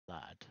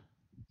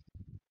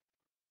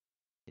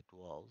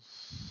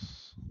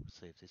was,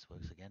 see if this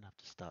works again. I have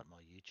to start my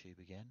YouTube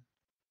again.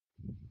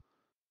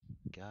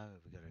 Go,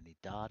 have we got any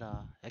data?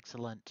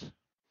 Excellent.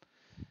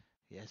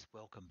 Yes,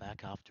 welcome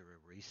back after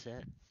a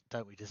reset.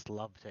 Don't we just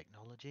love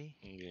technology?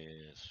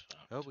 Yes.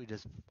 Oh, we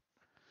just,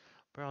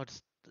 bro,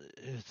 it's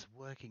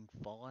working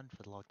fine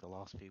for like the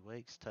last few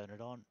weeks. Turn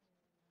it on.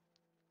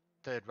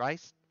 Third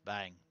race,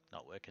 bang,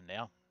 not working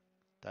now.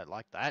 Don't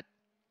like that.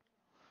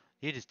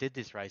 You just did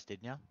this race,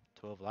 didn't you?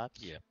 12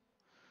 laps. Yep.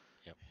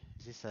 Yep.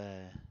 Is this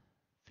a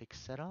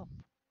fixed setup?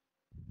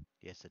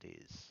 Yes, it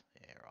is.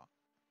 Yeah, right.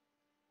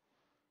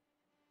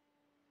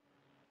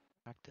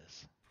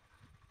 Practice.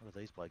 What are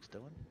these blokes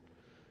doing?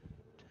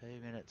 2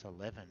 minutes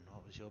 11.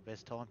 What was your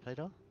best time,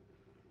 Peter?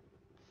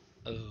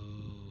 Oh,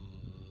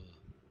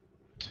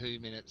 2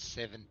 minutes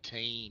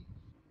 17.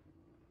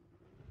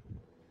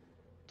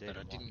 But I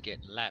Dirty didn't one. get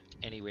lapped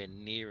anywhere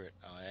near it.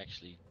 I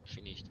actually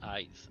finished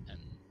 8th,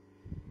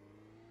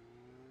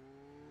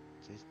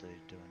 What's this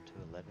dude doing?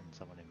 2:11.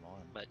 Someone in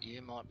mine. but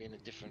you might be in a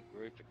different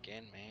group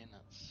again, man.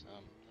 That's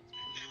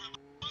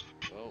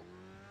pretty. Oh,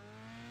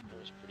 that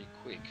was pretty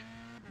quick.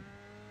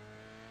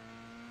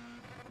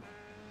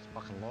 This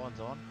fucking line's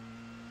on.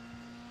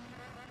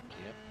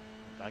 Yep.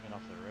 I'm banging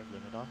off the rev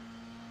limiter.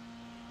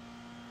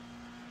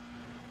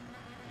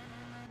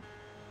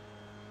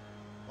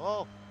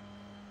 Oh!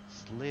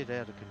 Slid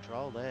out of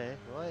control there.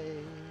 Way.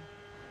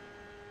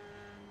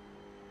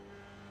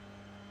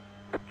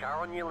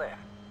 Car on your left.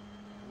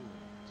 Ooh,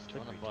 Do you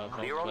want slippery to buy a time.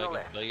 Clear on the Volkswagen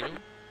left. Beetle?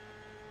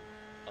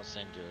 I'll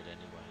send you it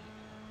anyway. You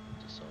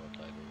can decide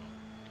later on.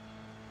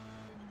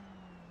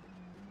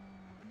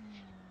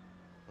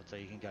 What, so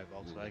you can go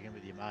Volkswagen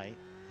with your mate?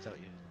 Is that what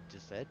you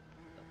just said?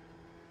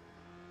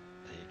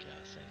 There you go.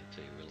 I'll send it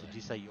to you, will Did I?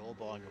 you say you're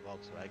buying a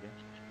Volkswagen?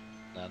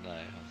 No, I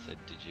said,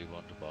 did you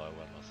want to buy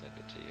one? I'll send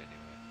it to you anyway.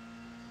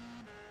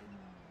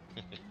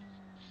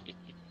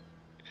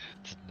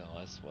 It's a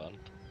nice one.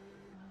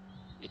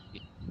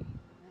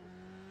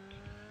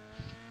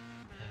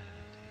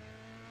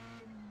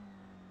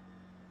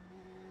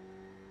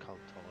 Cold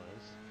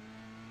tyres.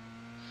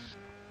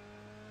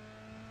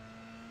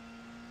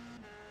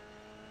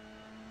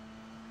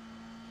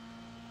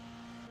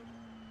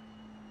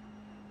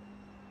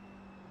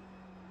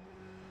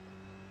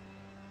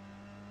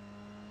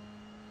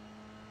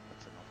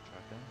 That's an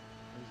off-tracker.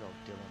 Who's old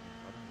Dylan in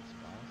front of us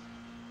fast?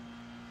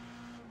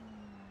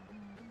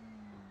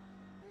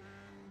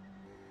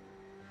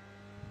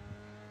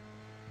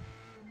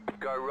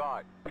 Go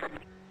right. It's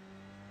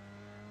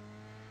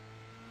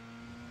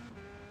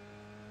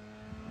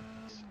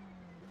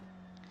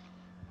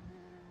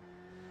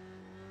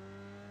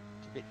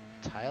a bit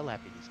tail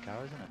happy, this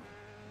car, isn't it? A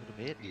little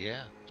bit.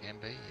 Yeah, can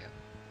be, yeah.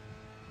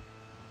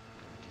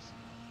 Probably just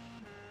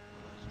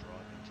close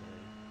driving too.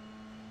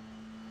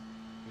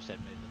 Wish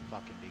they'd move the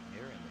fucking big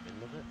mirror in the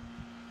middle of it.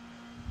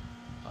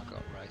 I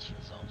got race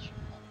results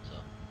from Monza.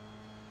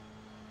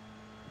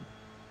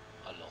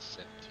 I lost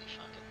 70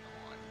 fucking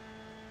 9.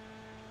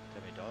 How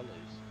many did I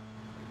lose?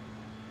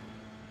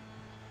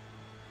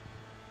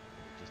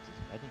 Just as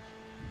many.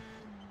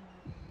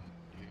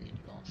 You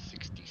lost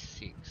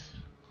 66.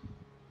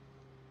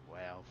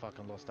 Wow,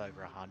 fucking lost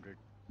over 100.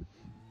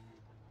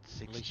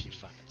 At least you 60.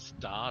 fucking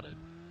started.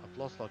 I've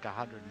lost like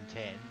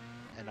 110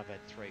 and I've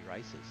had 3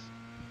 races.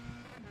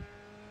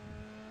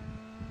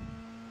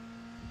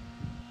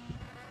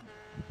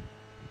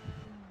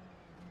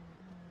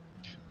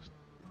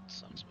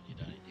 Sucks when you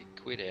don't. You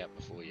quit out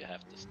before you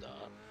have to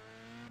start.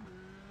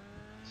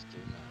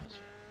 Still nice.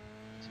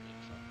 It's a bit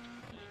fucked.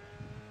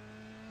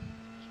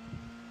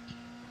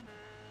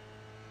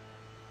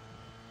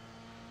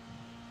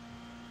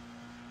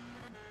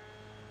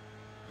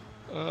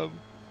 Anyway.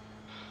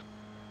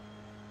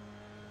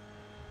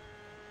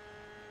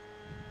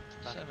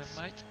 So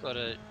my mate's got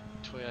a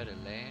Toyota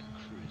Land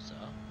Cruiser.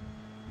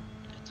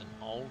 It's an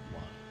old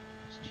one.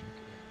 Let's check it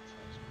out on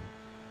Facebook.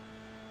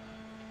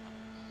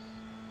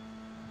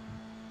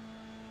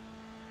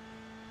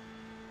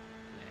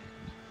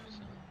 Land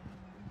Cruiser.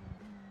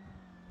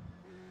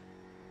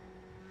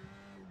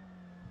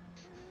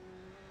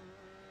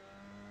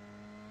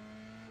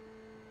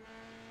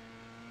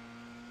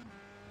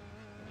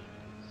 There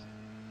it is.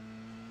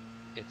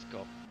 It's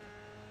got.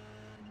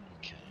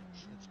 Okay,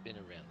 so it's been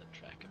around the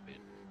track a bit.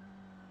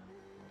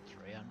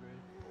 300,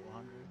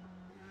 400.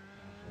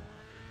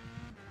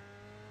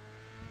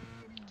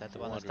 400. Is that the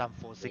one that's done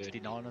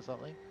 469 or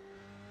something?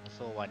 I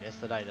saw one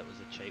yesterday that was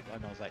a cheap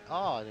one. I was like,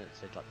 oh, and it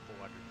said like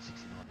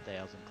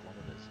 469,000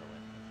 kilometres. So I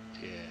went,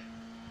 Yeah,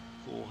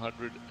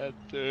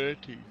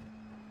 430.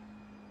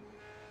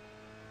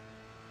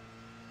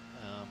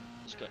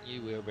 It's got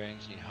new wheel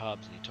bearings, new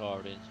hubs, new tyre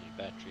ends, new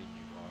battery,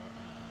 new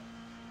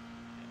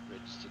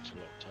registered till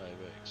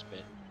October.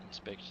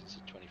 Inspections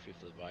the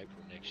 25th of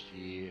April next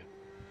year.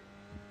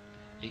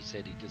 He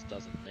said he just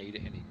doesn't need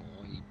it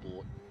anymore. He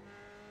bought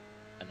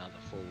another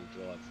four-wheel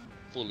drive,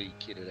 fully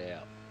kitted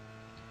out,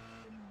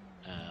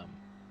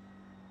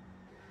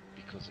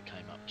 because it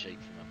came up cheap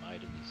from a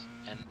mate of his.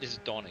 And this is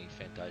Donny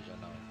Fantasia, I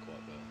know him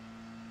quite well.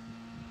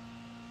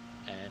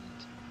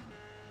 And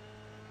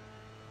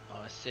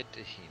I said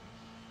to him,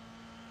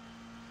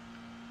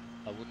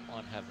 I wouldn't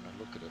mind having a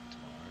look at it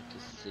tomorrow to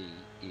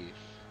see if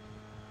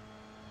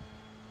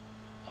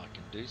I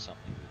can do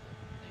something with it.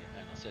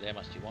 And I said, how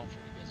much do you want for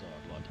it? He goes, oh,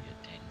 I'd like to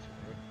get 10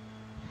 for it.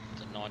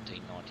 It's a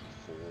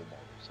 1994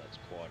 model, so it's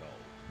quite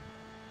old.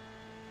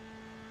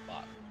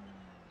 But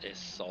they're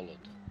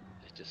solid.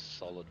 They're just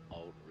solid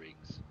old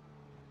rigs.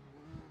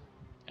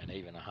 And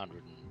even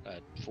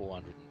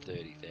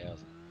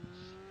 430,000.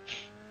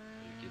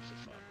 Who gives a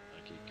fuck?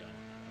 They keep going.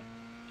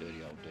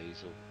 Dirty old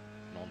diesel,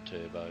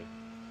 non-turbo.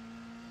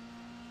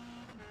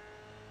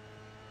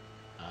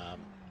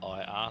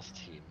 I asked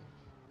him,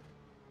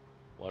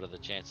 what are the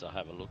chances I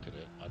have a look at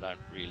it? I don't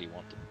really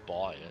want to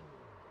buy it,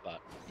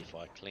 but if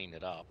I clean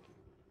it up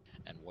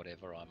and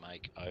whatever I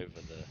make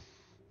over the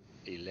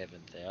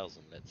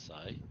 11,000, let's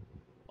say,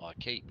 I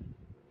keep.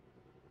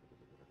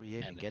 Will you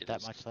even And get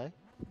that much though?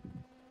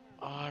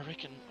 I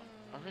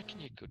reckon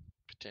you could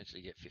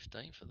potentially get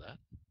 15 for that.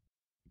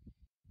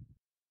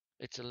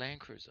 It's a Land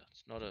Cruiser.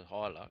 It's not a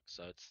Hilux,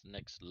 so it's the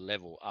next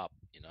level up,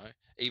 you know.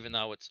 Even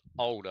though it's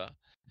older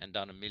and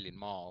done 1,000,000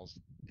 miles,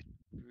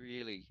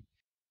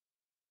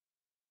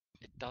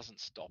 it doesn't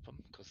stop them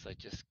because they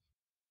just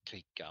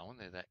keep going.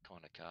 They're that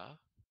kind of car.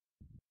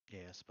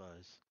 Yeah, I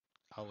suppose.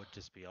 I would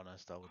just be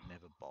honest. I would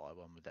never buy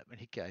one with that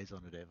many Ks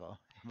on it ever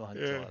in my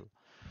Yeah. entire.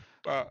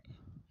 But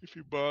if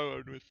you buy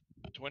one with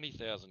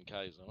 20,000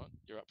 Ks on it,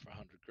 you're up for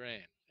 100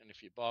 grand. And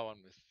if you buy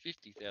one with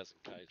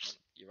 50,000 Ks on it,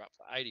 you're up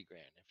for 80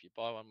 grand. If you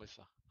buy one with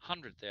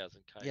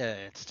 100,000 Ks on Yeah,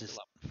 it, it's you're still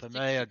just up for for me.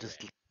 60 I grand.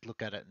 just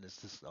look at it and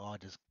it's just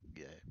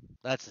yeah.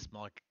 That's just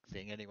my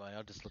thing anyway.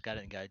 I just look at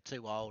it and go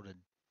too old and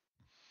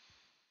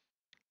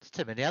there's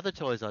too many other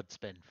toys I'd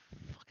spend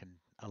fucking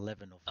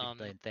 11 or Um,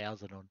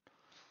 15,000 on.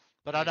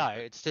 But I yeah, know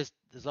but it's just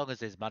as long as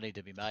there's money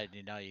to be made, and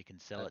you know you can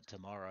sell it that's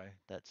tomorrow.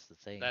 That's the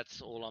thing.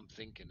 that's all I'm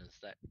thinking is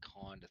that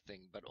kind of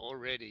thing. But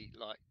already,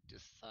 like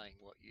just saying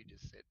what you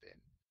just said then,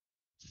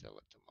 sell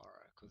it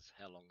tomorrow because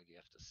how long do you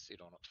have to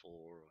sit on it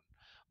for?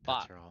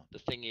 That's But right. the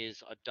thing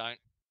is, I don't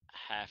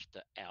have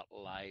to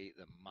outlay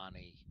the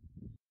money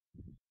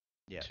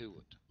Yeah, to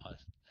it.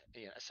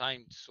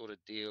 Same sort of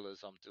deal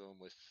as I'm doing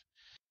with,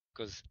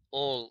 because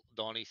all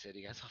Donnie said,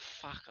 he goes, oh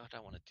fuck, I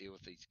don't want to deal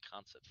with these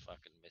cunts that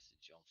fucking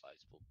message you on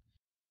Facebook.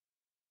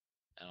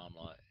 And I'm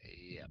like,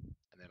 yeah.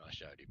 And then I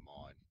showed him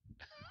mine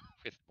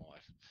with my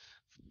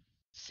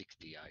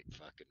 68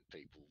 fucking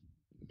people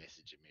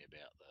messaging me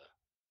about the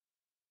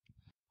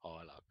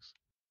Hilux.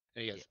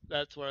 And he yeah, goes,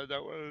 that's why I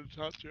don't want to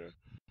touch her.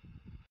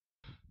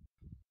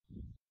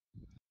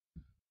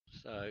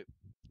 So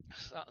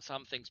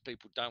some things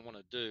people don't want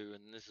to do,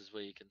 and this is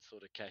where you can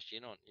sort of cash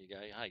in on. You go,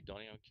 hey,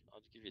 Donnie,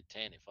 I'll give you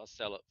 10 if I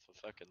sell it for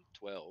fucking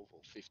 12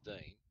 or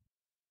 15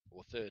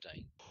 or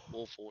 13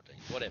 or 14,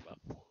 whatever,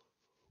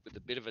 with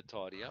a bit of a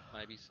tidy up,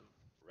 maybe some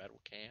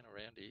rattle can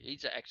around here.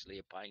 He's actually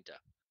a painter.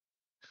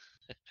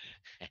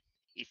 And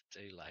he's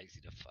too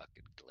lazy to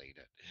fucking clean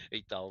it.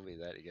 He told me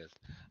that. He goes,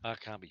 I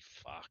can't be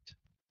fucked.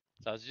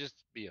 So it's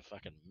just be a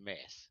fucking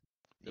mess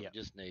that yeah, we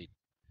just need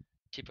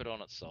tip it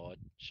on its side,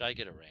 shake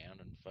it around,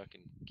 and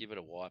fucking give it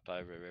a wipe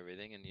over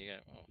everything, and you go,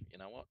 oh, you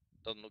know what?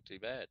 Doesn't look too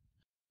bad.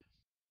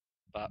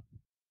 But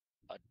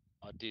I,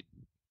 I did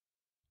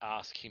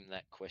ask him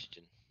that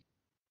question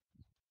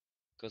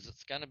because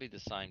it's going to be the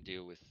same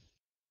deal with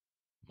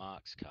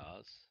Mark's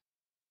cars.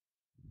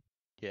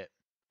 yeah.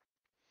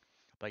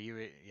 But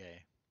yeah.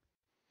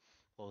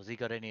 Well, has he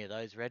got any of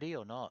those ready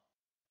or not?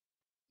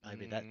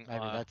 Mm,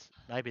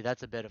 Maybe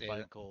that's a better yeah,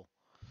 phone call.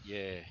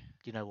 yeah,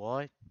 Do you know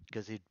why?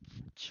 Because he'd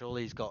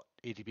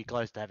be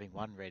close to having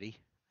one ready.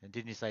 And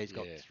didn't you say he's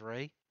got yeah,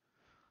 three?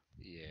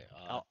 yeah.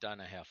 I Oh, don't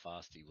know how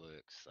fast he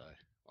works, so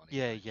on his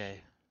yeah, own yeah.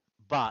 shit.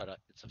 But But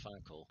it's a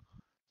phone call.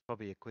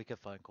 probably a quicker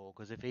phone call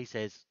because if he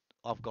says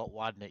I've got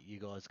one that you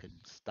guys can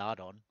start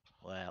on,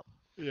 well,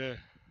 Yeah,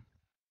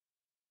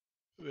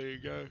 there you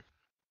go.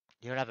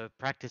 you'll have a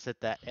practice at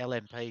that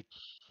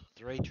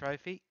LMP3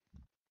 trophy.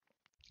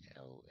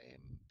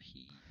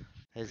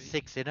 There's LMP3.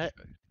 6 in it.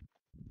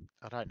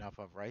 I don't know if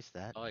I've raced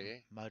that. Oh yeah,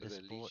 for the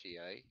Motorsport.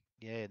 Ligier.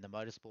 Yeah, in the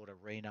motorsport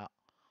arena.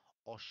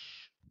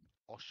 Osh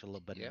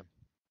Oshlaban. Yep.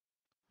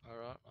 All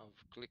right,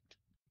 I've clicked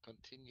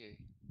continue.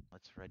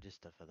 Let's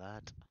register for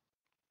that.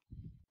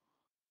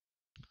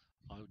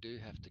 I do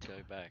have to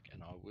go back,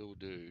 and I will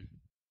do.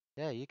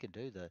 Yeah, you can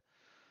do the.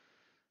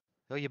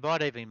 Well, you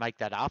might even make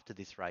that after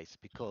this race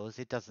because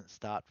it doesn't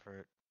start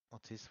for.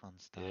 What's this one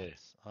Yeah,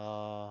 starts?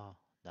 Oh,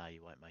 no,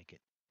 you won't make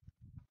it.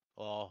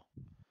 Oh,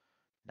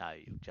 no,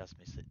 you'll just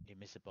miss it. You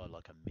miss it by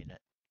like a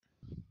minute.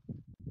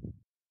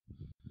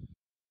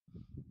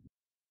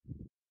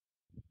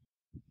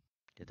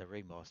 Yeah, the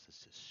remaster's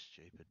just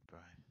stupid, bro.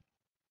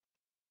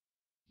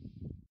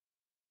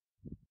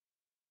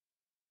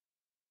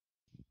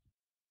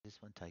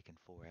 This one taking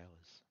 4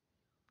 hours.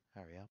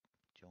 Hurry up,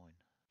 join.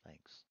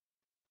 Thanks.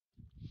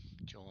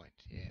 joined.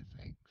 Yeah,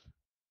 thanks.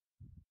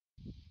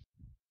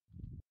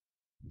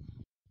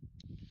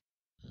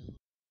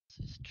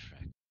 This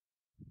track.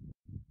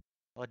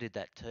 I did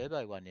that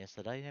turbo one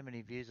yesterday. How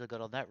many views I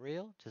got on that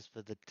reel? Just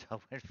for the I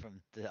went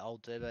from the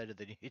old turbo to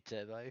the new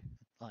turbo.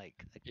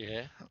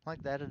 Yeah,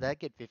 Like that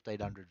get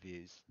 1,500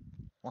 views.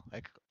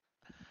 Like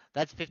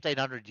that's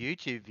 1,500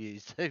 YouTube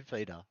views too,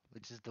 Peter,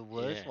 which is the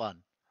worst yeah, one.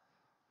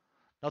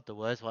 Not the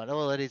worst one.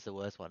 Oh, it is the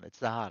worst one. It's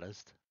the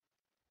hardest,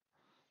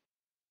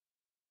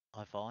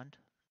 I find.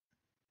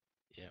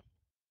 yeah.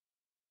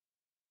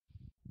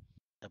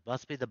 It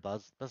must be the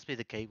buzz, must be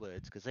the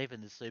keywords, because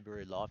even the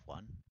Subaru Life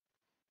one,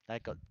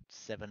 that got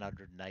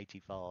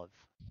 785.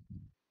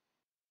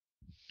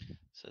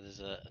 So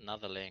there's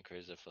another Land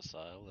Cruiser for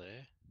sale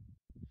there.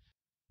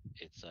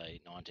 It's a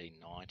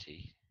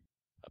 1990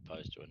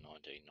 opposed to a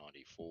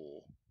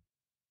 1994.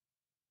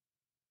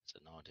 It's a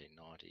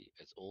 1990.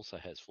 It also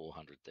has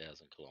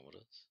 400,000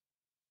 kilometres,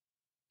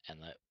 and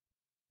they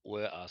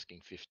were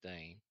asking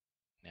 15.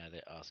 Now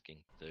they're asking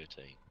 13.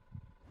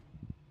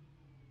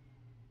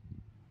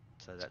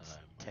 So So that's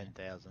man,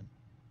 10,000. So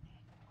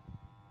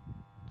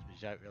you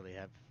don't really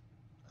have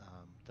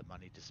the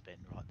money to spend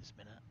right this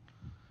minute.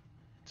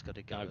 It's got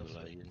to go no, below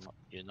elsewhere.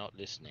 you're not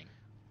listening.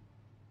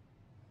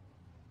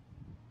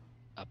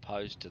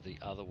 Opposed to the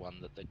other one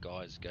that the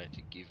guy's going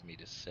to give me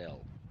to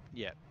sell.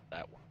 Yeah.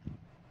 That one.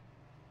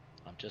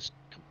 I'm just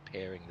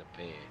comparing the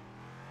pair.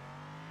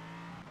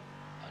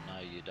 I know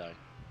you don't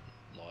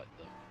like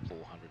the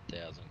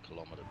 400,000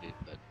 kilometre bit,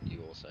 but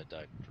you also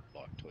don't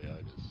like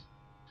Toyotas.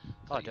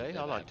 So I do. you'll I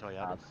never like have a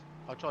car.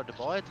 Toyotas. I tried to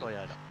buy a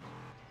Toyota.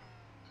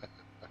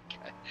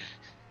 Okay.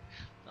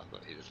 I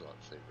thought you just like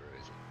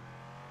Subarus.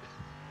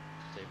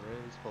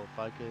 Subarus, Ford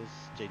Focus,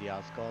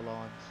 GDR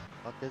Skylines.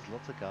 Like, there's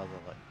lots of cars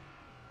I like.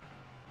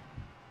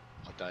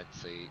 I don't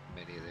see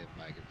many of them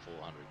making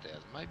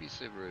 400,000. Maybe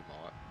Subaru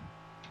might.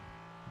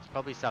 There's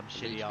probably some The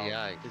shitty old.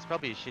 GTA. There's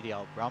probably a shitty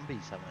old Brumby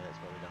somewhere that's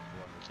probably done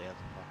 400,000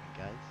 fucking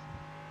k's.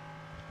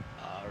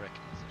 I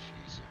reckon there's a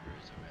few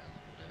Subarus around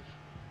that would have.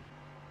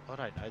 I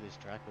don't know this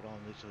track, but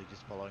I'm literally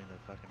just following the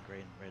fucking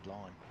green and red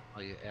line. Oh,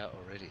 you're out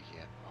already?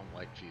 Yeah. I'm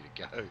waiting for you to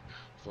go. I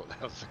thought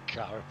that was a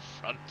car in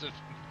front of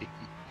me.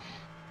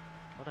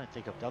 I don't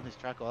think I've done this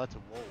track. Oh, that's a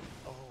wall.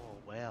 Oh,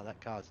 wow, that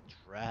car's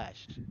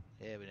trashed.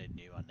 Yeah, we need a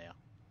new one now.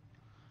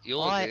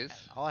 Yours I is?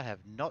 I have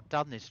not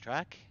done this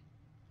track.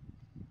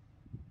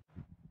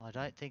 I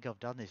don't think I've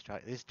done this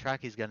track. This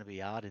track is going to be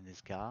hard in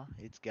this car.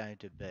 It's going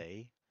to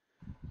be.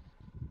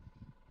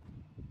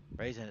 The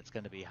reason it's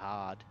going to be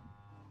hard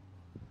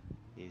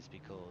is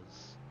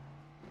because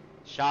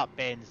sharp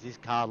bends, this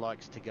car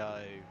likes to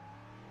go.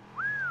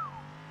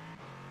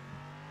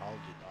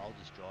 I'll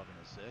just drive in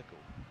a circle.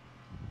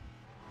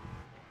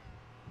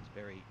 It's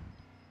very.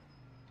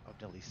 I've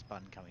nearly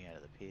spun coming out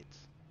of the pits.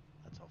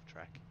 That's off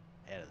track.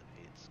 Out of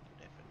the pits.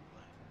 Good effort,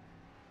 boy.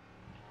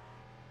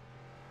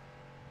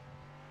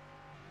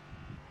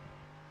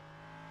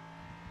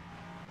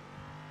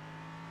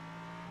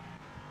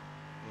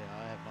 Yeah,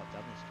 I have not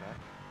done this track.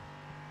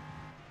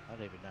 I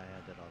don't even know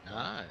how that I've No,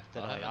 won. I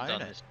That haven't I own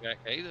done it. this track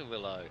either,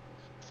 Willow.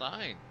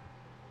 Same.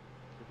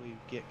 Did we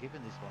get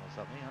given this one or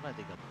something? I don't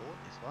think I bought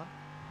this one.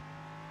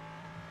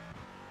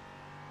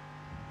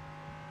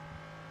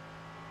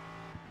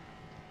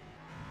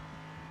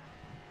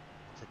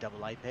 It's a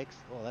double apex.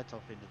 Oh, that's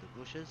off into the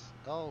bushes.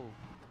 Oh,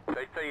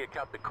 They say you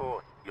cut the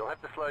course. You'll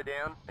have to slow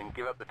down and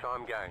give up the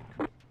time gained.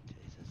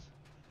 Jesus.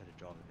 I've got to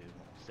drive a bit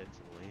more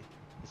sensible here.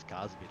 This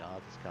car's a bit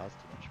hard. This car's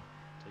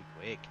too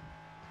quick.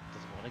 It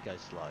doesn't want to go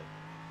slow.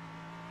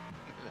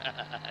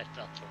 It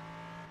doesn't.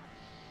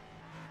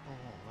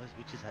 Oh, those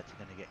witches hats are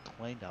going to get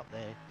cleaned up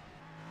there.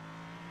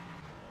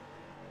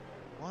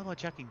 Why am I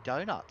chucking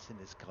donuts in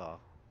this car?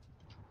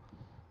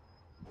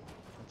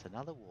 That's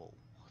another wall.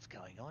 What's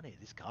going on here?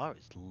 This car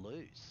is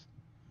loose.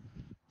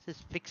 This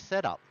is fixed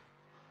setup.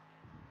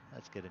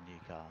 Let's get a new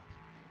car.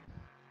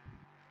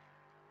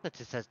 That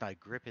just has no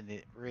grip in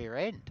the rear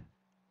end.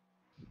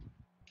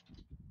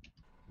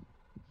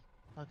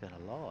 Not gonna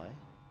lie.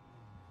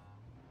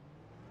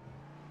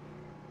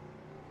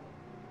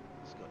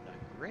 It's got no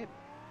grip.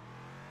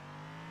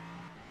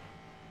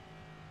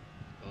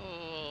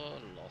 Oh,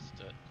 lost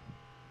it.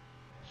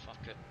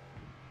 Fuck it.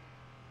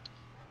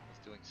 I was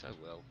doing so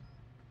well.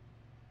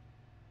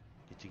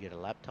 Did you get a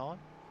lap time?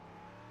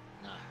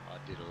 No,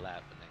 I did a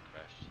lap and then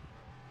crashed.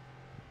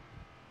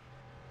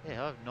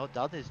 Yeah, I've not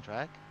done this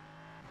track.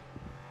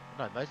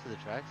 No, most of the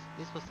tracks.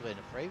 This must have been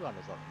a free one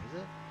or something, is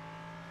it?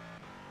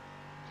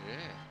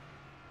 Yeah.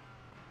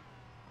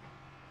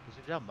 Because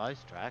we've done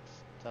most tracks.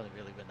 It's only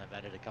really when they've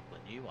added a couple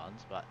of new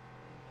ones, but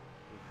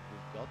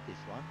we've got this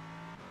one.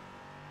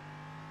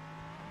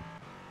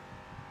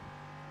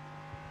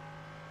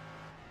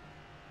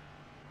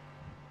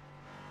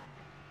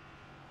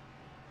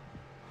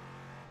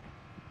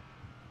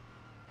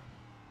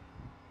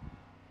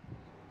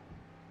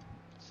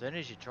 As soon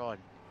as you try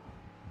and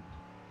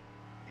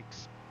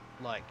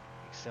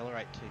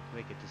accelerate too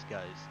quick, it just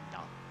goes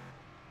nah.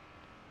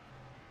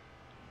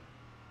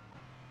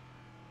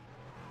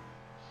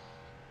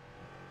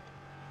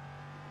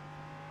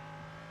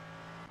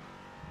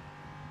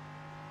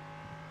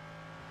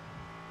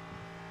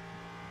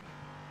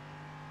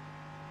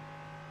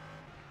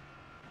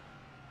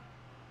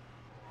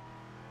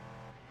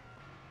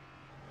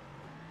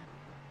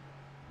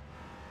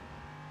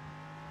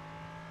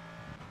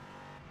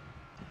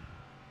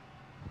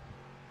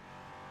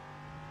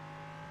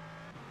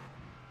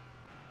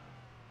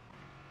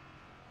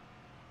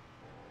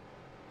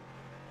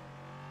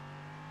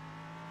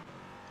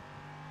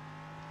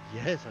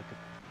 Yes, I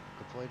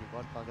completed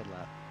one fucking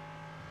lap.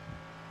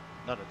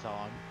 Not a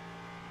time.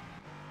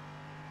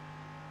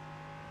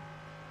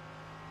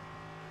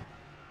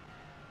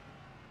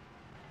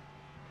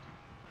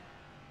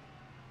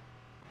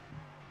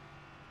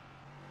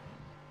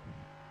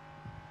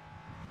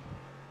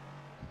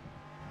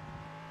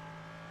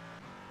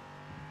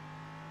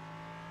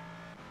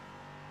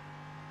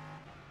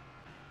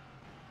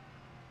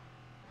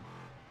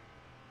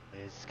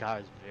 This car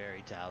is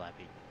very tail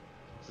happy.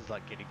 This is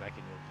like getting back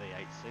into a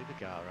V8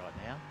 supercar right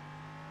now.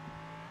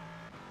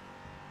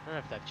 I don't know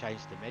if they've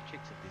changed the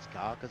metrics of this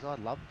car, because I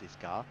love this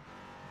car.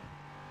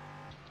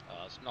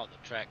 Oh, it's not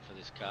the track for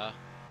this car.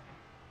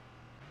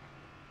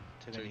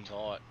 Too Too many.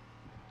 tight.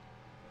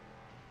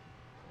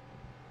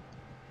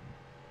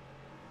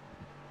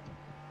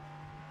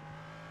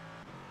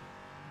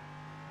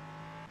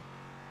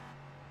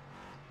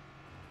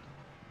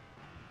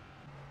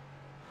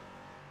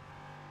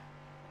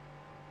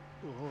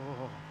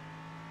 Oh.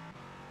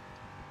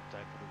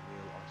 Don't put a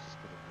wheel on, just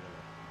put a wheel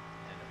on.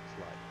 And it's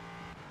like,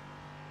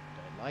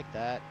 don't like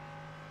that.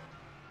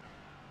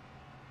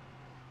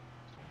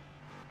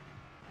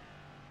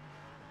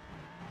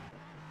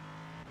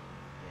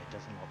 Yeah, it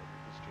doesn't like the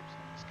ripple strips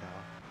on this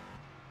car.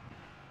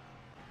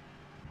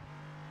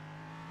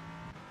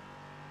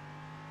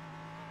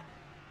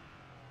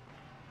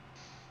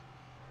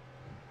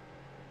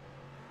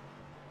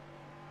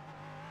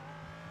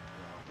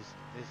 Well,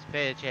 there's a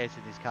fair chance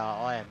in this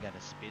car I am going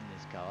to spin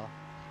this car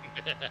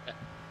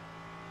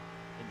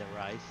in the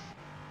race.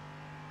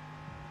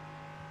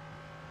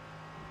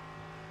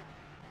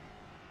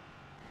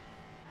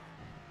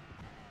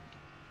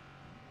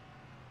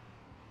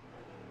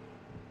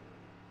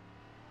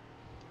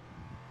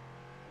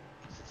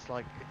 It's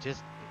like, it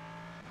just,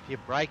 if you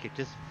brake, it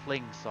just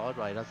flings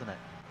sideways, doesn't it?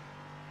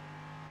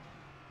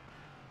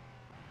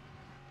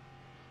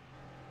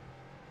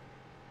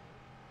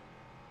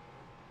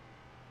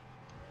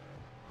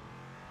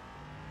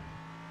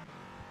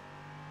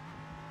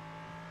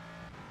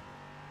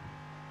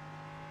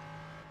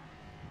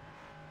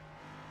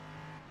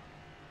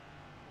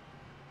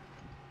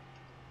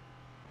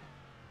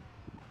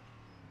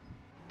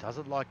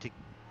 Doesn't like to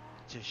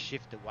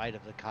shift the weight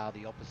of the car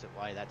the opposite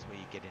way. That's where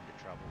you get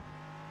into trouble.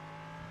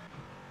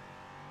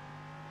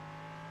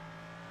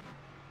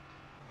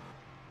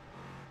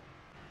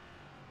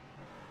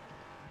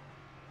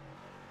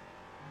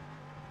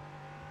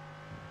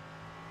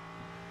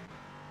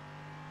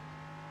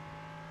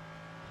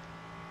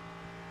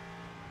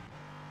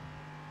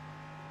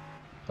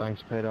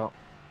 Thanks, Peter.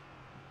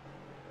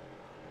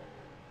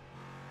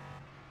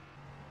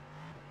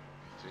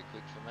 Too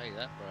quick for me,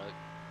 that broke.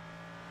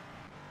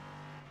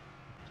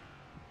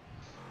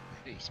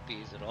 He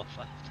spears it off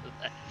after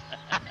that.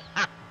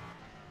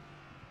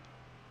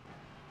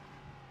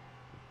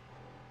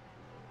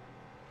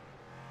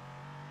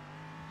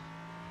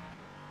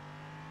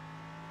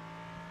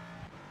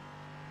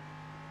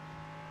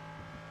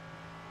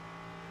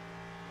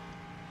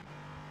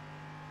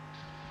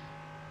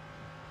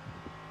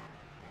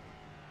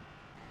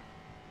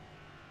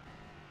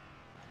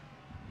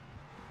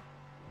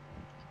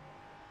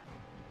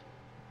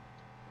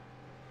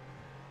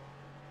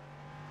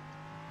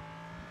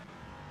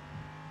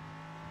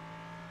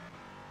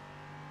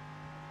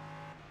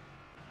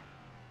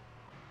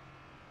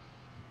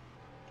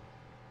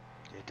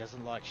 It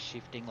doesn't like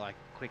shifting like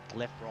quick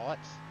left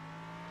rights.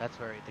 That's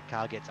where the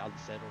car gets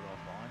unsettled, I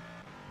find.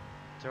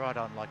 It's alright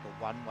on like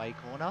a one-way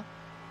corner.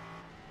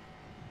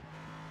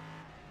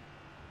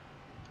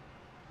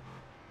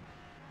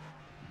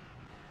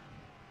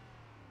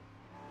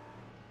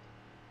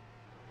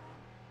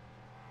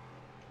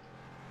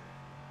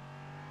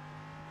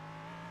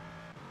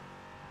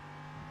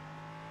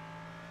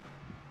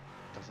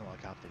 Doesn't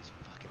like half these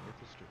fucking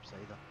ripple strips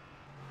either.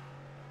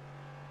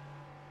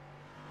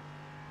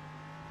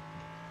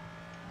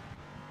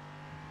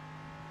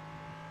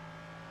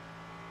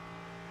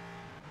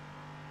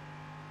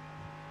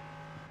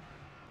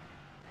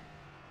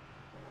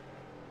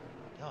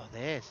 Oh,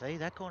 there, see,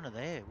 that corner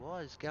there.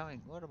 What is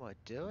going, what am I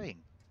doing?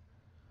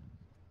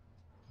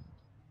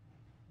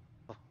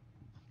 Oh.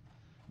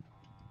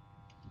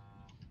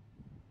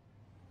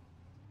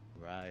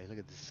 Right, look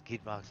at the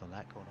skid marks on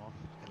that corner. I've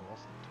fucking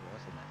lost them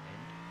twice on that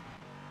end.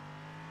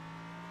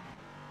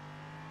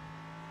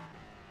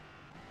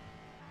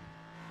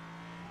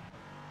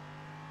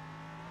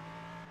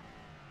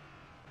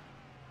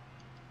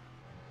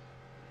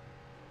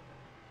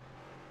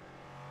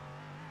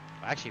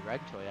 I actually rang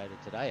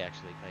Toyota today,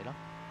 actually, Peter.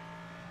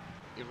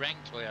 You rang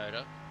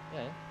Toyota?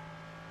 Yeah.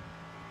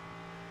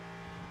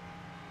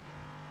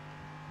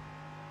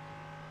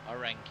 I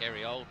rang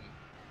Kerry Olden.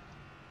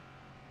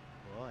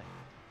 Why?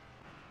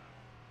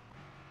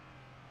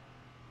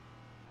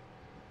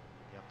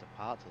 You up to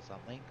parts or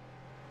something?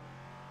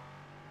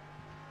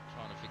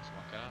 Trying to fix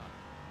my car.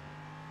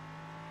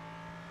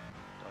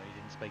 Oh, you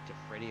didn't speak to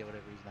Freddie or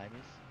whatever his name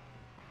is?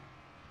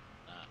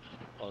 Nah.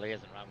 Well, he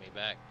hasn't rung me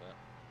back, but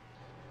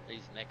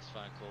he's next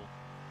phone call.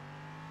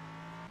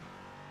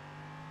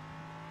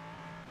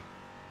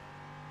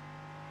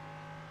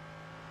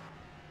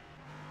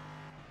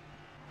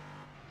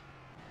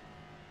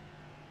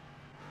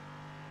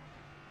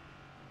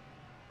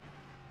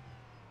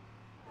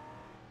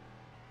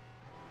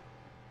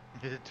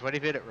 It's a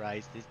 20-minute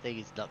race. This thing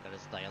is not going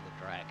to stay on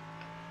the track.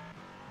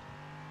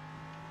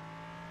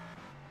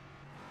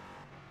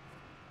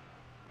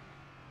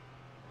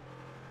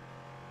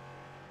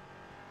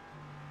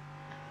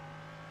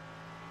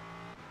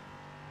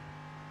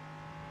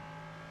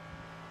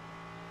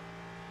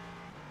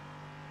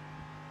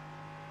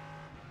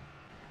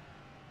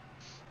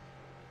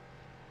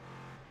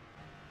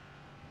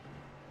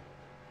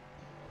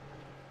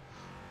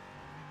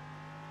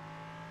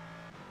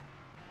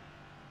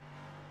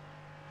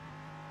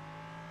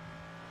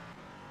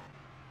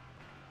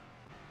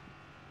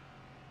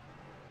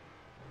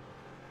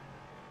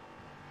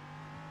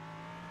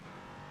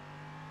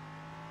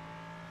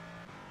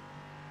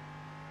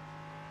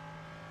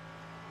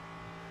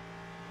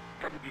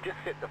 You just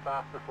set the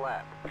fastest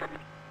lap.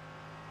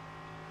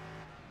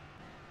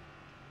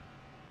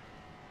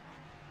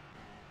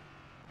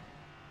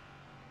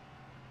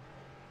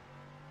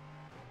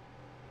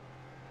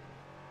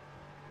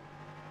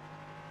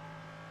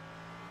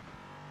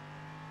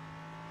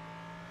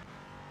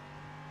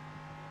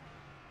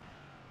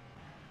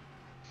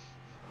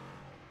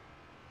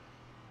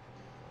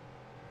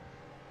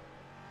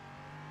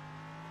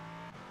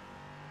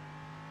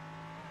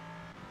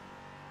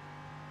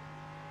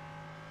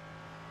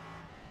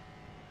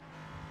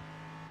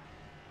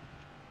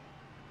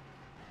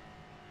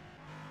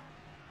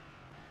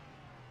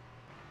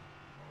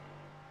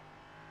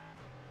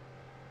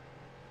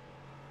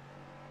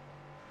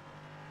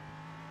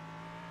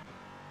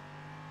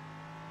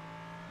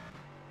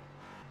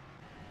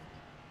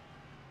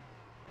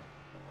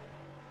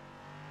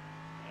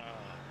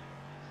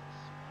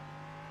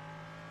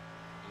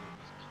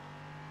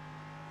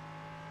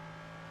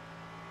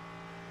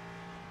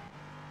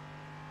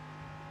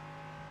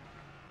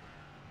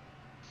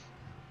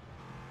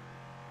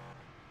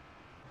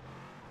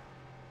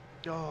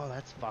 Oh,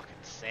 that's fucking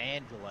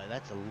sand below.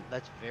 That's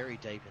very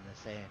deep in the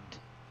sand.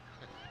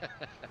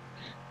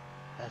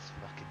 That's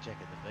fucking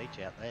checking the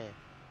beach out there.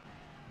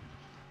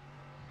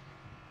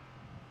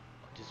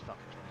 I'm just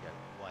fucking trying to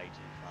go way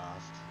too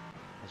fast,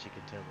 as you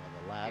can tell by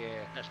the lap.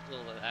 Yeah, that's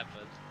all that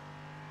happened.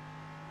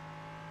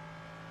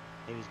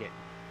 He was getting.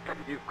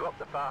 You've got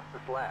the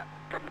fastest lap.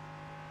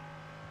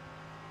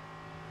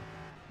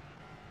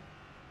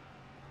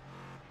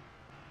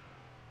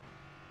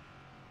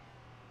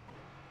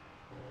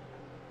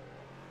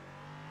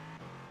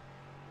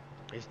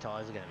 His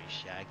tyres are going to be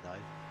shagged though.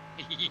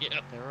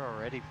 Yeah. They're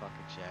already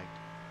fucking shagged.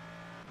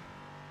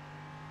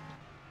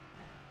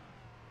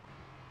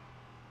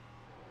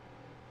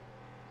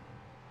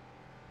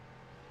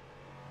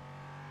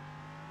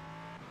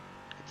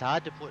 It's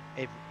hard to put.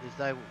 There's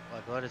no.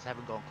 Like I just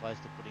haven't gone close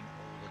to putting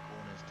all the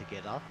corners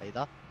together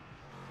either.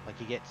 Like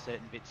you get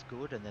certain bits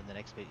good, and then the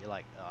next bit you're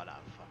like, oh no,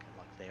 fucking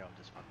like there, I'll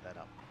just fuck that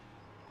up.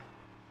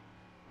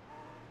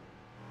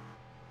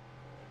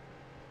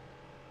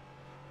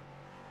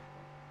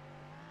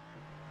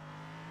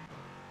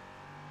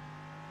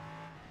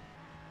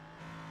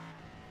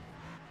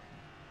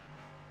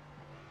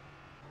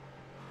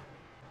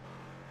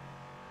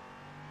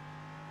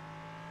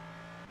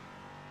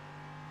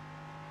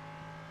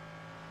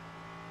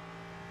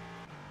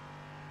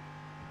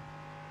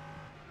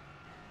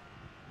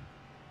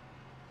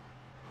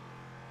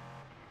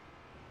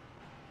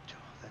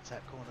 That's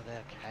that corner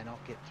there.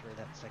 Cannot get through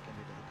that second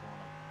bit of the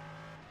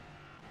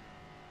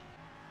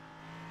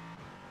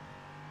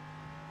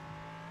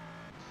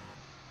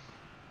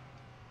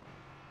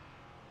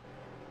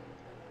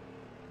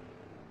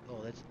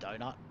corner. Oh, that's a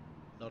donut.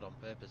 Not on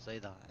purpose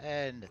either.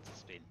 And it's a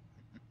spin.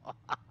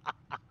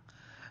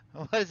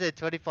 What is there,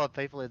 25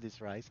 people in this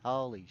race?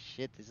 Holy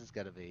shit, this is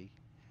going to be...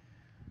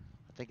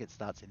 I think it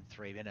starts in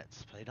 3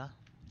 minutes, Peter.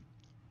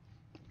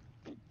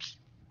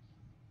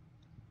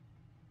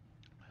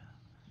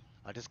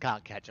 I just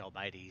can't catch old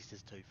mate. He's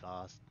just too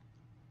fast.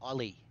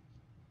 Ollie.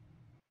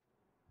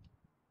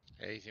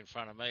 He's in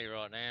front of me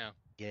right now.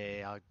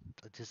 Yeah, I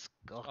just...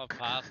 Oh, I've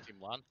passed him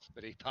once,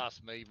 but he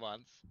passed me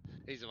once.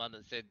 He's the one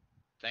that said,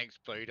 thanks,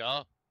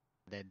 Peter.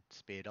 then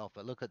speared off.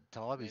 But look at the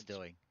time And he's then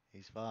doing.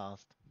 He's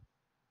fast.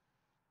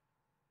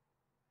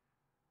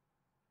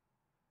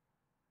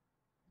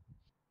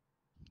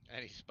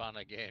 And he spun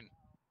again.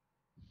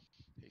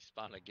 He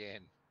spun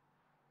again.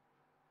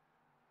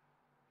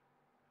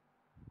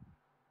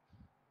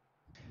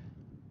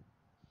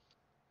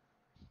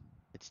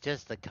 It's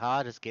just the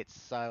car just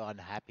gets so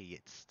unhappy.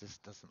 It's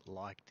just doesn't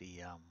like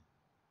the...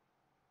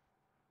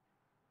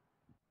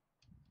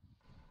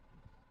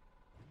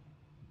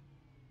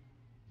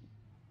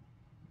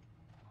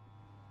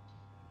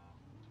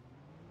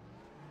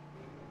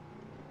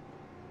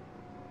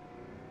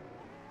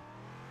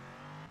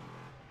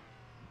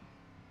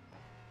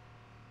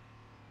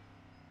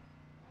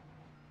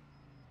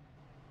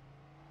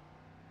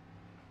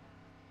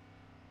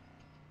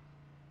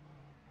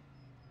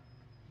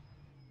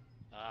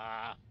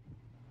 Ah.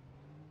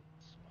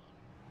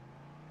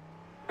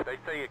 They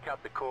say you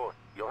cut the course.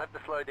 You'll have to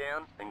slow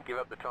down and give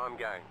up the time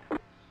gained.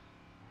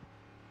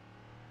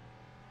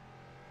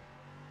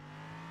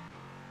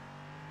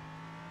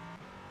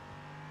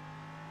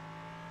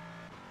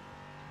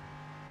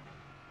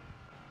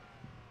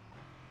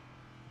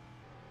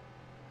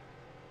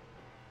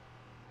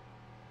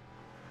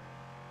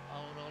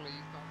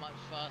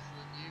 faster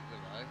than you,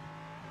 Willow.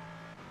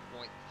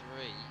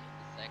 0.3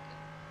 of a second.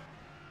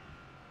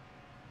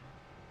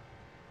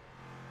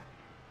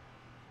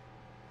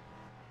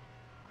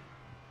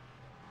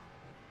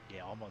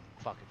 Yeah, I'm on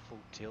fucking full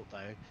tilt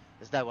though.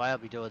 There's no way I'll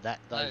be doing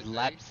those So,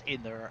 laps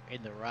in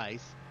the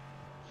race.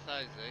 So,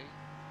 Z.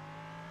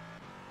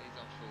 He's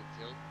on full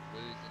tilt,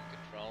 losing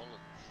control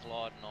and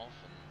sliding off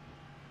and...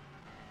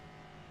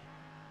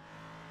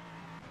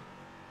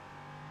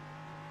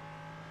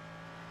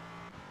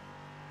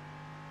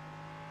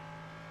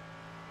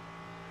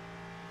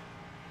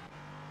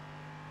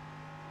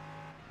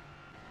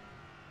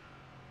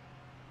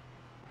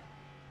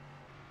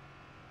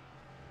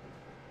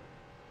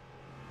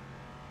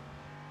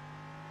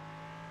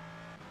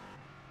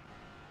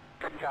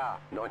 Car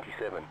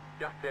 97.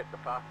 Just set the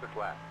fastest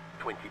lap.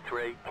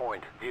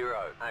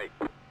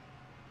 23.08.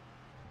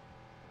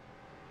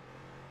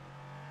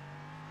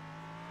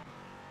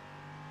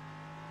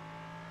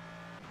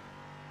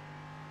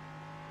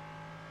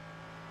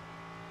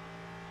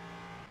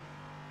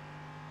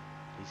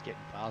 He's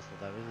getting faster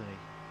though, isn't he?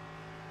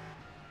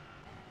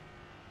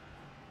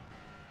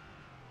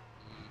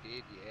 He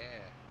did,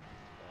 yeah.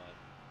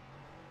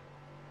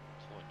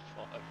 Just by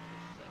 0.5 of a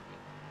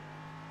second.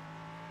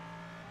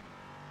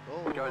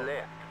 Oh, Go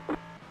left.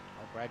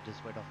 oh, Brad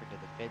just went off into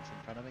the fence in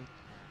front of me.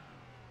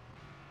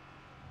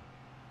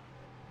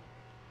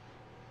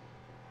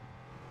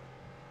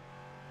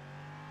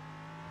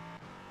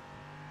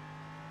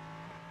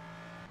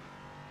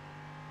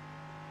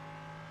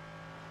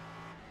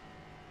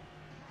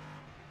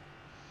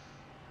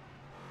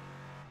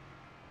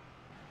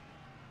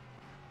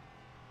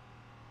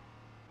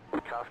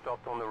 Car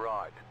stopped on the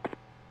right.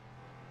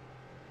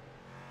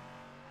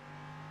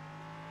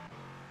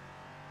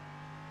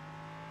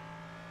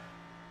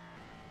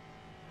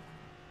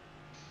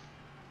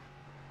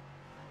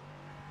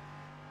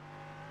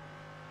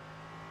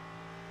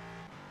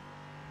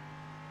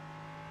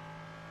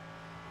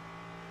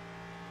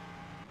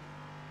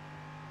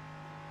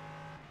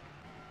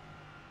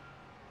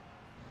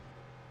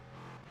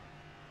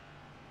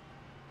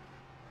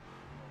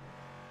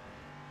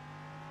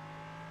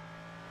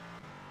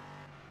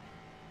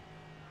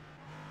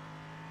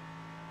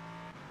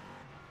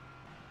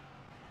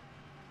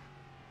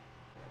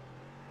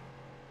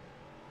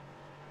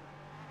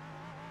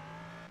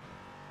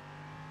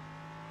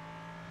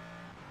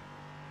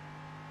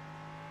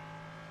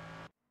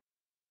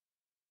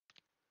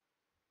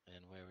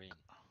 And we're in.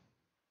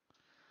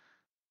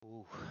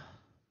 Ooh.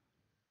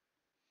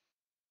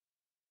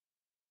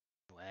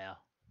 Wow.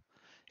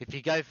 If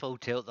you go full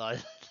tilt though,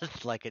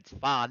 it's like it's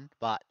fun,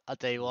 but I'll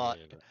tell you what,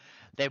 Yeah, but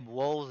them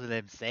walls and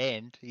them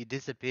sand, you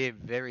disappear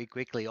very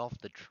quickly off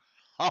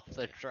off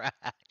the yeah. track.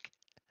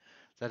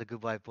 Is that a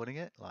good way of putting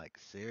it? Like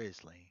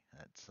seriously,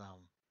 that's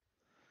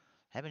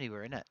how many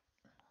were in it?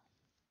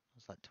 It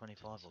was like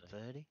 25 or So,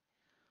 30.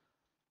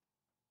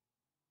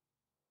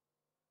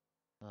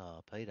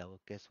 Oh, Peter, well,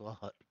 guess what?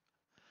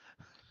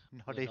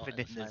 Not we're not even in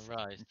the in same this.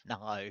 race. No,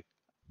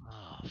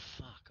 Oh,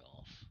 fuck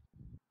off.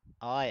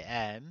 I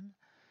am.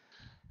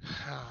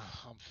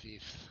 I'm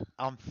fifth.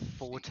 I'm Sixth.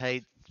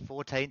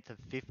 14th of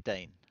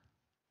 15.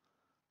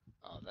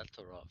 Oh, that's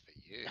alright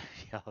for you.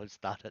 Yeah, I'll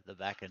start at the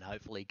back and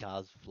hopefully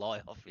cars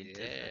fly off into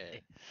Yeah.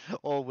 the,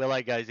 or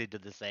Willow goes into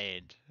the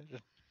sand.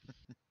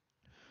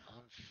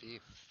 I'm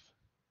fifth.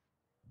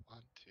 1,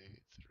 2,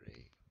 3,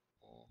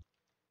 4.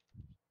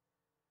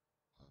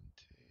 1,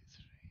 2,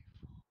 3,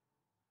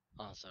 4.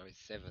 Oh, sorry,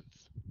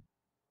 seventh.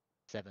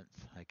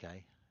 7th,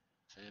 okay.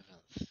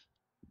 Seventh.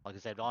 Like I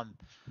said, I'm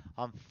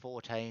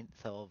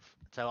 14th of.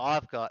 So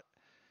I've got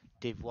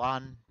Div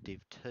 1, Div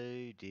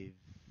 2, Div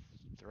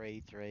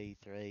 3, 3,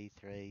 3,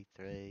 3,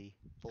 3,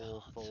 4, Oh,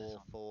 it says 4,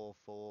 on. 4,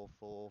 4,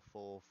 4,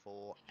 4,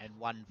 4, and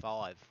 1,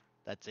 5.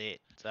 That's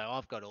it. So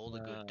I've got all the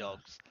good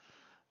dogs.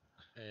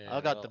 Yeah,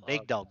 I got the well,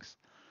 big dogs.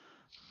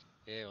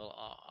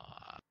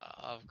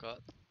 I've got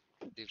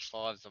Div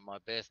 5s are my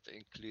best,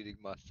 including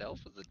myself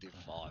as a Div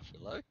 5.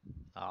 Hello?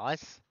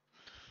 Nice.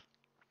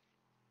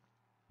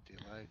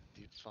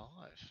 Div 5.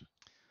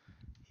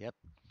 Yep.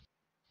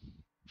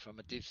 From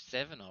a Div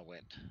 7 I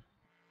went.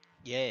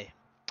 Yeah.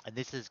 And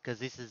this is because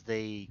this is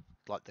the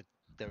like the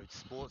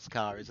sports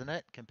car, isn't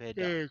it? Compared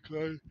to.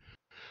 Yeah,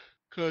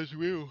 close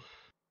wheel.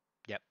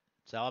 Yep.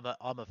 So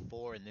I'm a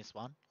 4 in this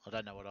one. I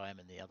don't know what I am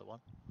in the other one.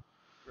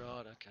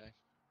 Right, okay.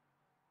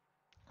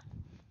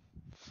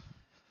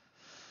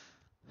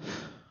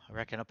 I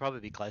reckon I'll probably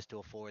be close to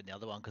a 4 in the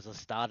other one because I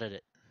started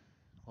it.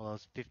 Well, I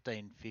was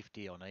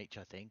 1550 on each,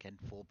 I think, and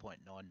 4.99.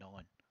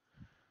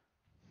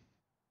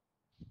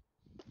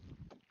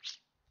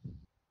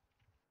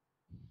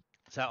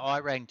 So I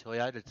rang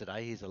Toyota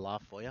today. Here's a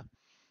laugh for you.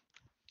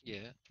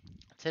 Yeah.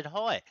 I said,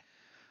 "Hi,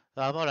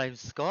 my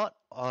name's Scott.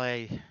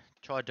 I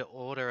tried to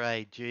order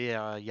a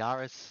GR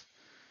Yaris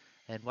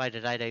and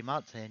waited 18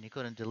 months and you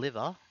couldn't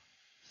deliver.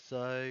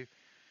 So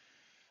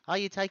are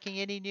you taking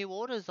any new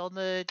orders on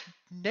the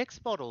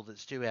next model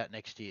that's due out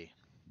next year?"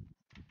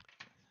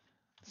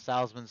 The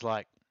salesman's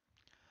like,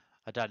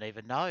 "I don't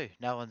even know.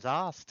 No one's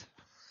asked."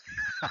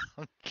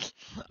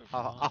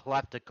 I'll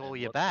have to call And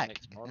you what's the back.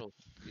 next model?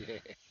 Yeah.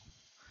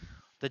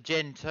 The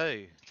Gen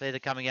 2, it's either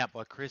coming out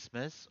by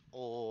Christmas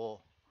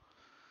or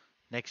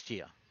next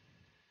year.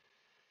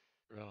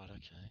 Right.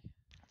 Okay.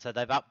 So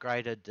they've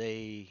upgraded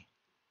the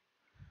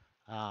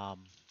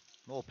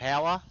more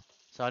power,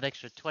 so an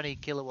extra 20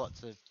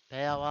 kilowatts of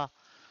power.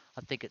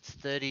 I think it's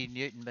 30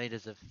 newton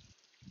meters of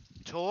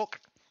torque.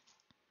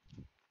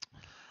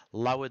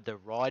 Lowered the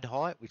ride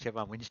height, which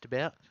everyone whinged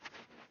about.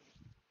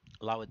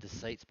 Lowered the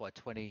seats by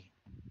 20,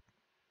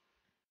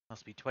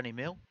 must be 20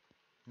 mil.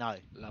 No.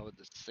 Lowered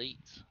the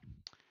seats.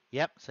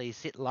 Yep. So you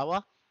sit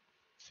lower.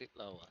 Sit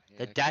lower.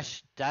 The Yeah. Okay.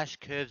 dash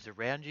curves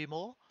around you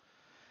more.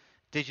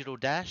 Digital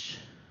dash.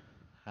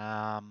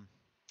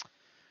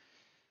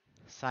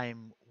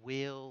 Same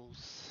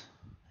wheels.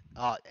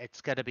 Oh,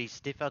 it's going to be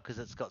stiffer because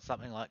it's got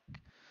something like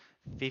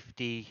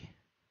 50,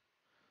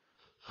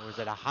 or is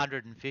it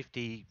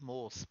 150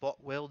 more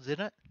spot welds in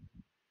it?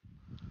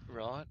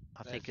 Right.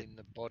 I think As it. in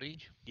the body.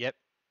 Yep.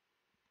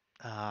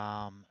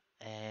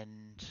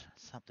 And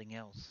something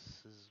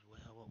else as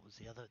well. What was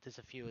the other? There's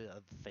a few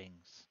other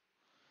things.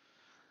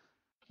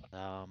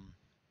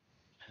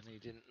 And he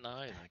didn't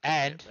know. They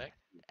couldn't And get back.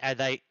 and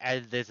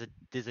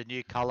there's a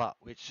new color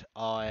which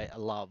I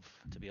love,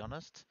 to be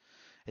honest.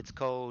 It's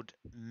called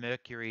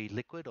Mercury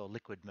Liquid or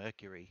Liquid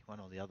Mercury, one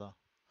or the other.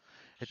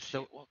 It's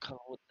the Shit. What colour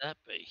would that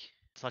be?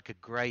 it's like a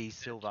grey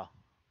silver.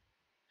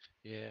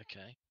 Yeah.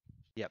 Okay.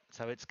 Yep.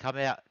 So it's come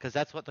out because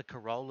that's what the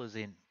Corolla's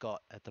in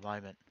got at the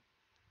moment.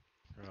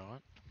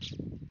 Right.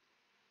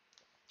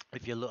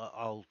 If you look,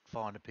 I'll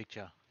find a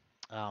picture.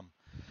 Um,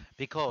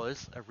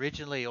 because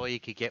originally all you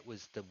could get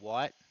was the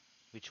white,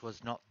 which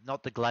was not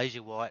the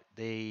glacier white.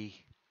 The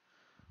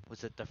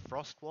was it the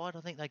frost white?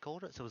 I think they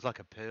called it. So it was like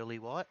a pearly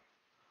white,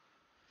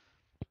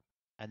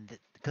 and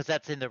because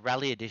that's in the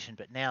rally edition.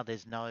 But now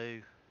there's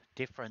no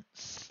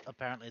difference.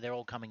 Apparently they're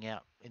all coming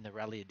out in the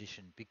rally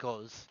edition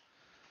because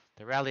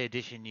the rally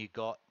edition you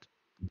got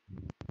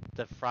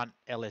the front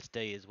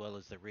LSD as well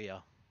as the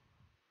rear.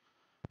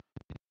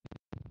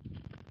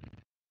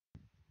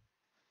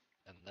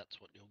 And that's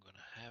what you're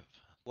gonna have.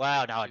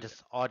 Wow, no, Two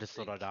I just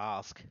thought I'd LCDs.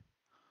 ask.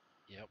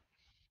 Yep.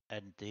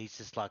 And he's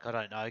just like, I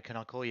don't know, can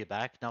I call you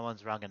back? No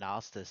one's rung and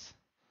asked us.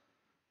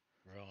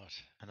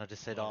 Right. And I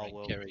just said, Well, I oh rang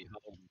well, Kerry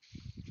Holden,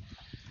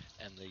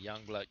 and the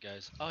young bloke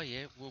goes, "Oh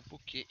yeah, we'll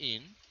book you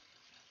in."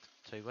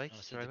 2 weeks, And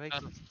I said, 3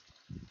 weeks.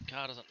 The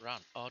car doesn't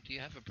run. Oh, do you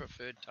have a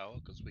preferred tower?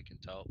 Because we can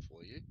tow it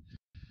for you.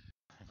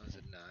 I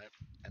said, no.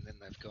 And then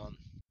they've gone,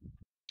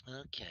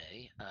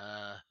 okay.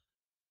 I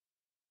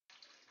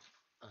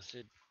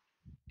said,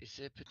 is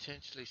there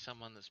potentially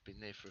someone that's been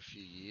there for a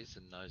few years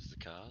and knows the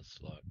cars?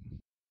 Like,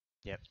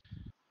 Yep.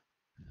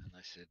 and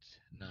they said,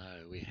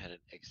 no, we had an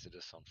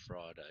exodus on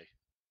Friday.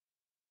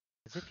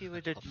 As if you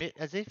would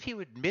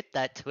admit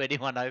that to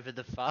anyone over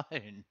the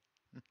phone.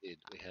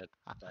 We had,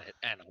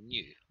 and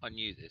I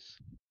knew this.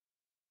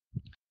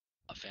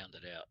 I found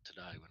it out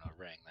today when I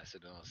rang. They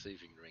said, "Oh, see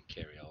if you can ring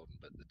Kerry Holden."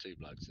 But the two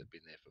blokes that have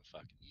been there for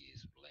fucking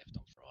years left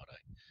on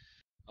Friday.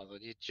 I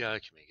thought, "You're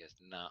joking me." He goes,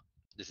 "Nah,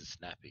 this is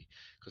Snappy."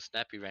 Because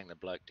Snappy rang the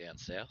bloke down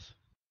south,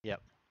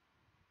 Yep.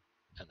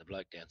 and the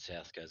bloke down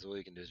south goes, "All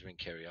you can do is ring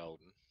Kerry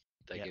Holden."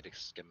 They Yep. get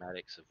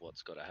schematics of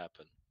what's got to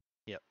happen,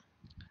 Yep.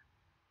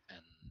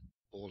 and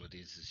all it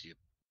is you,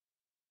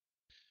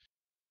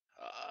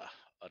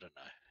 I don't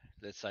know.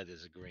 Let's say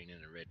there's a green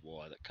and a red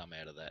wire that come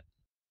out of that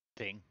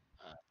Thing.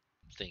 uh,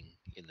 thing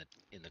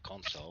in the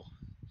console.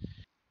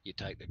 You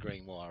take the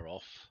green wire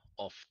off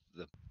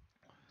the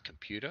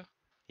computer,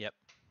 Yep.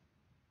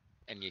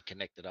 and you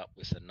connect it up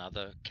with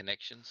another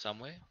connection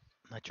somewhere,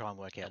 They try and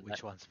work out and that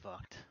which one's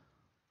fucked.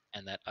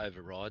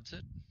 overrides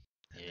it,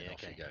 and then Yeah.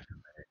 off you Okay. go.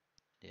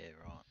 Yeah.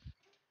 Right.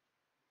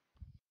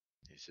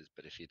 He says,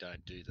 but if you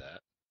don't do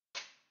that,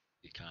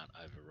 you can't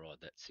override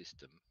that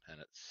system, and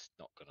it's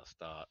not going to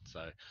start.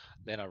 So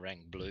then I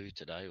rang Blue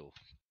today, or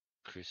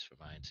Chris from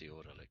ANC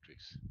Auto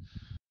Electrics.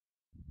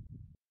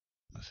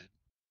 I said,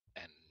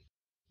 and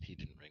he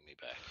didn't ring me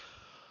back.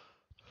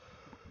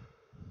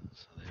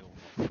 So they all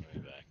not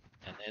ringing me back.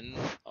 And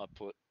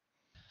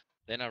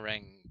then I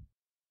rang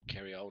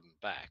Kerry Olden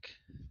back.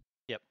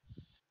 Yep.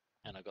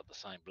 And I got the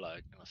same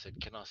bloke, and I said,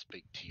 "Can I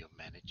speak to your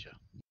manager?"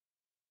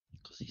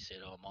 Because he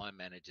said, "Oh, my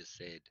manager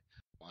said."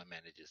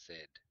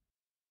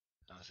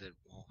 And I said,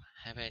 "Well,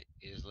 how about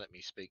you just let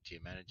me speak to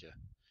your manager?"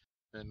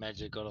 And the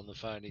manager got on the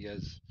phone. He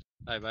goes,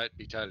 "Hey, mate,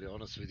 be totally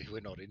honest with you,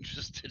 we're not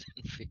interested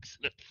in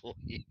fixing it for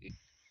you."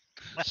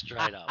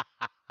 Straight up.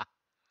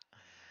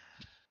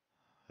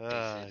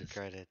 He said, "It's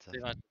Great answer.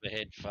 too much of a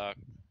head fuck,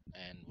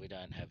 and we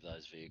don't have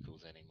those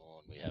vehicles anymore,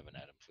 and we haven't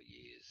had them for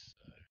years."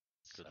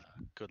 So,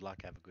 Good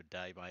luck. Have a good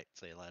day, mate.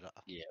 See you later.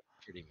 yeah,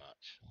 pretty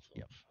much. I thought,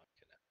 Yep.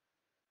 fucking hell.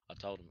 I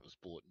told him it was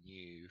bought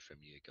new from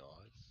you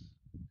guys.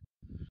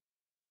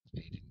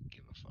 He didn't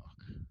give a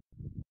fuck.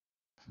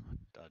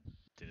 I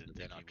didn't So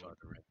think you would.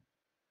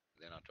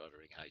 then I tried to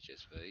ring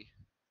HSV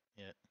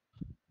Yeah.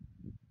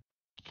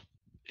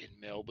 in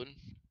Melbourne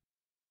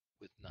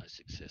with no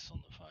success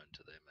on the phone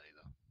to them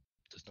either.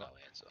 Just no Right.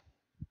 answer.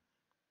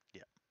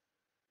 Yeah.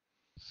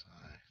 So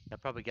They'll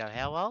probably go,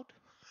 how old?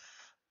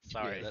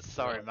 Sorry, that's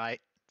sorry, right.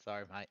 mate.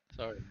 Sorry, mate.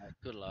 Sorry, mate.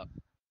 Good luck.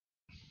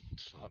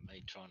 It's like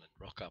me trying to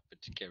rock up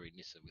into Kerry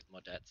Nissa with my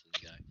Datsun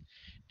and go,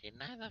 do you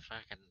know the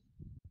fucking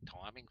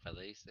timing for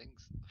these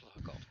things?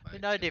 Fuck off, It'd be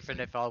mate. no Get a different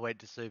seat. if I went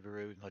to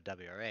Subaru with my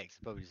WRX.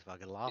 They'd probably just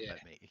fucking laugh Yeah.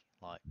 at me.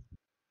 Like,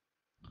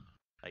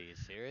 are you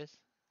serious?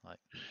 Like,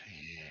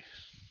 Yeah.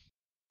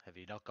 have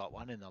you not got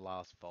one in the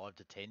last 5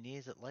 to 10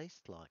 years at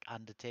least? Like,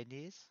 under 10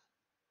 years?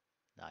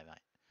 No,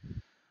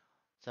 mate.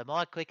 So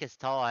my quickest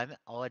time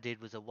I did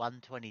was a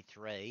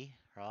 123,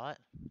 right?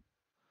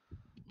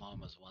 Mine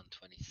was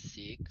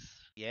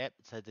 126. Yep.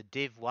 So the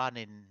Div 1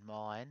 in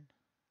mine,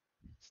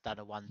 it's done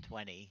a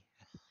 120.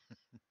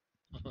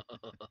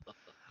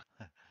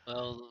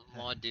 Well,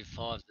 my Div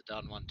 5s are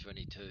done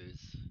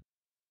 122s.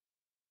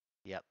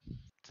 Yep.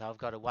 So I've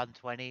got a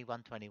 120,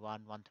 121,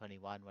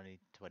 121,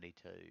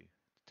 122,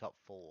 top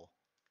four,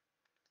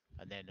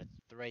 and then a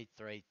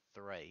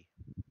 333.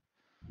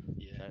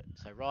 Yeah.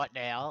 So right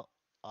now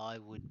I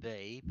would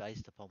be,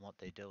 based upon what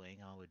they're doing,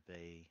 I would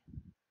be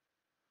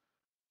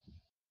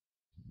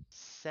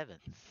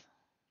seventh.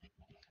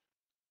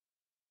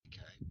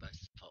 Okay,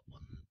 based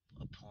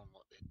upon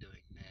what they're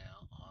doing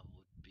now,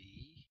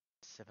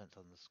 Seventh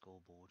on the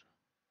scoreboard.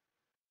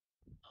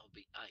 I'll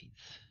be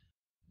 8th.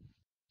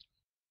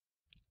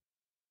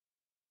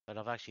 But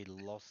I've actually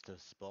lost a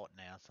spot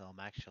now, so I'm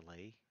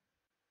actually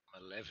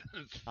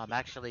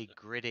 11th.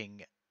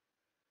 gridding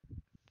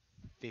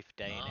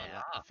 15 Oh,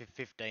 out, la.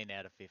 15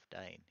 out of 15.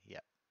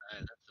 Yep, No,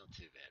 that's not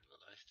too bad,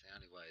 Willow. The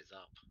only way is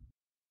up.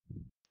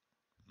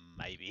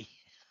 maybe.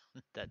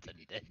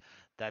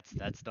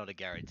 That's not a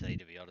guarantee,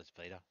 to be honest,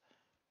 Peter.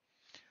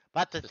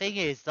 But the thing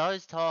is,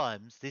 those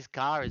times, this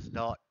car is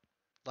not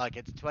like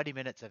it's 20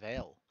 minutes of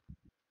hell.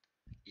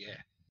 Yeah.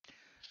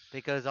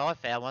 Because I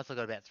found once I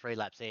got about 3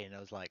 laps in, I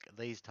was like,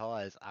 these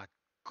tyres are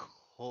So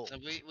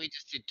cooked. we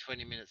just did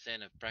 20 minutes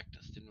then of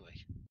practice, didn't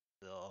we?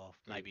 Oh,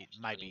 Pretty much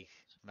 20 minutes.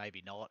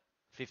 maybe not.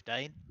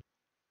 15,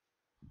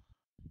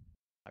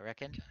 I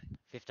reckon. Okay.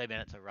 15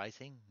 minutes of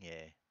racing,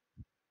 yeah.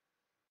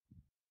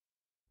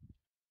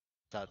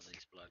 So None of it's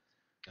these blokes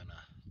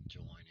gonna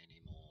join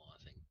anymore. I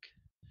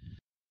think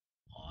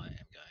I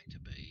am going to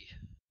be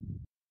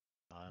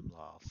I'm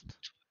last.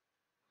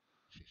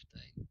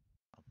 15.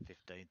 I'm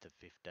 15th of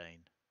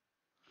 15.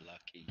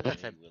 Lucky But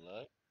that's you, a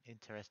Willow.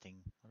 interesting.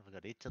 What have I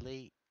got?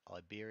 Italy,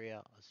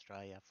 Iberia,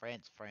 Australia,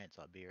 France,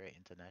 Iberia,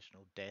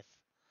 International, Death,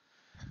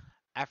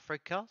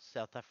 Africa,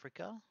 South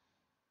Africa,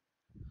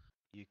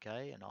 UK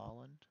and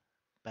Ireland,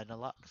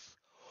 Benelux,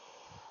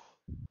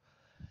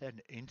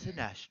 and Yeah,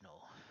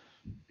 international.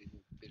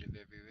 bit of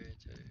everywhere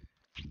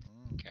too.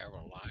 Mm.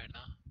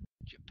 Carolina,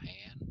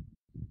 Japan.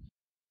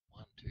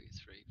 1, 2,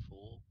 3,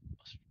 4,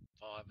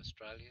 5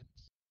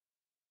 Australians.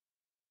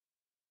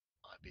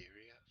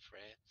 Iberia,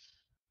 France,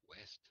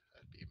 West,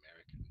 that'd be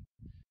American.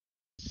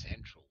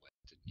 Central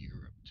Western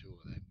Europe, 2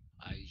 of them.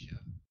 Asia,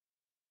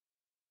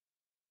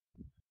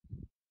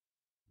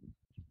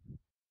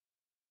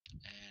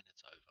 and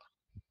it's over.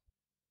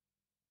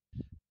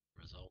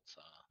 Results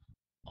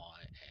are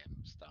I am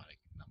starting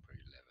number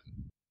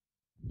 11.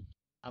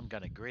 I'm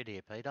going to grid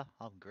here, Peter.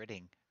 I'm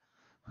gridding.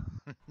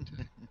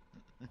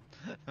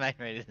 Main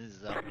reason is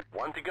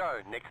 1 to go.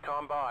 Next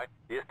time by.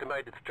 The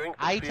estimated strength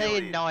of field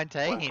 18, is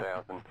 19.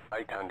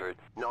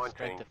 1,819.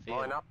 Strength of field.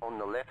 Line up on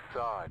the left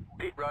side.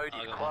 Pit road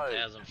I is got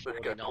closed. Let's go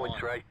 1,049.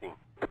 points racing.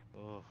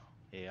 Oh,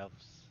 yeah,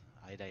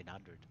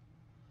 1800.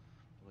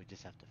 We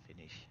just have to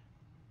finish.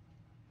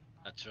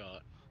 That's right.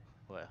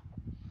 Well,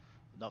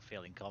 I'm not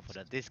feeling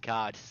confident. This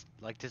car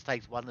just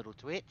takes one little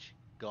twitch,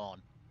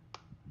 gone.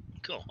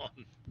 Go on.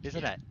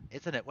 Isn't it?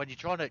 Isn't it? When you're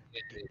trying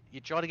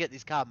to get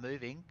this car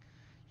moving,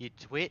 you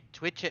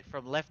twitch it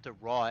from left to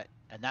right,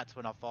 and that's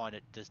when I find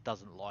it just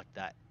doesn't like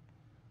that.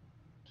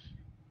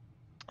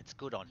 It's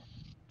good on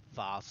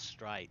fast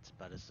straights,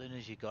 but as soon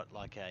as you got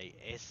like a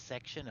S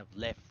section of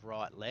left,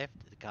 right, left,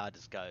 the car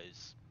just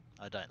goes,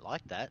 I don't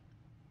like that.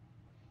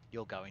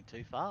 You're going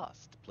too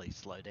fast. Please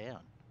slow down,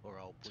 or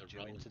I'll It's a put you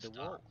rolling into the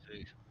start wall.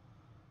 too.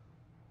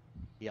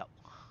 Yep,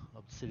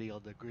 I'm sitting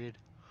on the grid.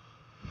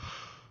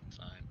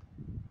 Same.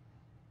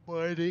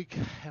 Waiting.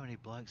 How many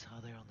blokes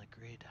are there on the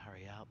grid?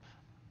 Hurry up.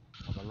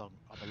 I'm a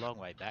long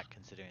way back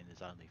considering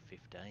there's only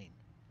 15.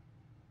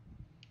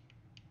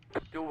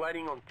 Still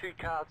waiting on 2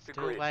 cars to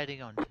Still grid.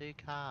 waiting on 2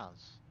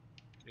 cars.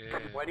 Yeah,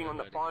 Waiting we're on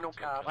the waiting final two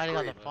car. cars Waiting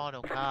on the Grid. as well.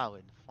 final car.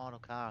 And the final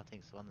car, I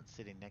think, is the one that's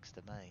sitting next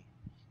to me.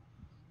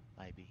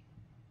 Maybe.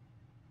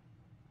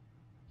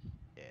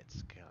 Yeah,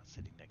 it's car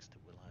sitting next to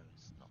Willow.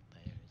 It's not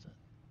there, is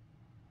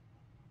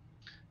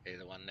it? Yeah,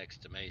 the one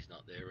next to me's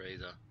not there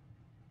either.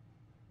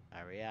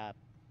 Hurry up.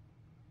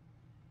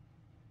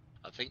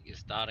 I think you're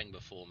starting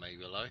before me,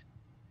 Willow.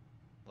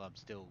 Well,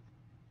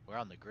 we're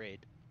on the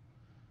grid.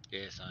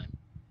 Yeah, same.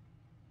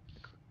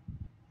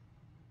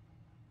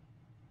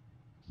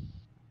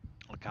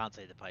 I can't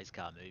see the pace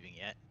car moving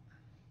yet.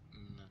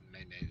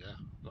 Me neither.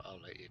 But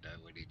I'll let you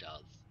know when he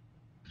does.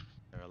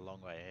 They're a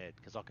long way ahead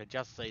because I can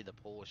just see the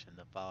Porsche in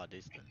the far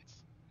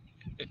distance.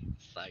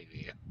 Same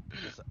here.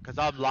 Because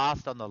I'm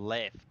last on the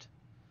left,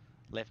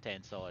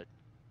 left-hand side.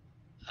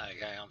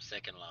 Okay, I'm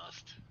second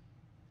last.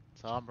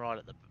 So I'm right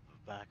at the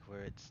back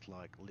where it's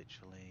like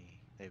literally.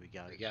 There we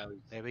go. There we go.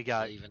 There we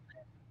go. Leaving.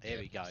 There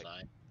we Yep, go.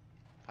 same.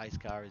 Pace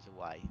car is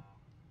away.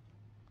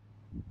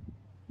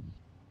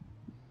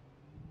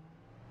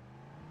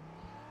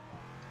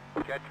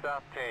 Catch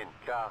up 10,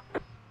 car.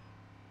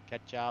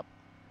 Catch up.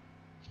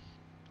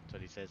 That's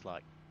what he says.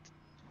 Like,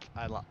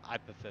 I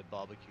prefer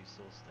barbecue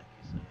sauce. Thank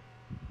you, sir.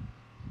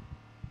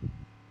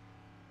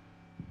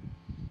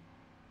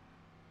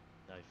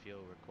 No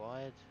fuel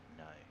required.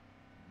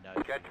 No.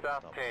 No Catch fuel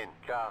up stops. 10,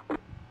 car.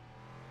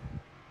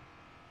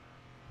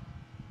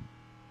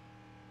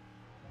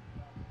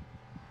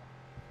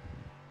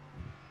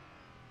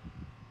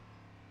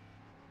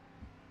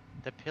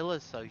 The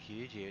pillar's so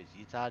huge here.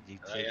 It's hard to see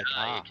They the are,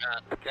 car. you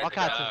can't. I Catch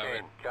can't up see.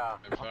 10, car.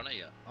 In front of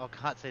you. I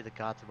can't see the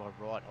car to my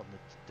right on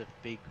the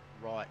big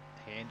right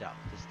hander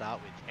to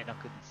start with, and I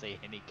couldn't see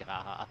any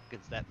car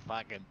because that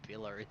fucking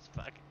pillar is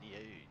fucking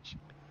huge.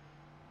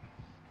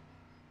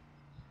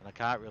 And I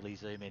can't really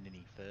zoom in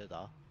any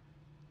further.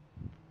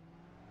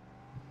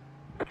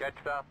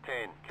 Catch up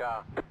 10,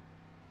 car.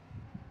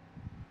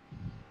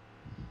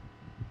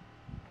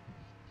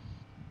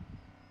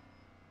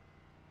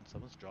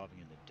 Someone's driving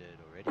in the dirt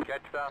already,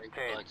 Catch up These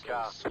 10, blokes all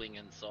car.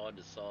 swinging side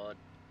to side.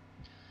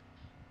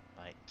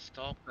 mate.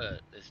 Stop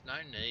it. There's no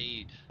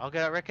need.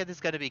 I reckon there's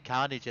going to be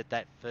carnage at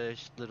that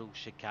first little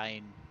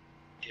chicane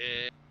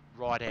Yeah.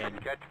 right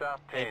hand Catch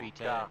up 10, heavy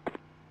turn. car.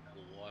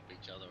 They'll wipe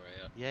each other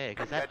out. Yeah,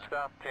 because that Catch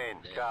up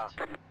 10, car.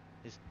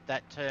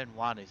 that turn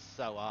one is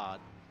so hard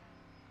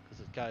because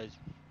it goes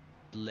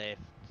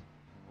left,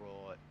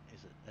 right,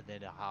 and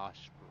then a harsh,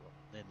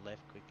 then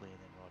left quickly, and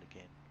then right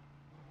again.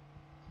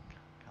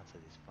 Can't see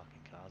these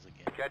fucking cars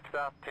again. Catch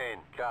up 10,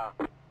 car.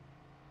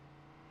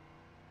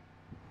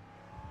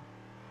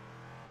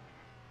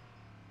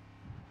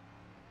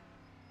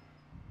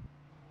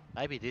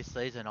 Maybe this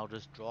season I'll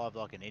just drive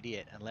like an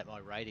idiot and let my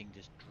rating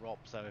just drop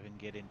so I can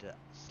get into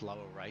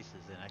slower races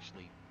and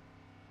actually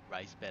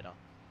race better.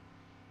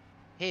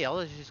 Here,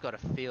 I've just got a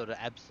field of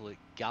absolute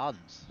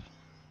guns.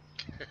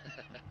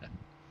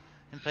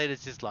 And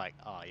Peter's just like,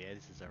 oh yeah,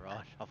 this is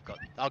alright.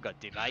 I've got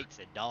div 8s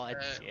and 9s.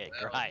 Yeah,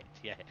 well, great.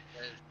 Yeah.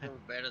 They're still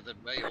better than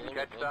me, all of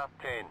Catch them. up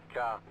 10,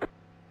 car.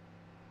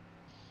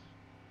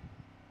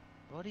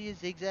 What are you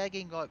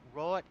zigzagging like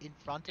right in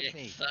front of Yeah,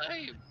 me?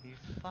 same. You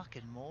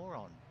fucking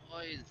moron.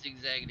 Why are you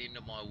zigzagging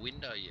into my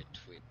window, you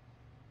twit?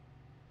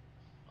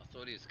 I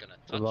thought he was going to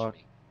Good touch luck.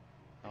 me.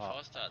 If Oh.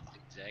 I started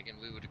zigzagging,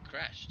 we would have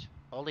crashed.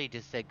 Ollie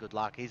just said good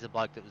luck. He's a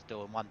bloke that was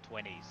doing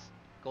 120s.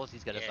 Of course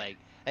he's going to Yeah. say,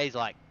 he's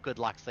like, good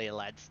luck, see you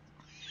lads.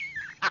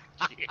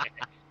 Yeah.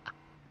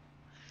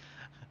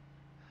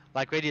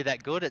 Like when you're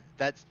that good,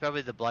 that's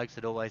probably the blokes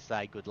that always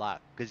say good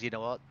luck. Because you know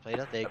what,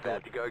 Peter, they're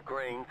About good. to go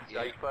green.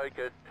 Stay Yeah.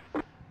 focused.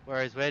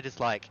 Whereas we're just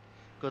like,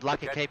 good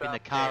luck at Catch keeping the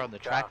up, car yeah, on the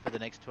track car. for the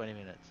next 20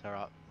 minutes. All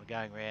right, we're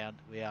going round.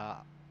 We are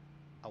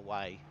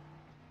away.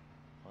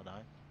 Oh no,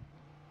 have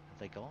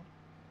they gone?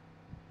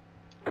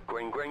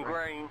 Green, green,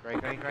 green.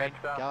 Green, Catch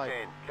up go.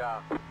 10,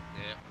 car. Yeah.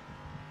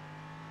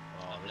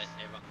 Oh, I'm letting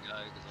everyone go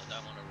because I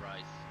don't want to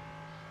race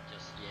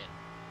just yet.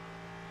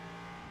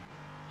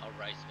 I'll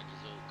race when you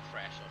all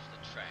crash off the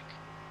track.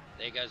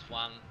 There goes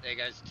one, there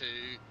goes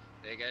two,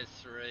 there goes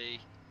three.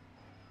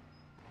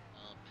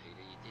 Oh, Peter,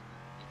 you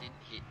didn't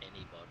hit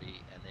anybody,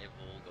 and they've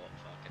all got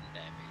fucking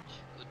damage.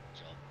 Good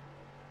job.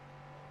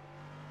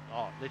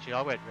 Oh, literally,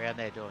 I went round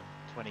there doing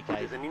 20 k's.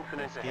 There's an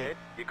incident Scared. ahead.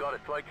 You got a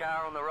slow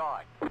car on the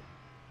right.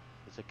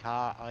 There's a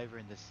car over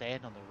in the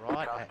sand on the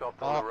right. Car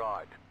stopped on the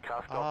right.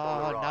 Car stopped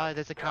on Oh the right. no,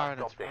 there's a car on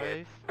its stopped ahead.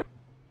 roof.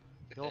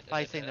 You're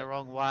facing the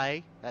wrong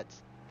way.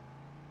 That's...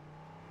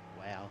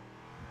 Wow.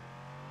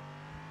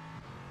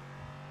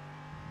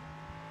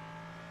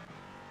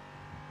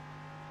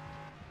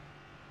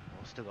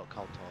 I've still got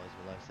cold tyres,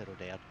 will they settle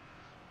down?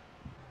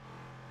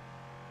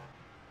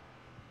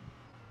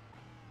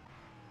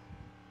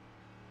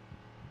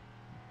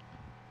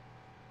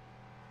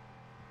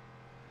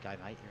 Go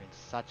mate, you're in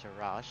such a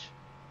rush.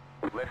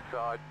 Left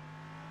side.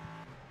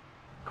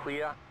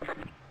 Clear.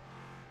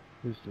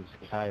 This is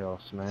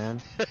chaos,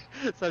 man.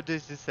 So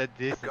Deuce just said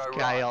this Go is right.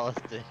 chaos,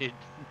 dude.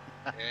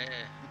 Yeah.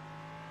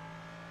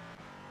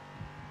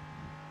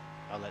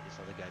 I'll let this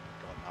other guy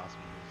go past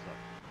me. He was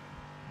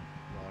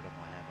like right on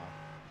my hammer.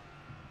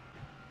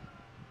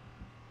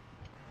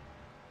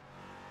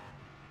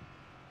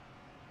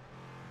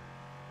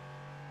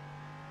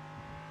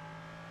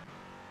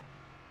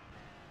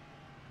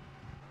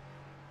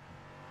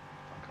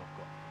 Fuck, I've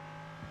got...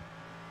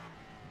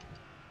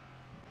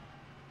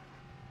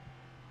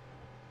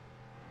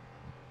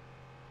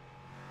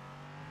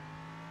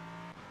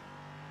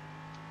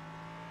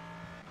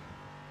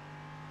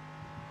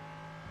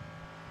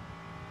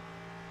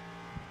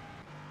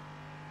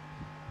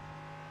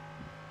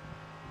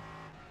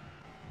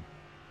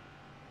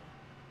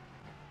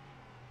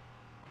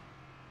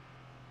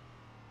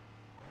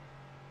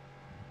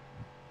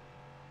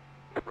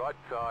 Right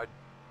side.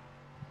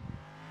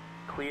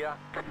 Clear.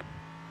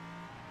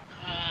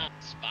 Ah,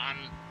 spun.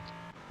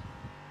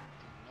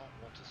 Did not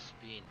want to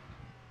spin.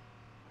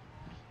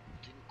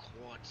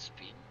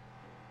 spin.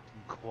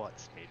 Quite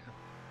spin.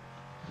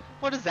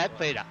 What is that,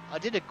 Peter? I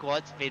did a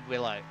quite spin,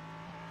 Willow.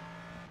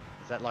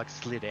 Is that like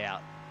slid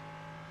out?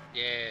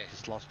 Yeah,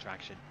 Just lost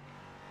traction.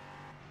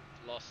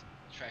 lost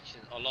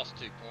traction. I lost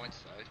 2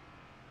 points though.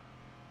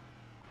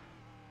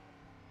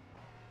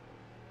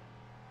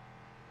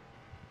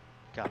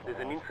 Car There's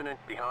an off. incident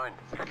behind.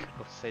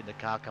 I've seen the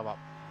car come up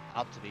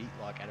to me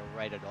like at a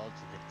rate of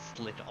odds and then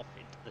slid off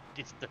into the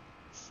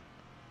distance.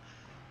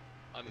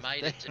 I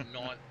made it to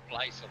 9th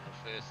place on the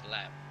first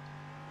lap.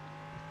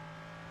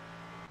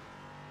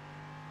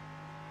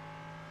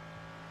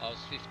 I was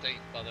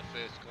 15th by the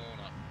first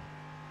corner.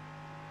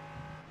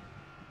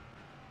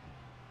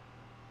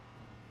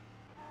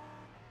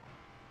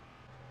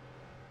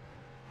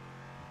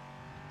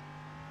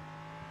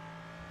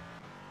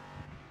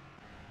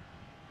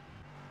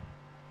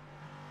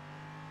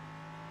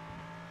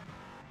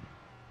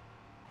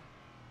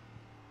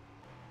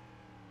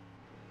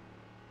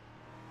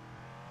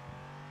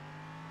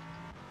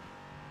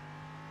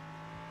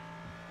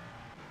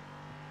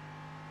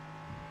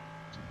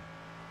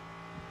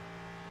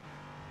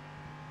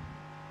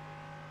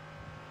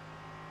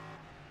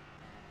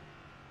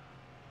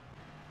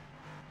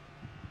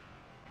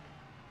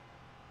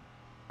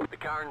 The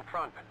car in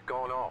front has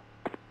gone off.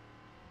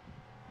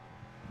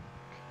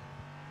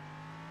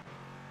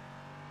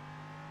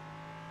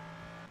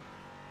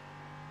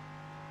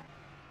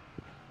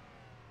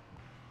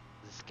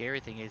 The scary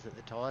thing is that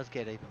the tyres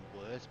get even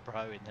worse,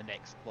 bro, in the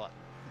next, what,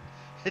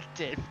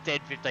 10,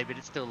 15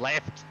 minutes still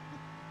left.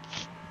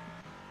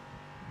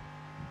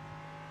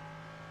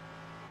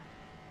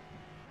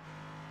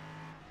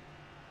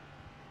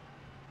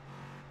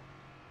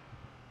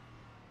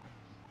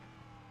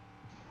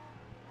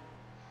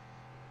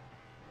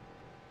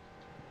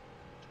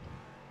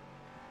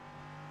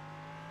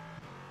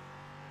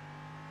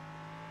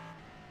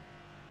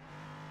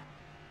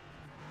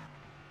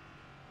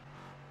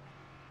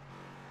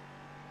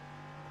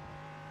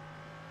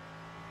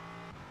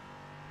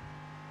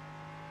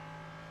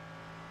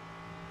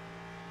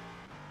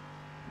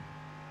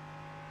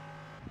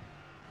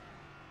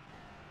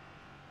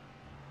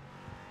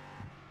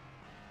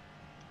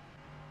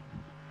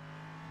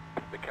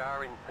 The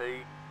car in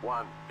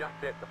P1 just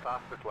set the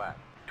fastest lap.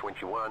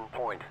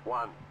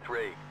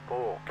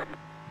 21.134.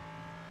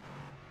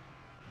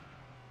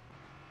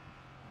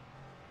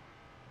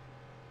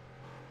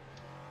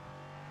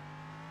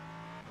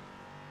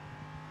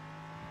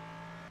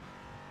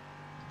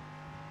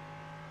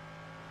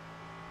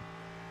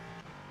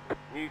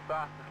 New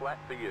fastest lap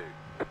for you.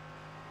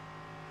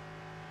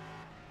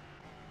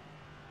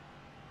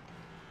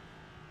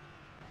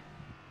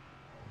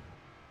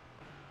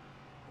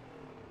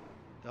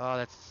 Oh,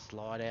 that's a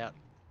slide out.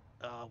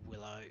 Oh,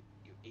 Willow,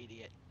 you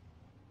idiot.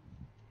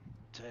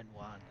 Turn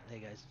 1. There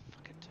goes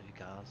fucking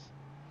 2 cars.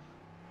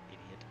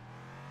 Idiot.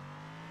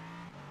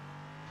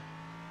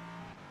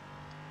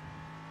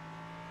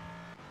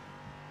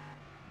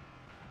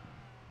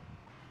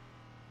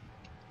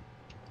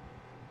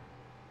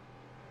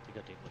 I think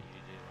I did what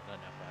you do. I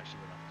don't know if I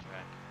actually went off the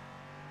track.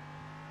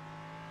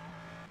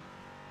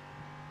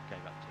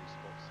 Gave up 2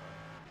 spots, so.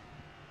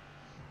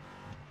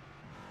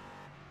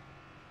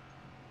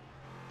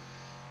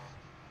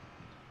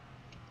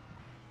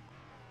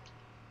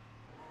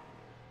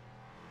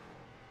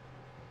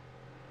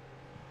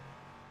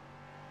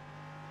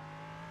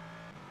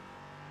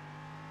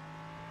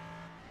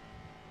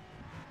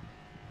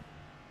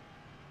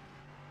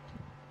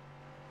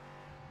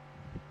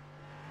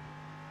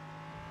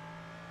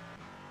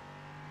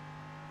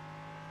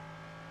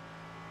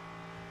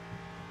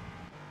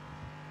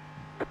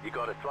 You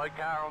got a slow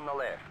car on the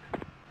left.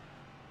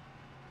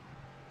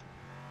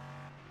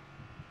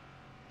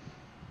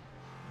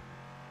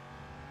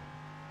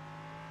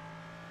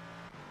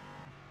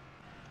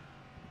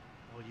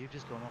 Well, you've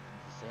just gone off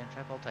into the sand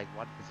trap. I'll take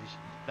 1 position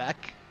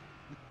back.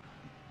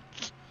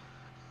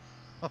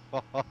 I've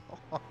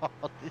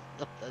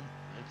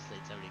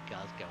seen so many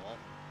cars go off.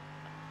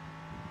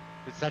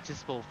 It's such a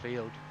small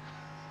field.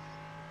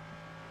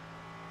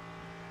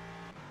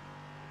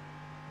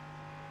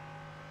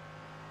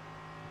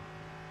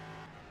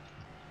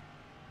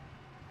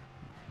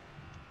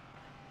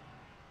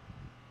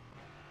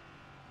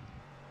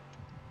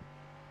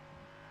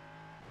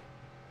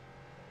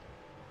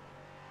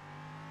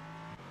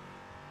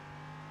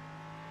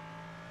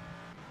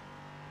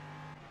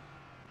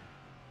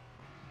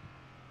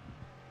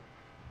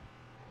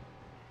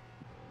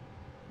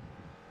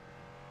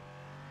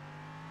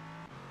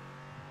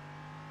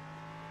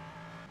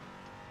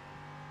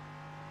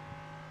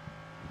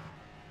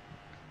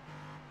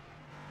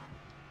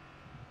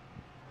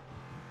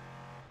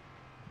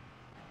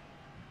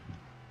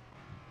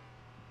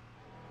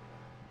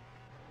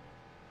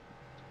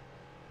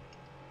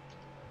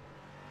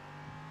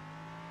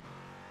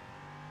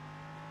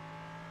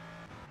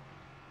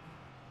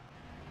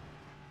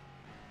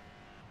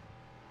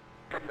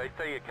 They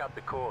say you cut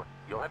the course.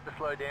 You'll have to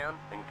slow down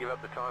and give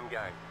up the time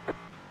game.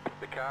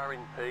 The car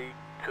in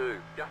P2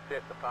 just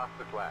set the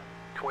fastest lap.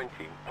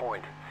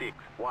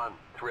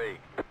 20.613.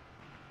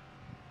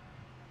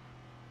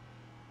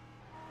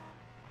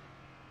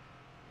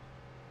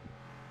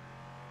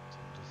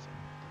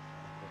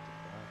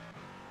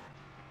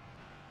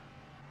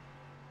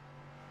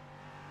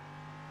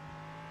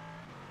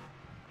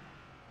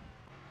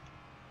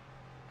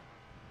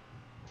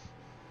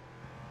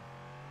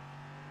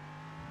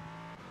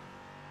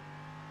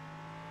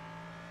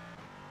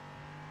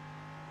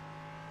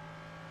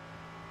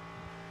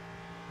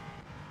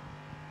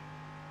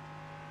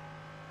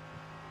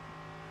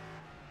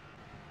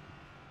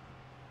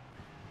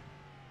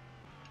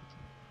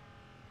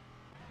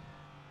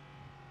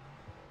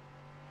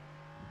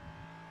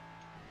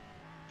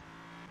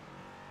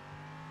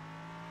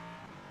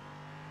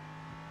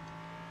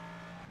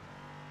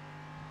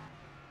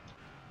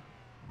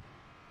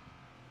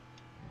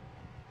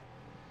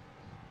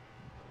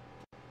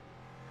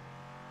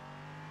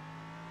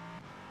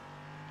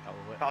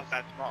 That was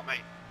dead smart,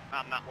 mate.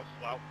 And that was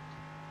as well.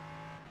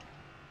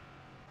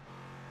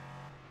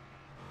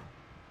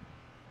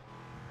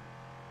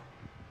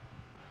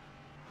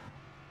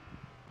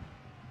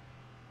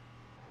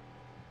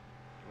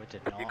 Went to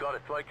You ninth. got a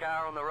slow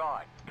car on the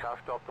right. Car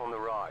stopped on the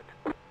right.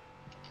 Was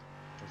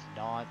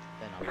ninth,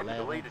 then The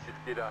 11th. leader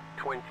just did a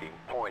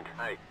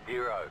 20.801.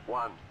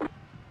 God,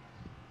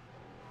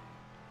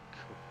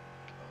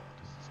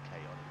 this is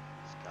chaotic,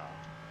 this car.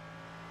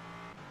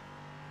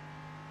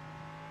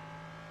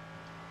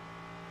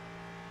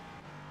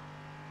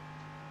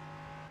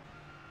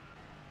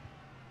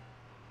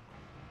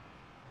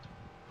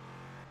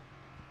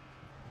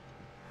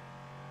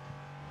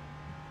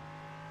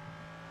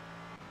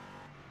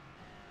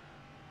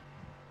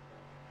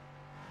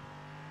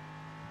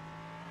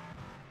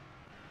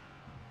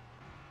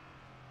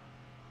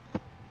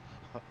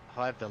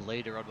 I have the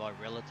leader on my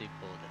relative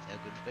board, that's how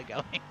good we're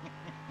going.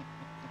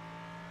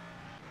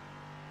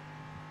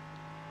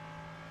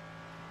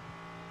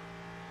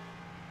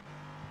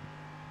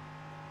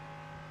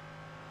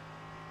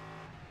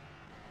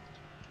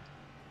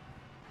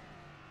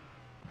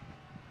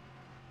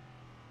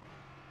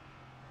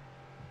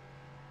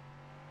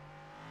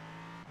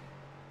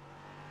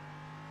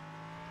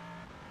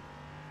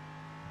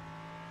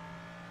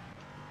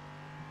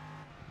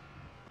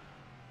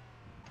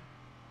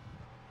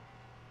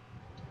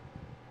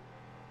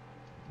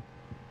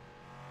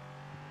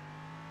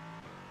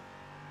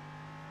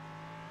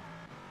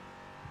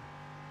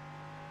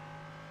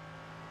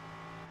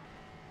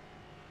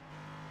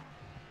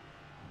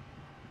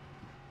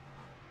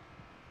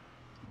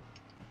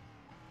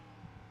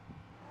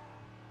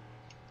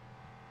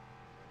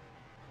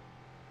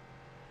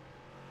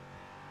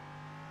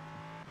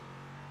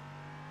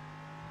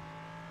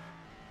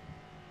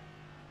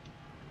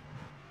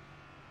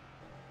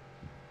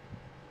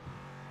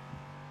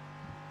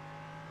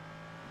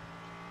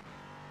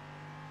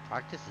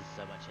 Practice is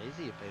so much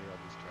easier, Peter, on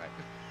this track.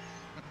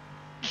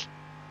 It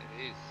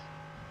is.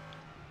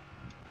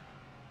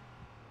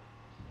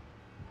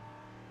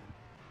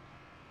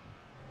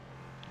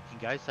 You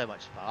can go so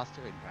much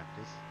faster in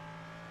practice.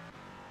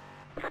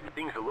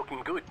 Things are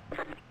looking good.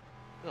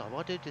 Oh,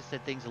 my dude just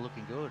said things are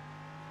looking good.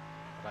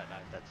 I don't know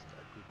if that's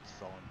a good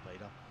sign,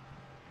 Peter.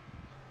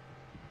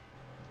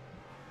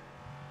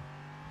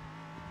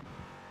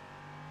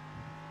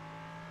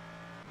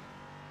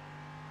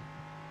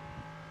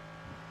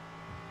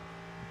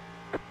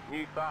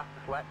 New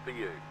fastest lap for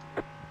you.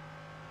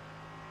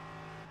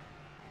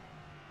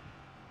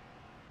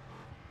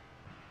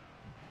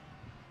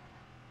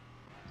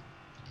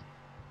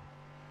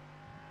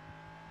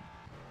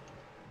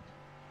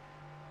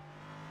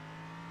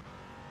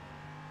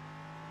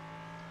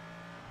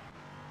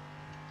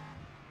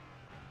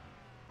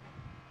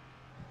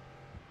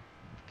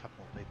 A couple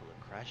more people that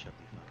crash, I'll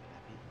be fucking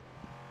happy.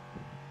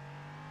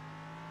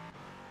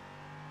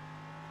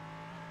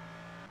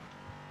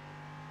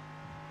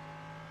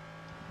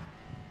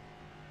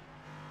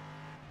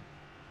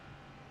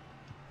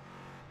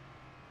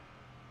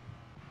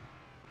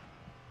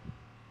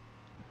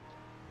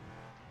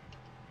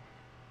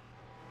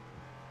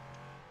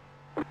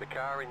 The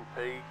car in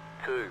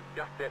P2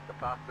 just set the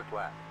fastest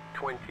lap.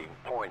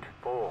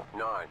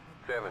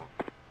 20.497.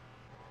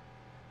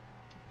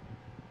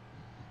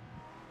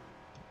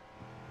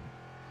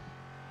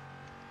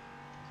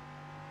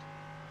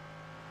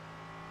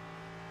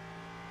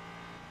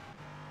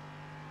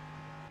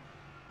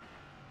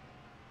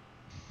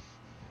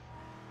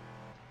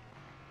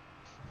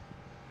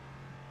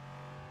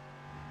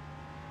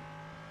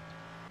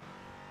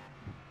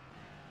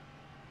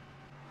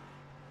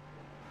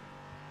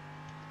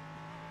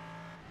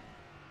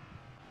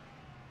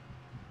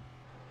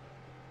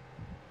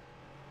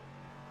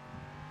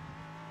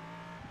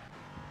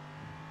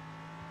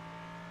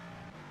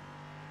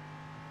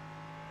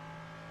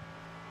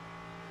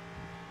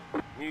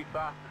 New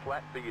fastest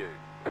lap for you.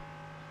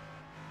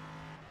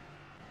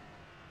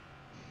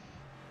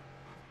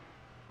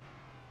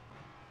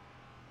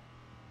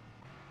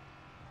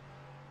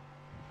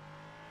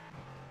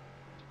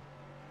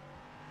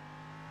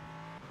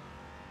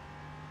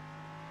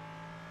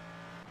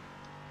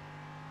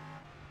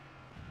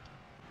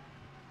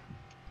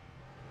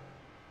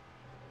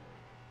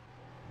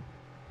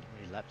 How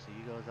many laps are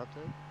you guys up to?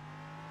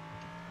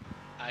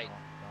 8.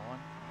 Nine.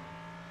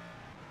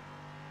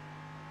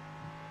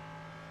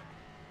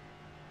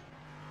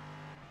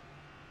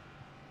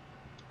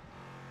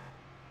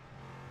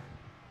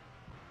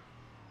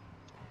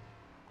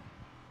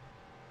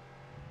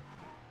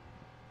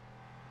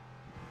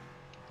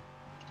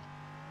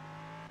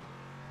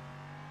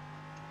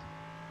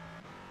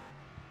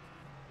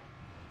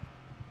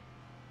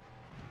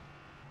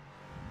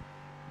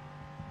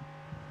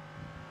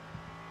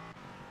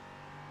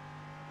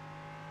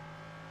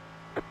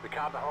 The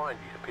car behind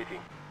you is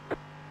pitting.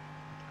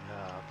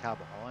 Car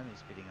behind me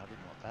is pitting. I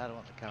didn't want that. I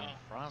want the car in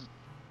front.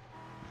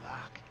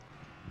 Fuck.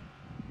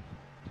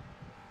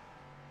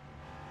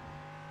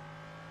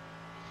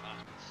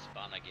 Fucking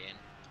spun again.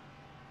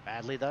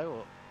 Badly though,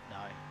 or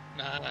no?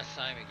 No,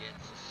 same again.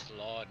 It's just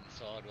sliding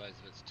sideways.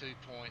 But it's 2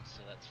 points,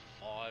 so that's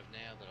 5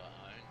 now that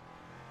I own.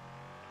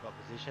 What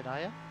position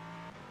are you?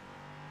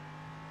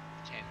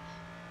 10th.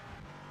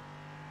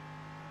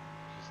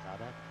 Did you start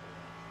at?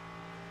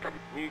 Or...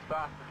 New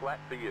fastest lap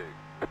for you.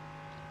 I'm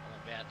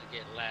about to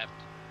get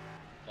lapped.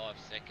 5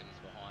 seconds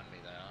behind me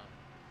they are.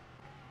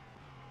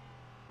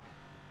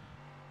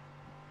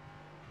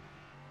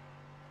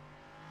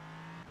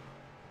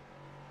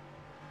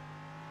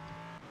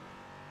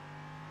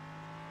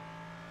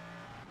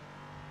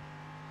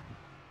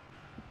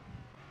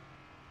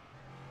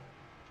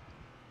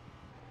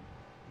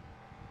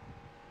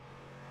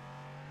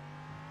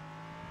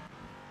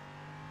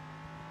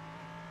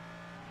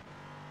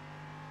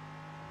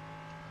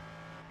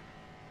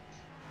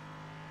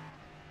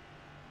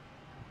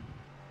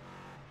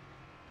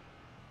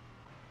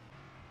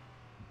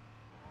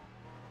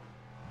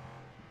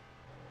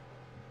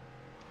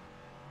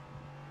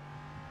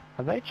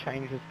 Have they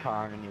changed this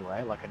car in any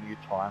way, like a new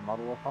tyre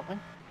model or something?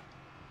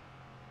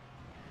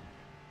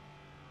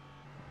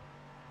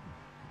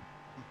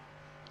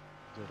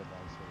 Did a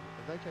nice little...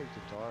 Have they changed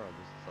the tyre on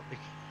this or something?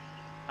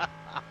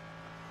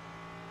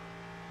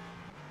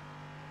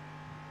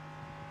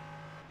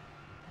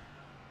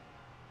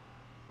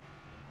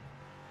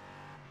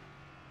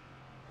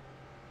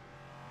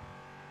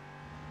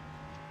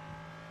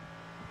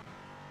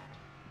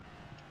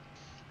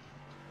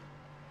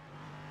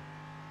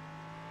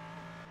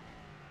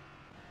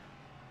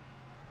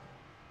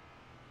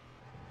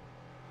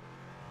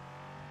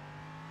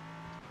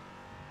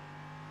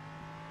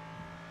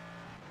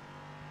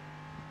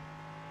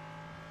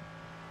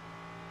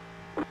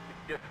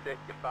 Just set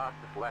your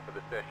fastest lap of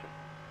the session.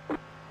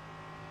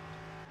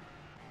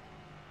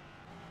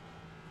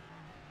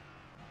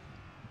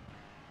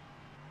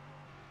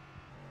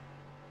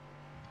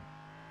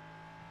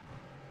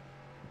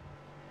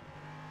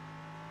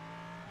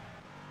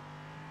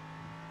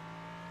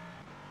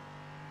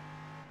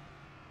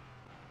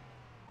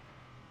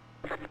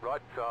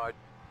 Right side.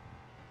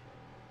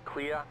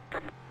 Clear.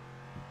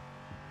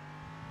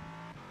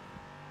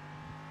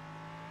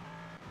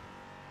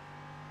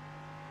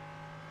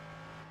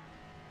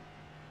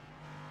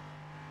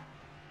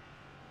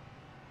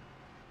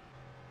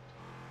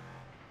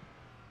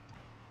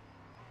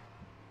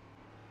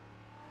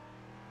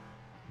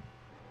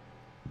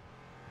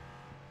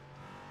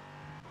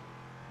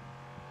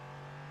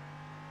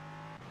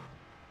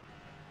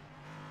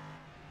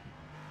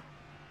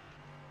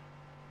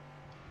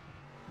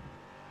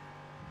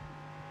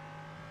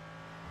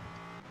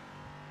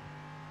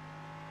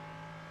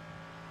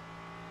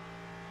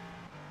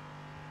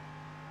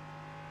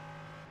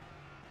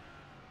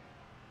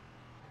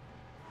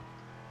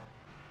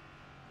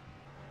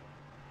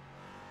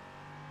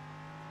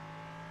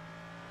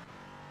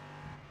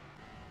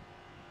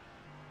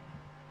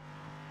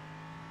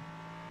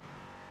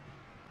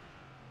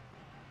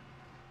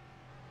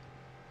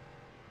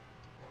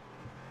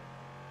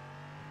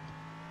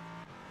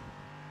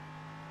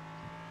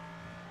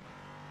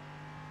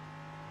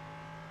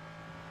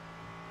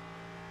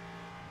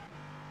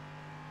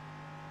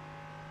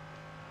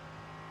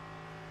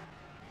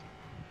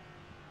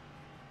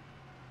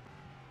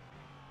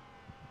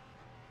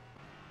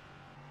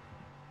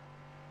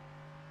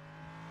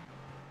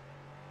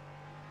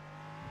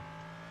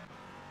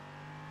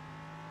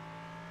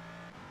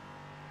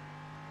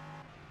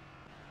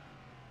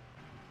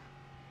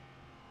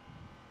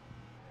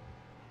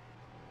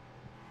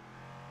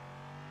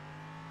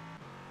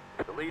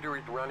 The leader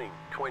is running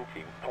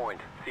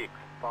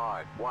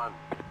 20.651.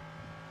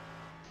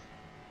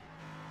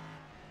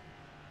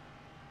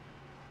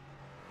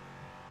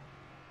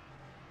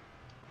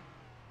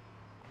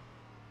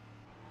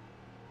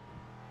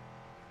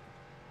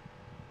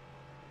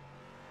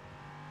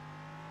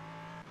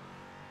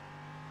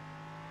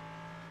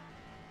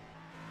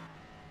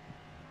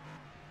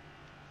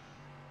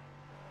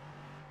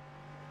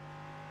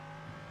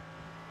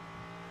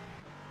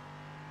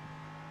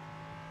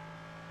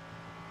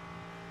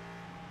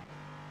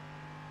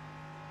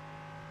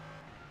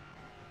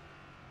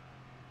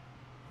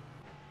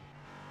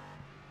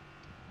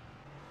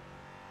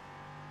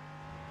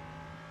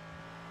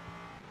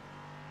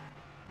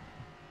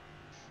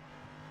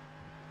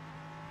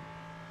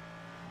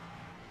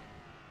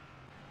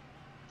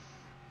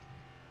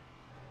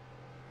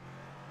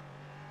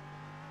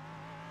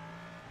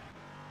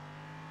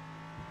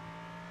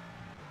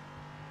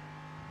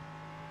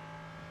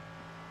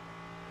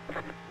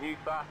 New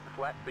fastest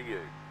lap for you.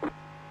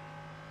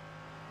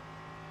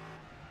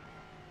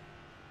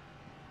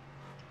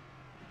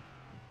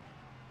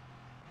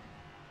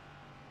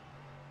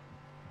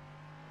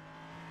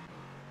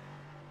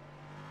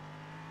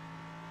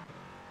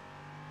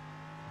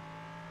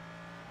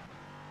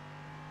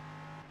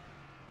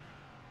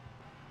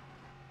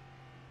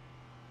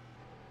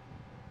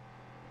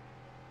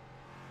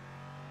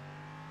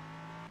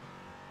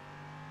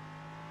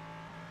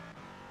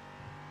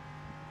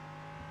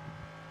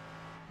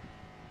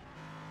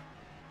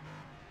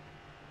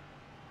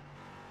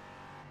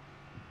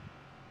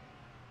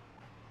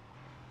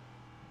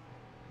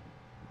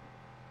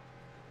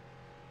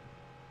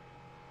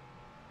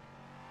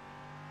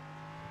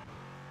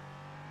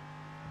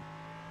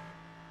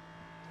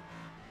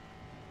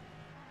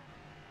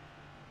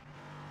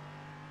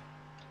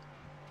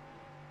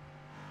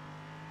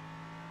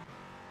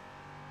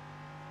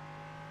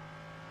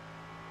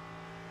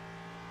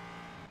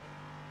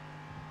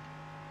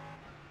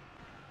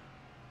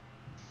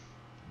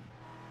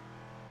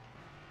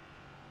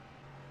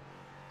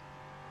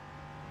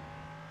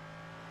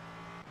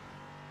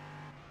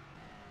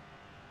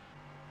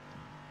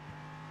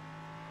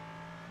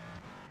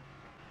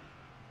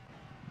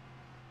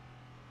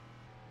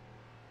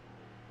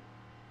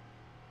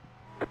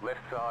 Left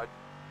side.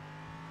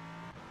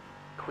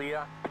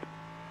 Clear.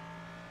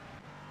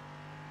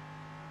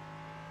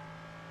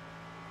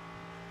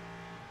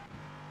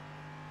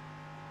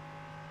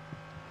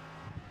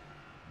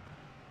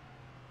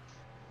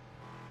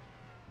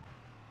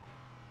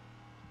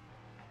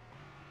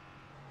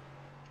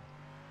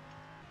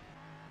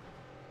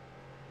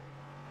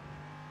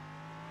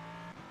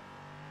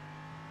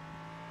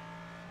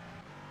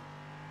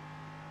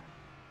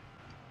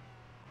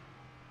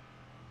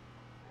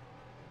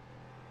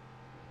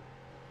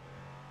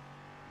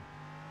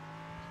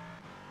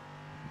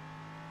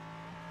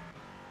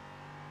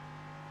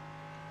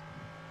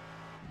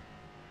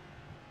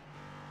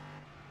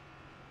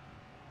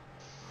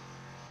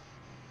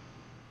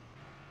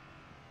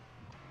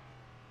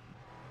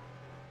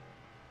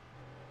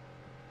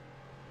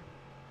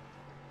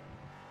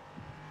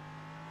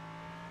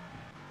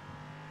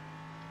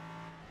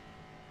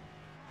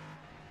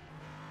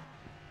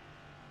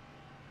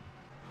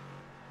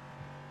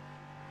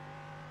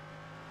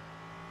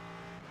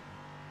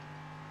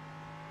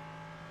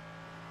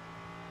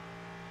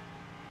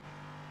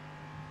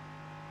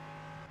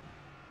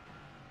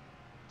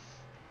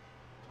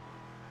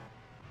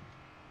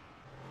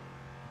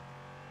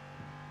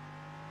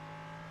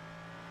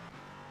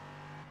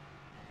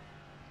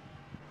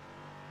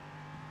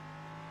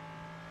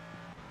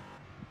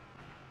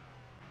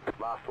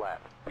 Last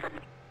lap.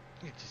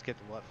 You just get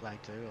the white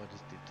flag too. I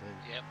just did too.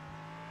 Yep.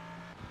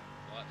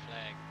 White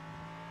flag.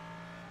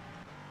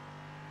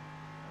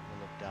 I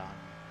will have done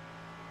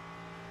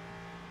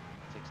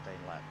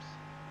 16 laps.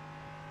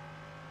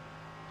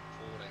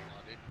 14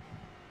 I did.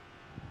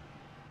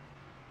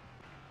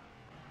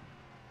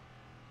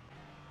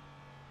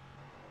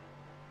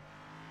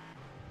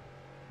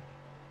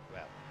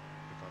 Well,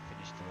 if I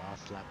finished the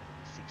last lap, it'll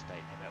be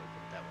 16. How about we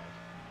put it that way?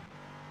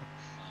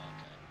 Oh,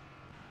 okay.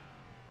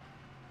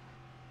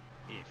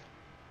 If.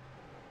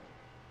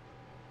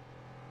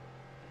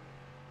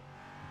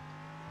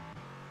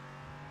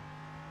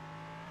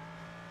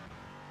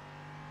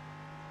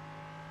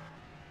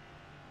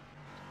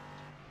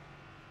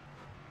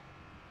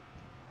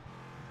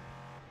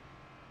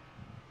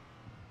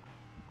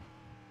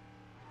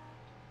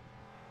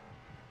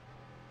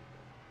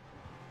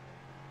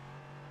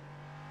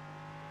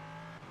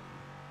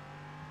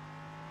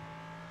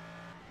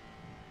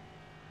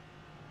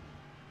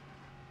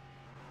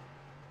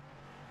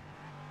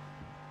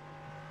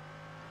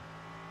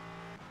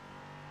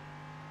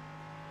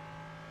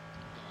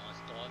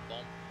 Nice dive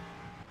bomb.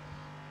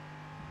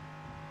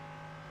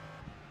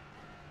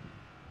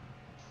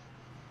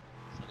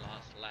 It's the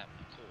last lap,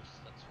 of course.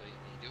 That's where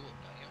you do it,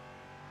 don't you?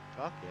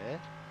 Fuck yeah.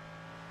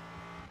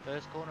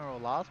 First corner or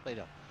last,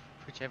 Peter?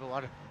 Whichever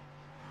one.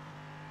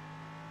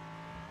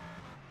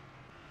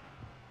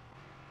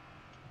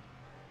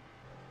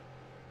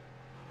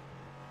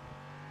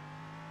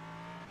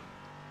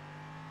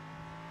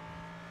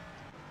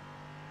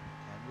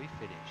 Can we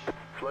finish?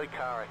 Slow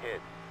car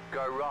ahead.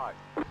 Go right.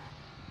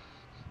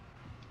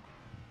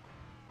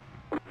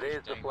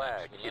 There's the 15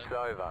 flag. laps, It's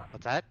over.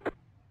 What's that?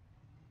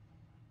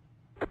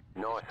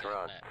 Nice 15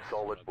 run. laps.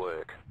 Solid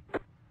work.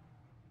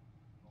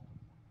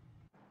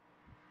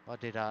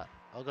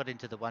 I got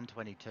into the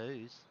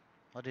 122s.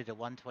 I did a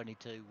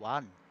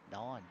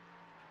 122.1.9.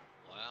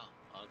 Wow.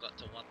 I got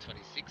to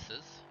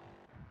 126s.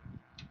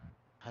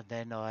 And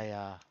then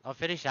I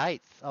finished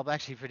 8th. I'm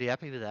actually pretty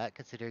happy with that,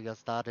 considering I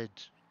started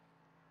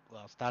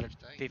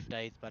 15th.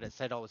 15th, but it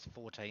said I was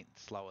 14th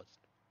slowest.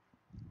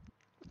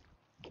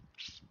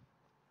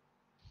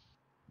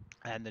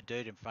 And the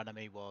dude in front of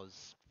me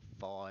was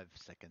 5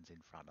 seconds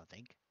in front, I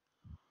think.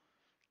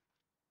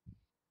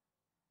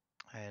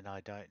 And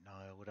I don't know,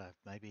 I would have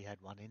maybe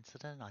had one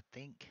incident, I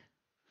think.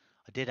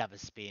 I did have a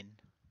spin.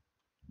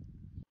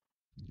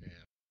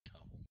 Yeah.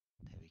 Couple.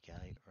 There we go,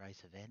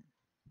 race event.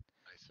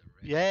 Race of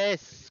red.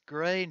 Yes,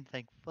 green,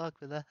 thank fuck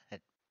for that. I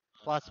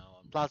Plus, know,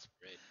 I'm plus,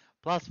 red.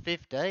 plus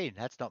 15,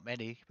 that's not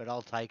many, but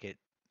I'll take it.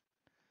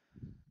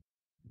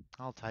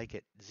 I'll take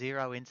it.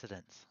 0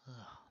 incidents. Ugh,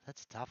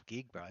 that's a tough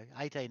gig, bro.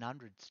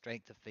 1800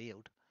 strength of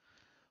field.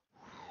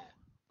 Yeah.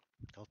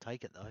 I'll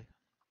take it though.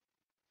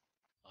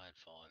 I had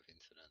 5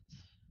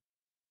 incidents.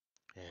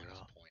 Yeah, Minus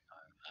right.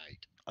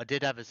 0.08. I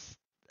did have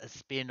a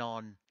spin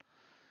on,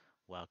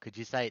 well, could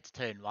you say it's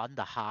turn 1,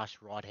 the harsh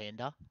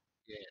right-hander?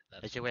 Yeah,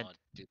 As that's you when I went,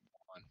 did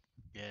mine.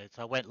 yeah,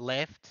 so I went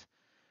left,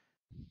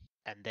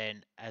 and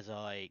then as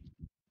I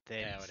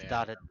then Powered out,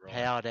 started went right.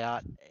 powered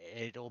out,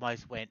 it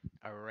almost went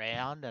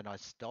around, and I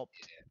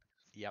stopped.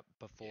 Yep,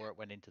 before Yeah. it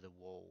went into the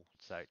wall.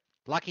 So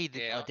lucky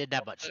that Yeah, I I didn't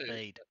have stopped much too.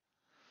 speed.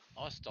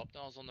 I stopped.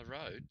 I was on the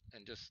road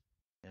and just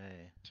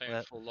Yeah. turned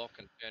Well, full lock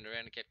and turned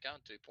around and kept going.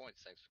 2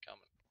 points. Thanks for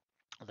coming.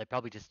 they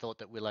probably just thought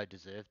that Willow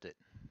deserved it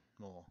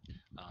more.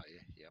 Oh,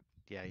 yeah. Yep.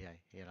 Yeah, yeah.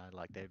 You know,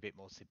 like they're a bit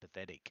more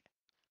sympathetic.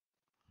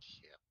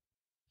 Yep.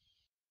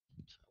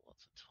 So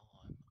what's the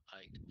time?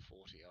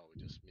 8:40. Oh,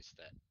 we just missed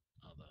that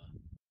other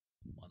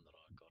one that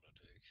I got to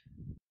do.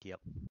 Yep.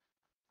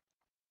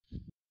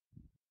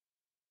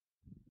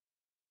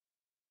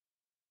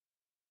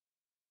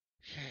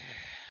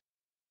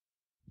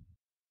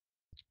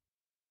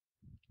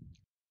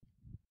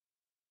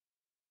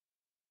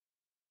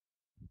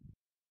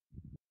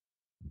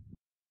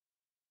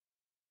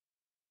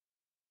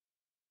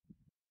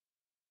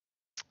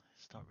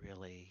 It's not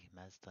really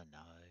Mazda, no.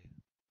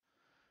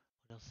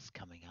 What else is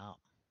coming up?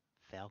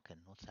 Falcon,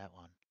 what's that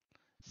one?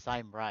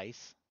 Same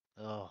race.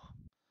 Oh,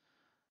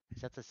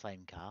 is that the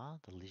same car?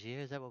 The Ligier?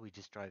 Is that what we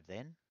just drove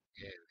then?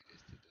 Yeah, we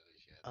just did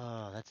those. Yeah.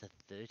 Oh, that's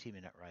a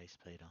 30-minute race,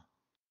 Peter.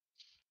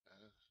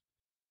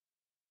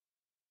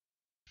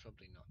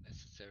 Probably not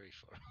necessary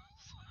for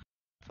us.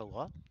 For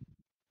what?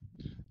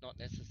 Not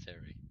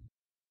necessary.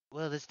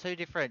 Well, there's two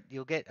different.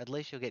 At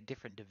least you'll get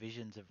different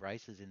divisions of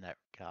races in that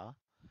car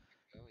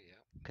Oh yeah.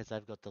 because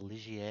they've got the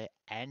Ligier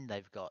and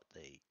they've got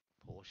the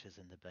Porsches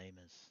and the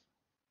Beamers.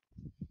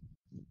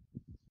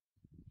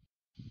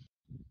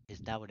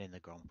 There's no one in the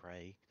Grand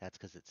Prix. That's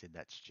because it's in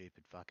that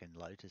stupid fucking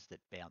Lotus that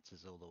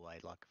bounces all the way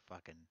like a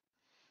fucking.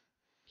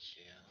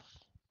 Yeah.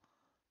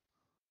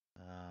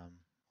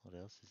 What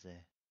else is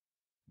there?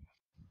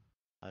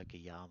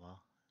 Okayama.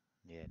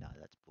 Yeah, no,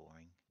 that's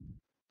boring.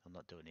 I'm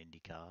not doing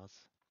Indy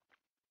cars.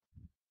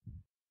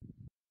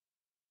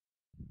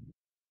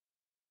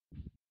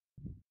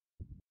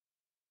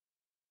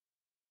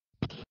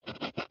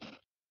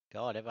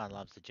 God, everyone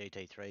loves the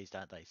GT3s,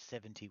 don't they?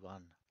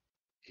 71.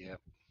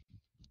 Yep.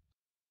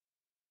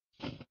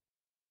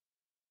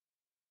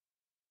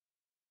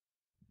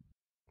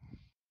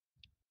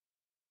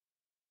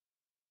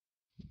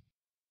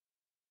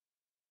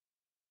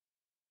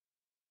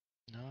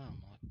 No, I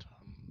might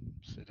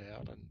sit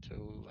out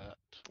until that.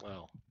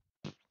 Well,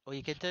 Or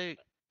you can do.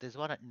 There's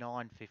one at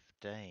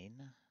 9:15.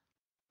 You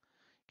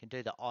can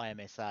do the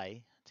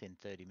IMSA. It's in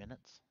 30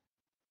 minutes.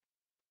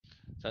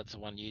 that's the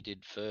one you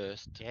did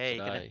first Yeah,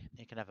 today.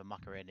 you can have a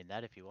muck around in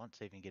that if you want,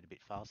 see if you can get a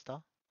bit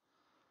faster.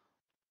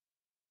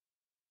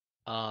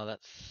 Oh,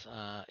 that's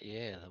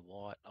yeah, the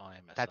white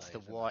IMSA, That's the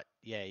isn't it? white.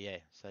 Yeah.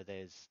 So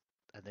there's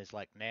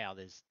like now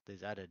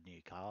there's added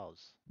new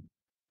cars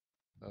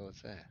Oh,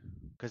 it's there.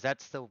 because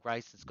that's the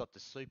race that's got the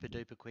super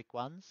duper quick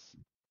ones,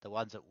 the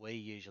ones that we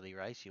usually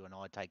race. You and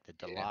I take the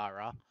Yeah.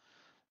 Delara.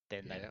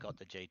 Then they've Yeah. got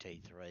the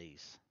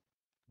GT3s.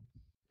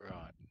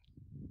 Right.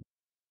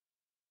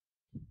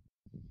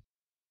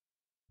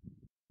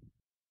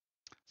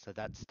 So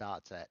that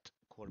starts at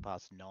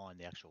 9:15,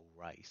 the actual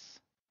race.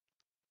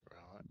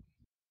 Right.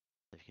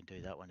 So you can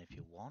do that one if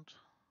you want.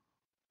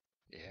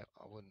 Yeah,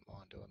 I wouldn't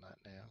mind doing that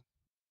now.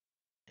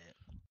 Yeah.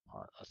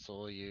 I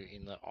saw you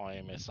in the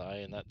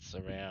IMSA, and that's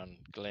around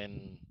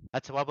Glen.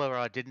 That's the one where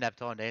I didn't have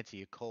time to answer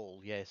your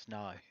call. Yes,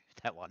 no,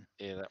 that one.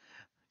 Yeah, that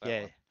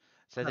Yeah. one.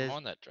 So I don't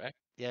mind that track.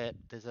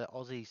 there's an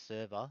Aussie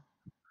server.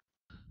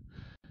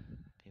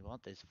 If you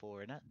want, there's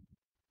 4 in it.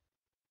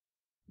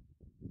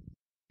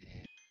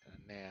 Yeah.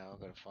 And now I've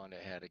got to find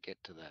out how to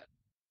get to that.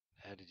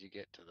 How did you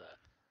get to that?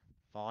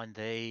 Find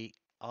the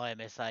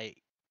IMSA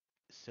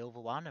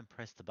silver one and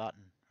press the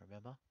button.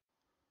 Remember?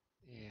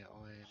 Yeah,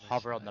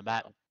 Hover on IMSA. the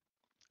map.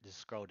 Just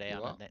scroll You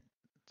down are?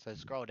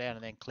 scroll down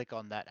and then click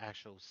on that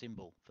actual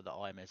symbol for the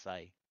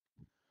IMSA,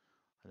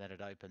 and then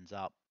it opens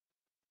up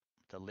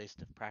the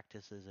list of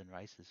practices and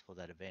races for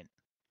that event.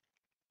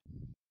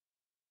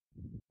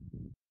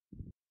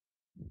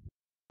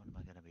 What am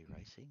I going to be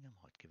racing? I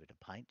might give it a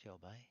paint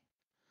job, eh?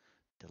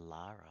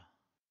 Delara.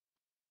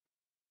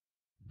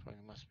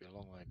 Probably must be a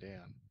long way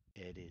down.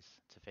 Yeah, it is.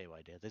 It's a fair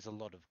way down. There's a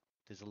lot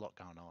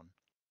going on.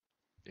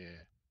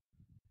 Yeah.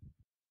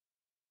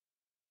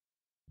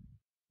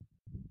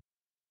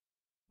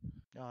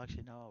 No,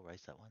 actually, no. I'll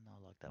race that one. I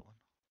like that one.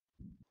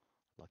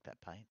 I like that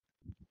paint.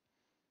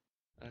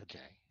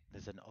 Okay.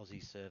 There's an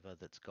Aussie server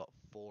that's got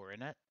 4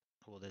 in it,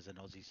 or there's an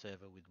Aussie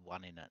server with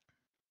 1 in it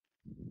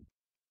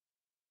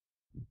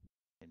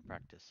in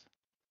practice.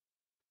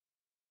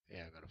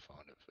 Yeah, I've got to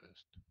find it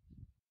first.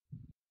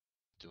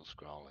 Still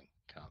scrolling.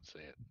 Can't see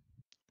it.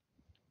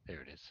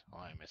 There it is.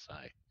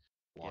 IMSA.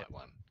 White Yep.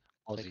 one.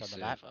 Click Aussie on the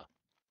map. server.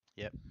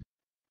 Yep.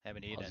 How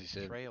many in it? Aussie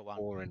server. 3 or 1?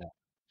 4 in it.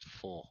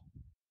 4.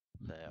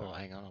 So, all Oh, right.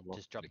 hang on. I've lost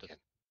Just it drop the. again.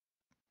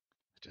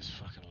 I just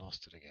fucking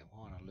lost it again.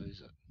 Why did I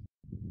lose it?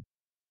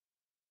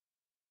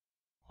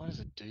 Why does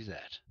it do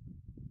that?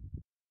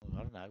 Well,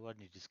 I don't know. Why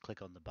don't you just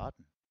click on the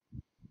button?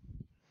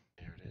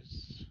 There it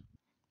is.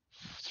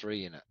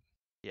 3 in it.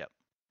 Yep.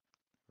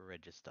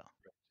 Register.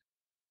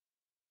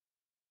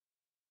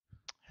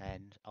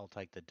 And I'll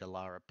take the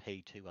Delara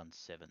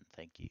P217.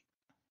 Thank you.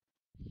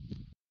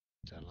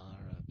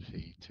 Delara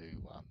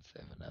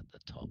P217 at the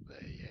top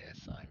there. Yeah,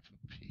 same for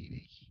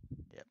PD.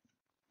 Yep.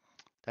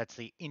 That's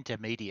the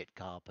intermediate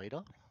car,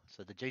 Peter.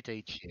 So the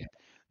Yeah.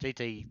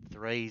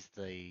 GT3's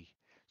the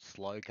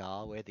slow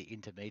car, we're the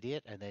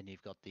intermediate, and then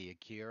you've got the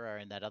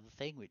Acura and that other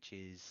thing, which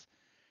is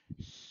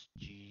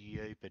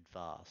stupid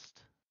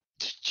fast.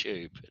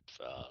 Stupid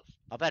fast.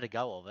 I've had a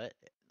go of it.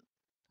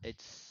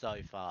 It's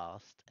so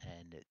fast,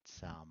 and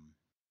it's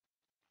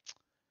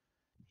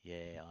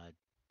yeah, I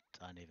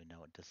don't even know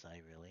what to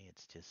say really.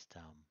 It's just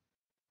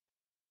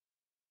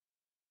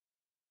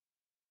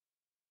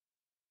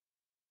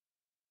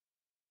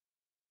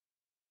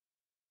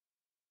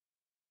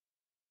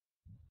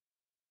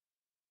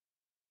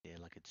yeah,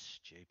 like it's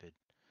stupid.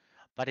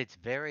 But it's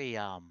very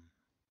I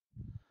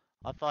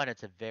find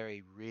it's a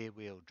very rear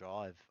wheel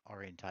drive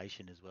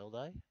orientation as well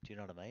though. Do you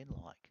know what I mean?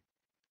 Like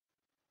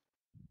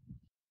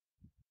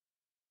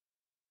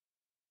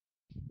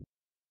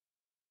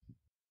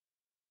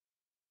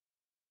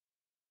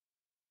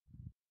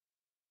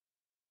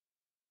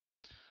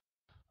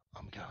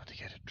going to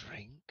get a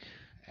drink,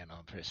 and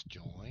I'll press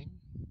join.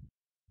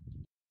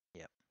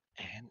 Yep.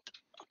 And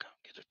I'll go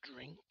and get a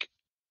drink.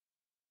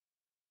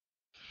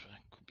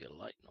 It could be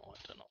a late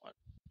night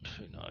tonight.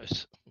 Who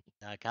knows?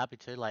 No, it can't be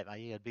too late, mate.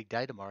 You got a big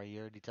day tomorrow.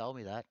 You already told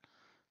me that.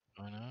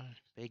 I know.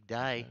 Big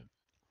day.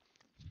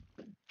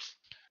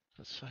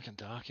 It's fucking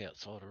dark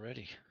outside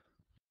already.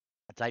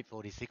 It's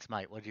 8:46,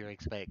 mate. What do you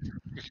expect?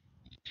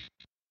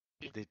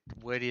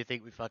 Where do you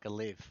think we fucking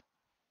live?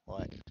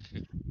 Like,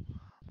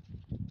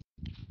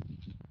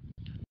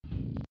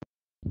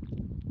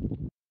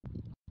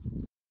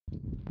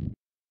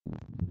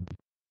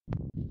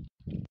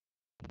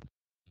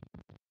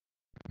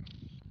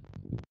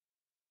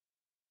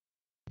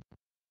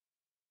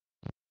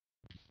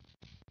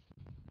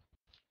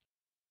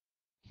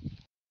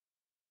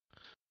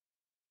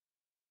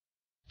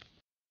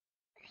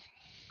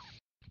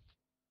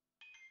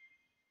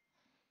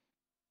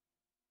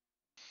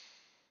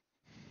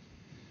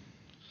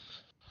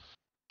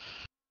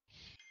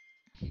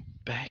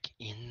 Back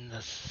in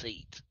the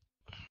seat.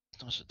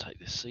 I should take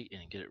this seat in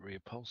and get it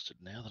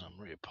reupholstered now that I'm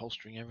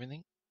reupholstering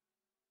everything.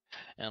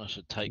 And I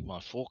should take my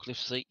forklift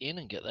seat in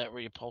and get that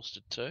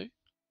reupholstered too.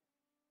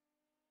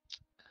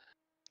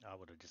 I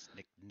would have just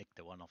nicked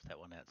the one off that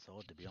one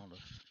outside, to be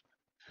honest.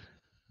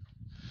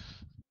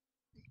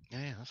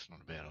 Yeah, that's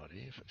not a bad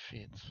idea if it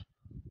fits.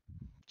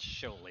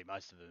 Surely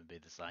most of them would be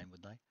the same,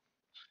 would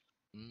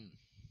they? Mm.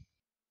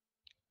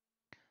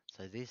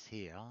 So this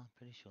here, I'm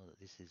pretty sure that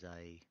this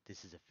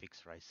is a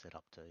fixed race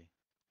setup too.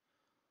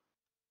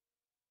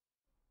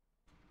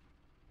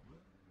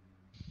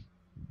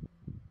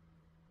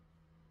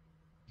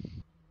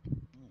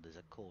 Oh, there's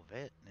a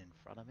Corvette in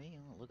front of me.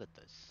 Oh, look at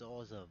the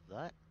size of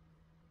that.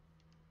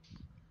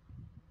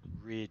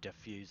 Rear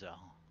diffuser.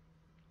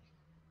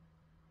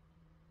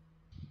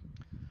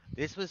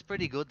 This was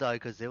pretty good though,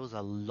 because there was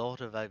a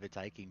lot of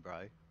overtaking,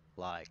 bro.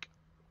 Like,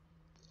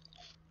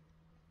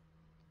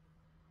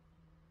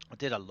 I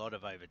did a lot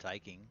of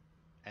overtaking,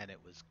 and it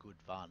was good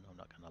fun, I'm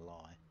not gonna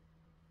lie.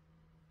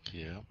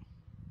 Yeah.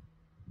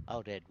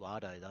 Old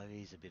Eduardo though,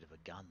 he's a bit of a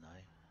gun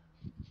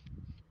though.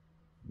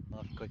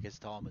 My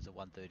quickest time was a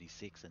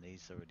 136, and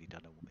he's already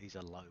done he's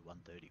a low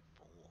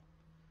 134.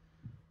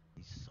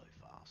 He's so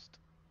fast.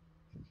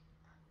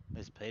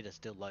 There's Peter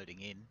still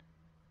loading in.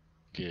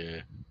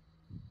 Yeah.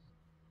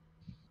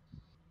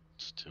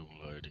 Still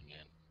loading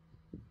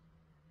in.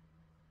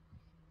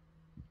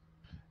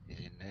 He's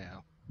in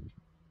now.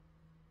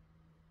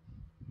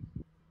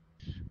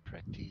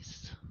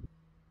 Practice.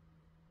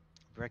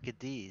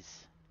 Bracadiers.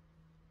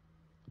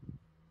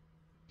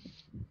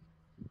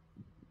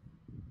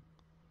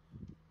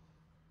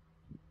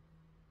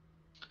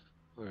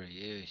 Where are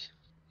you?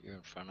 You're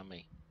in front of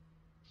me.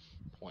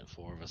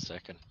 0.4 of a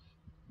second.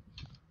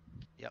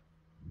 Yep.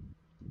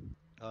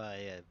 Oh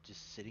yeah,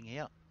 just sitting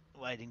here,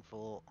 waiting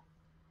for...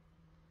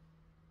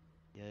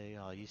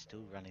 Yeah, are you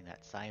still running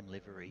that same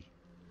livery?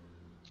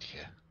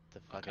 Yeah. The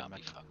I fucking can't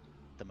be fucked.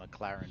 the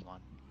McLaren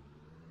one.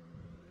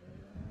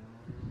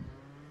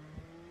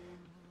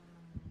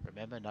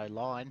 Remember, no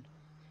line.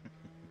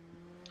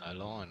 No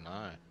line,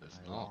 no. There's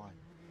No not.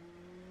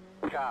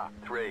 line. Car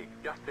 3,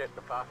 just set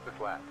the fastest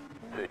lap.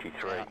 Watch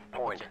out.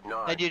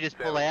 33.9. And you just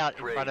pull out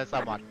in front of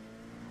someone.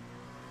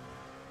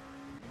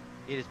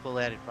 You just pull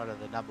out in front of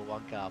the number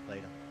one car,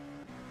 Peter.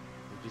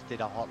 We just did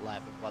a hot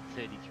lap of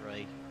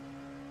 133.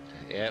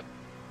 Yep.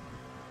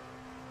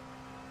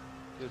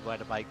 Good way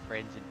to make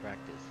friends in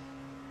practice.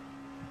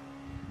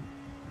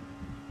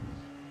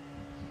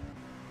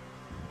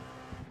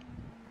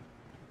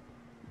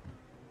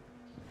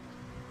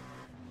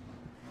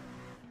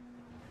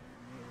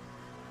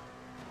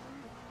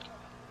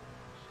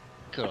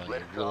 Good on you,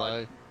 Left Willow.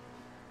 side.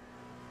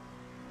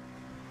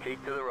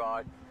 Keep to the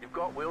right. You've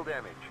got wheel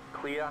damage.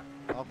 Clear.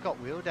 I've got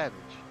wheel damage.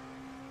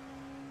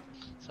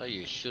 So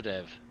you should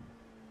have.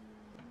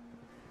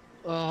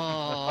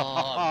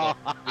 Oh,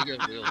 I've got bigger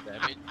wheel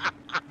damage.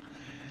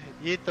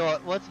 You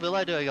thought, what's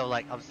Willow doing? I'm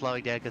like, I'm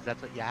slowing down because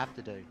that's what you have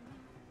to do.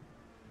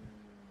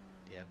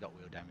 Yeah, I've got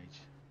wheel damage.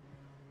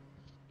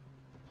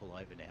 We'll pull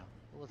over now.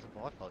 It wasn't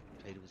my fault.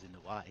 Peter was in the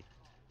way.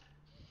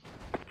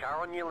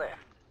 Car on your left.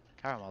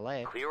 Car on my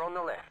left. Clear on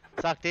the left.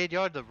 Sucked in,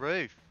 you're on the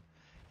roof.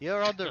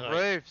 You're on the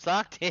roof,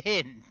 sucked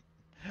in.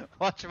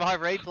 Watch my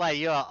replay,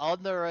 you are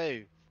on the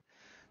roof.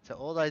 So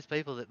all those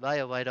people that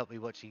may or may not be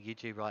watching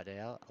YouTube right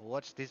now,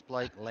 watch this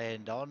bloke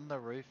land on the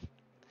roof.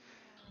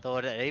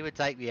 Thought he would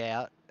take me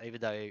out, even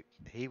though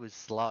he was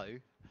slow.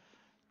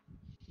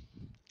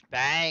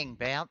 Bang,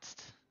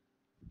 bounced.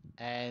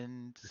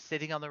 And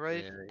sitting on the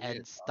roof Yeah, and on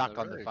the stuck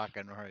on the roof.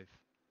 fucking roof.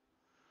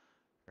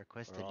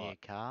 Request a new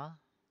Right. car.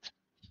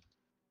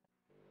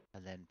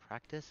 And then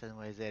practice, and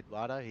where's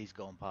Eduardo? He's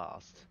gone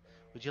past.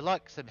 Would you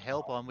like some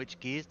help on which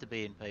gears to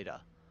be in,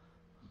 Peter?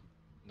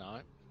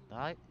 No,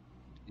 No?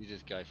 you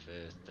just go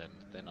first, and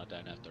then I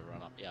don't have to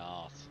run up your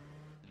ass.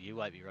 You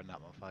won't be running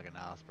up my fucking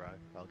ass, bro.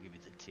 I'll give you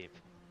the tip.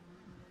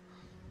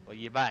 Well,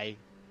 you may.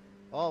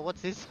 Oh,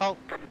 what's this? Oh,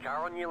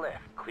 Car on your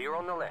left. Clear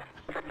on the left.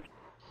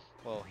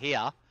 well,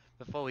 here,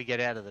 before we get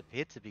out of the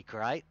pits, it'd be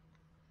great.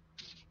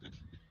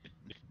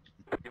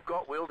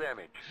 got wheel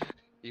damage.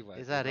 You won't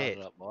Is that be it?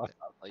 running up my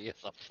ass. Yes,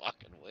 I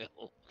fucking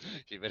will.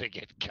 You better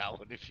get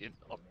going if you're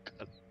not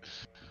gonna.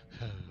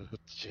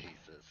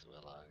 Jesus,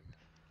 Willow.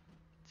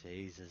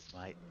 Jesus,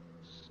 mate.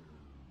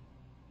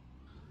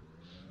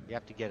 You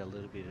have to get a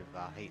little bit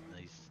of heat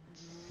in these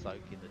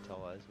soak in the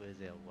tyres. Where's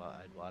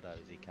Eduardo?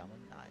 Is he coming?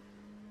 No.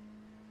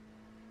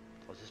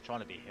 I was just trying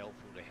to be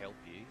helpful to help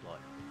you.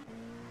 Like,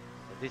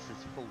 so this is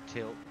full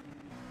tilt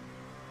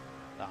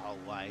the whole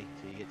way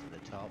till you get to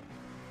the top.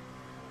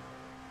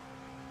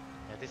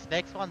 Now this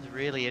next one's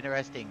really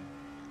interesting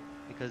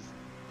because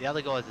the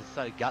other guys are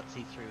so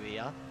gutsy through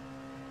here,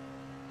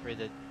 through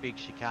the big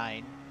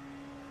chicane.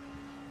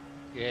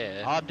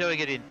 Yeah. I'm doing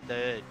it in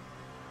third.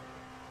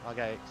 I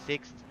go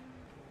sixth.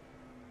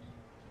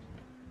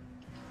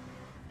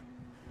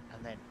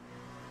 And then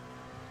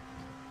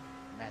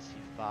massive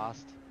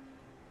fast.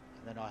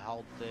 And then I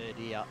hold third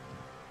here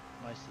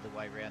most of the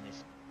way around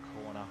this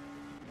corner.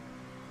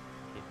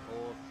 Hit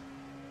fourth.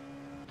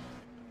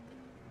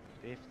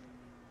 Fifth.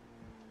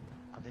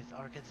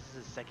 I reckon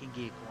this is a second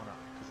gear corner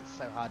because it's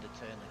so hard to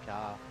turn the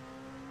car.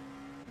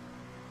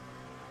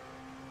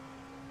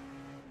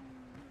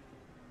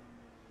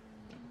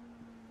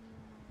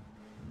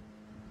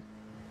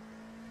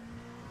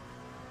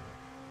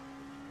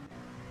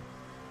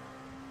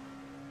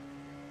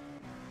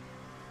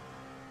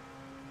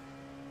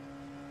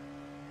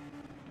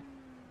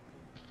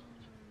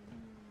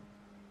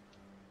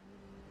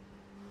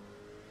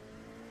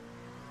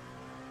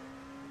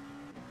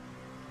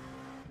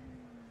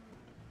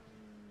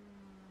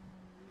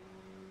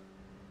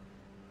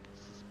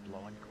 This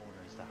blind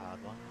corner is the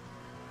hard one.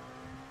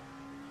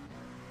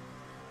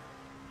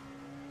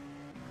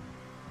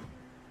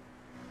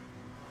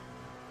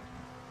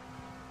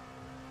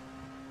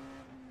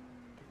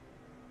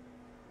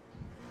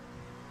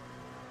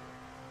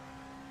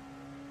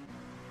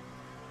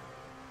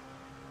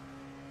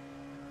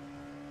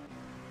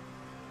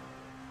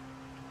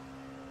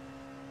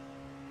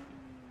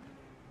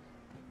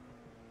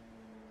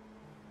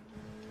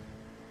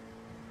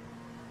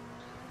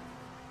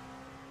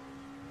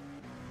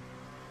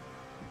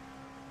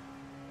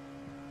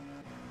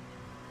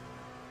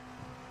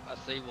 I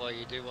see why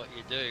you do what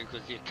you do,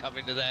 because you come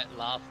into that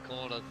last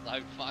corner so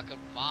fucking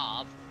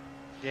fast.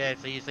 Yeah,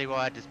 so you see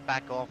why I just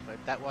back off and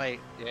that way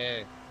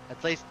Yeah.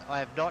 at least I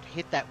have not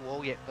hit that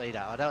wall yet, Peter.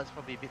 I know it's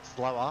probably a bit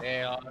slower.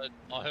 Yeah,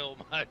 I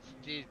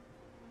almost did.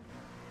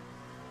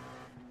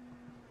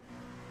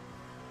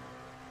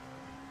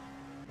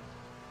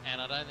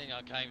 And I don't think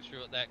I came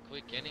through it that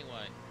quick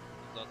anyway,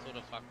 because I sort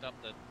of fucked up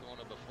the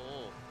corner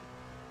before.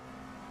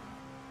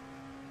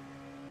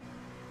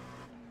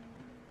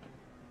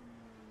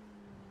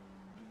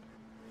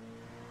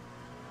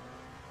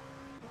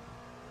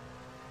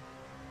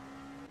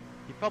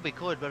 You probably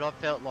could, but I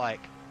felt like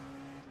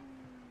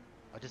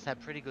I just had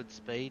pretty good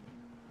speed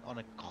on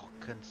a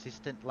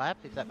consistent lap,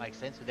 if that makes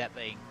sense, without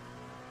being...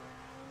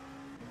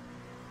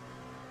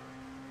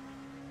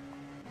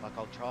 Like,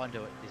 I'll try and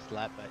do it this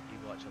lap, but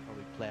you watch, I'll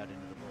probably plough it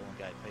into the ball and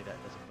go, Peter,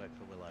 it doesn't work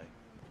for Willow.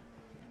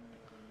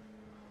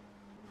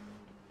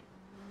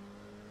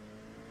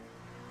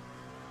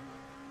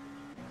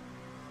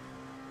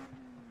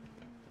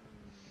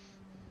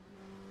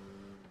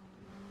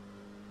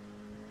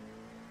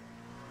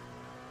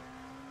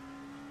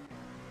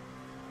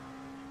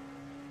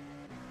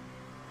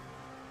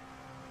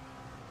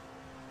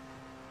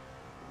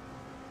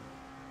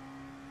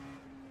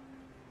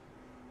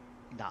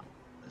 No,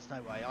 there's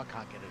no way. I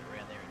can't get it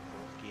around there in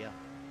fourth gear.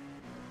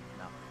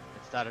 No.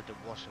 It started to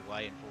wash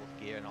away in fourth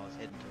gear and I was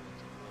heading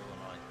towards the wall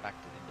and I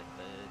backed it into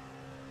third.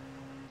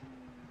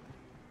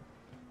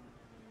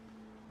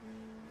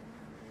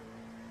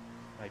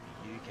 Maybe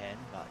you can,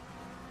 but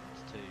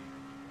it's too...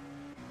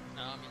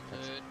 No, I'm in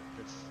third.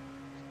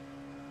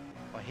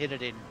 I hit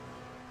it in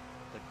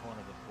the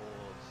corner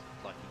before,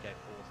 it's like you go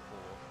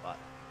fourth, but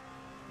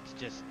it's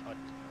just...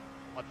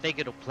 I think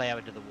it'll plough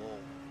into the wall.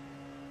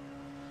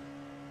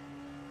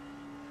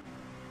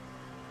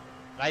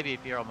 Maybe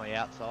if you're on my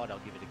outside, I'll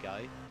give it a go.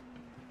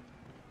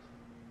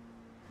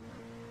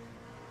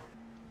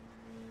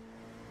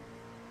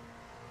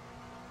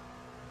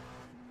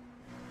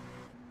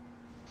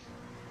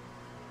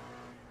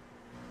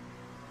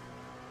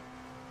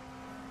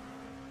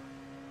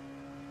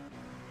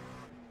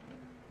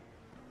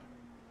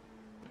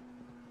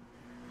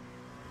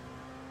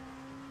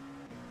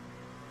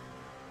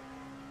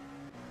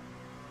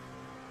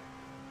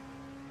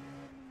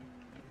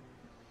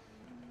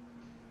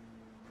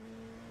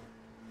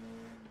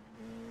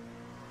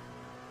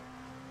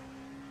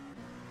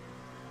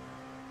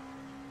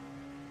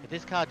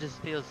 This car just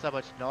feels so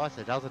much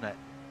nicer, doesn't it?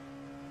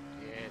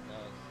 Yeah, it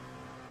does.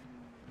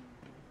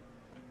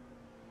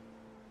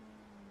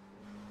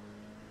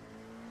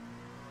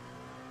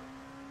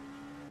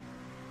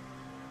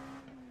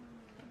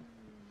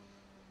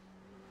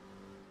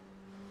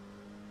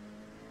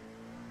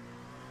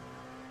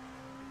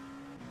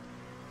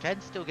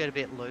 Can still get a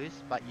bit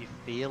loose, but you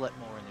feel it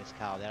more in this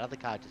car. That other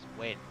car just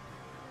went.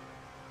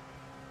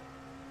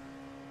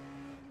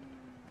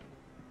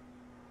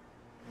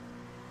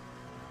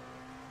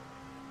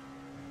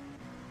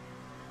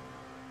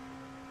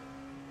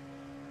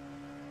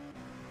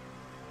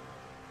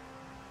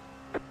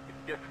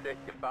 Just set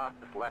your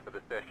fastest lap of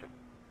the session.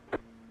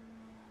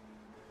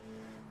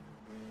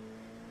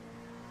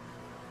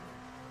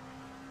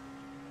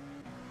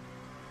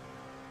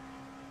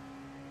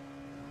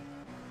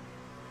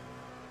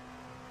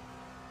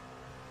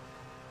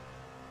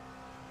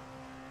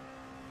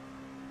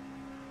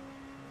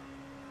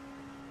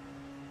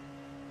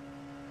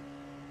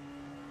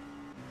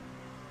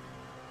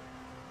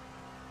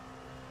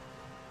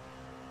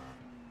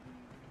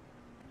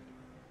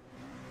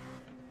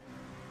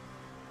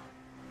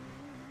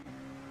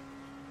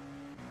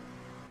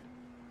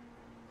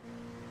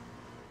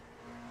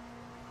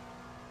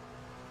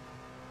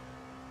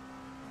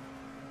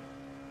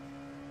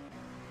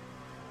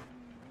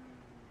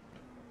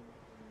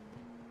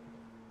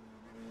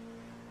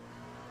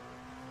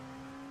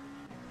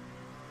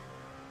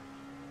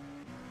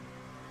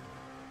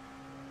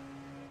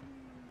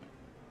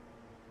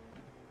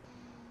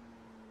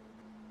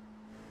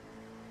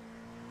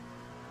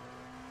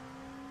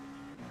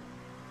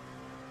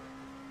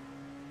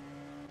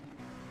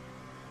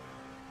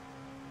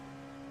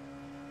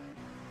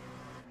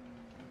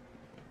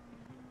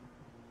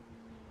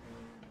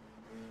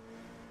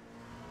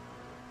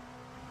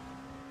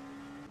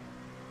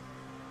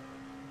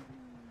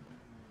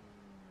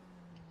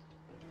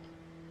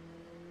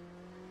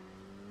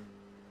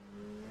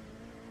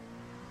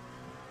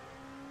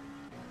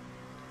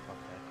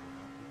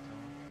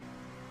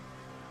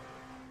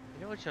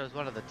 You know what shows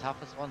one of the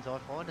toughest ones I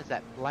find is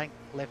that blank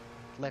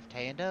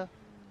left-hander.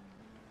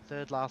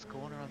 Third last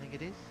corner, I think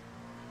it is.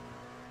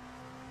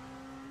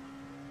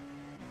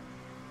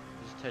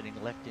 Just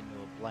turning left into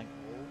a blank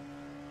wall.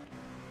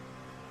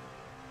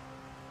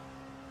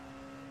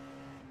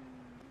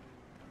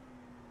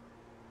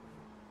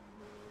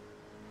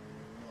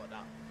 Oh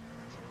no,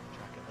 that's a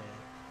tracker there.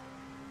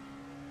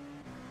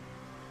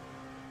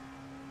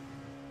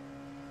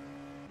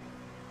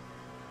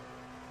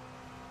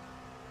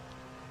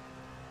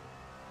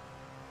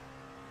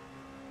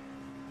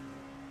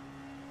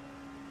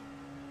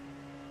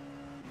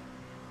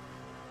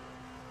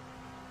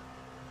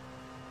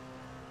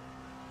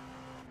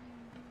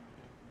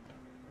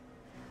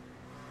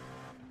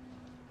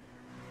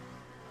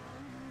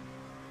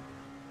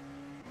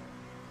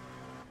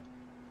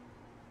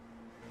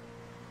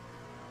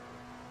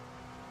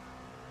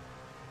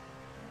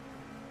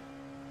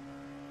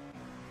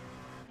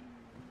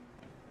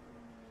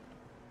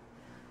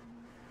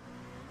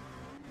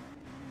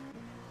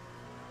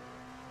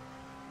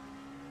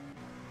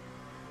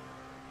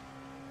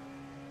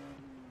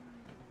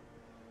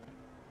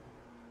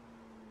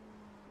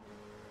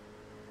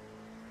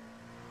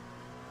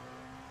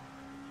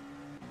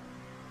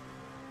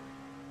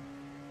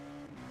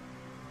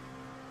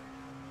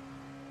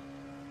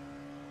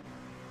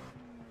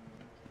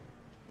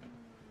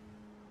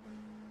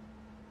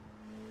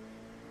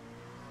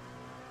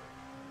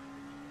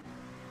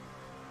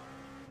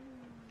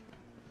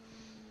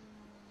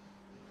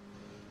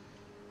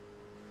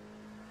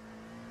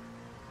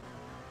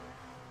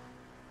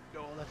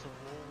 Oh, that's a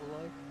wall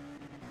below.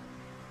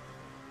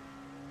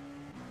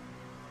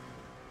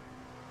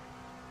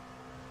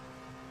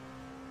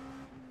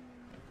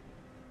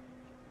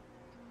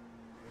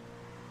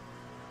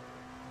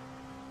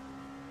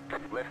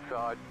 Left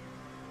side.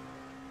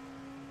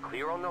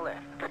 Clear on the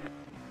left.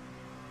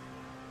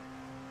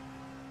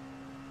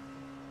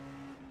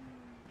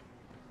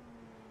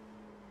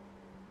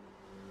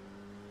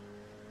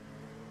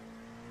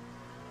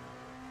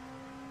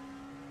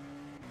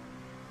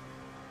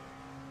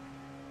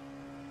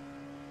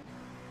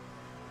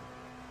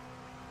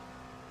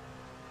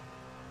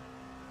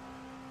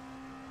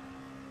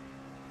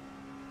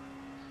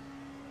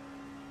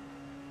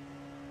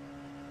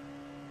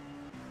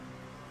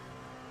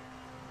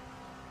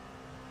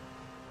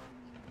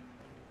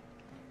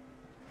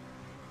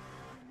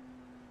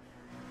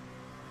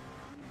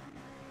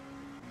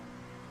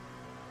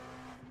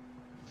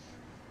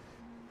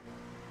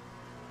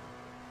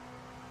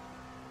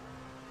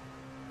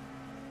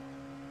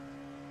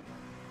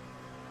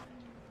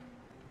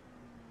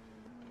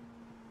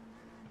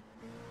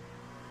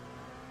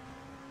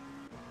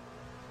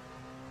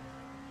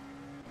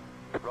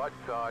 Right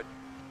side.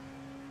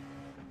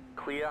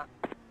 Clear.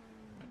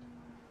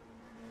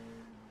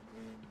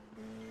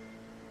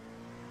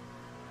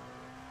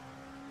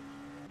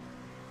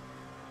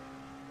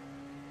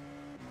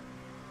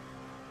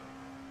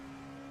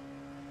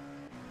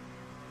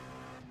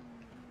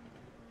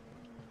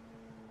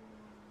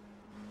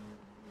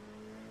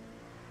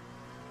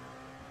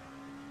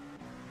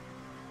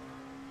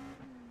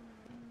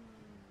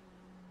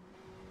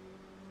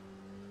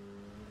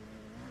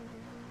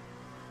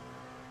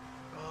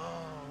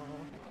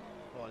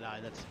 Oh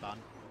no, that's fun.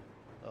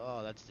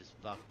 Oh, that's just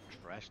fucking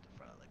trashed the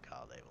front of the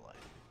car there, like.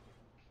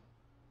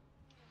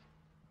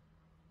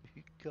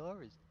 Your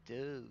car is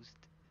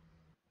dosed.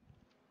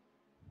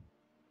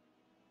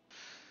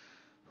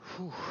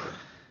 Whew.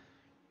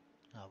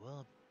 Oh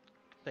well,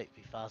 beat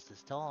me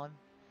fastest time.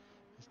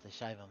 Just a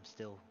shame I'm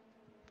still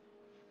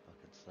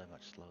fucking so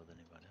much slower than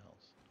everyone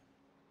else.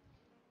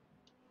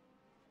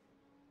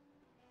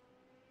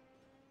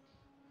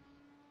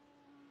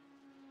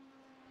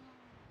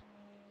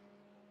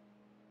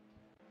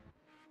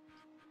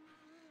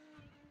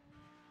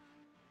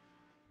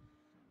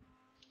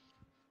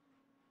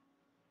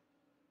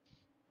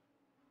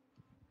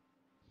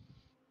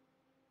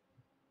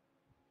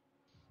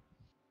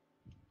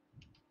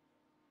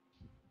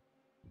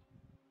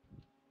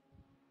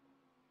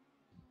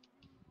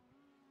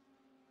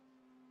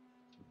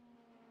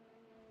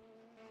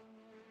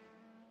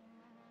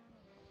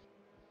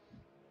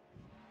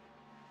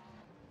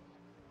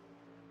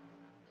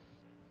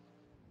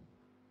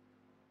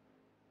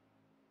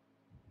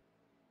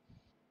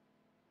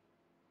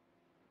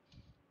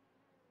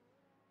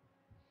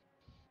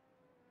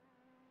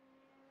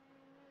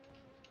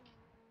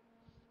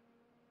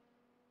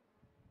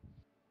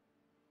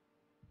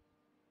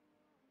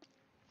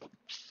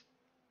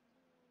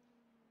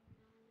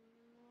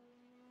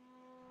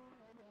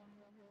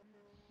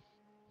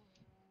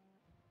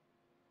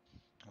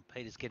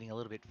 Peter's getting a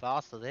little bit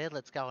faster there.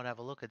 Let's go and have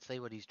a look and see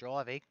what he's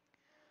driving.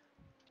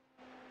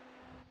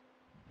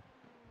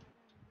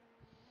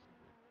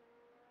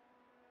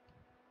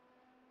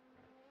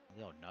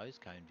 The old nose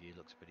cone view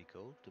looks pretty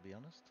cool, to be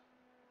honest.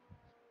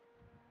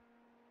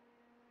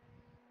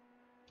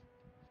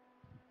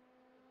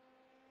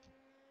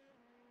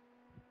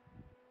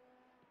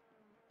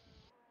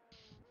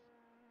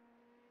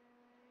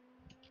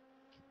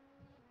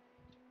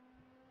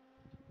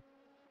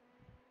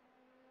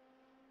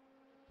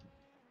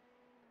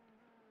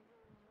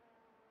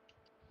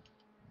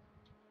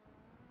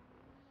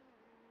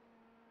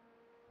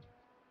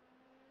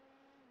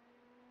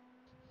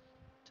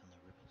 It's on the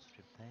ripple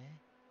strip there.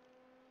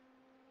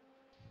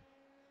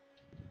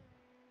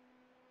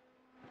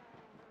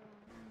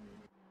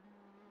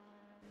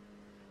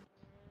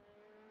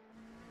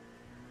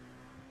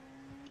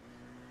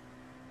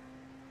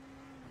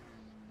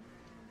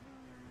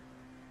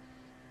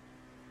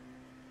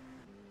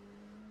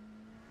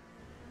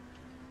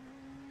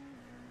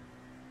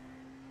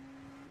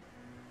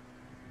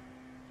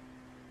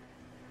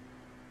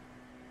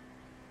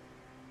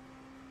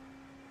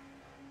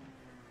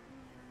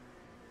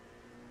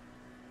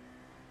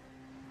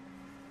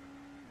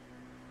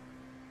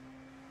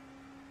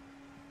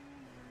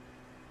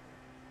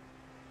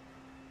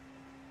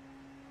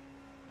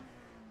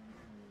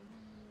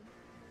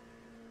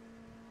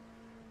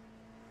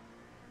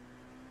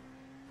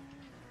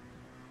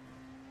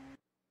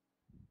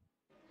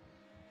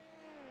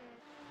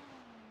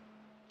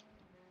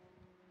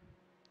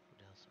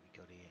 What else have we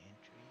got here?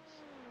 Entries.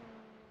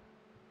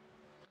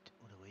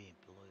 What are we in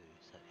blue?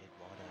 So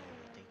Eduardo,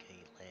 I think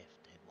he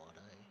left.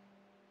 Eduardo.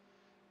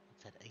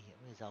 What's that?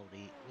 Where's old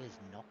E? Where's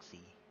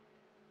Noxie?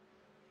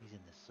 He's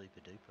in the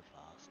super duper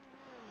fast.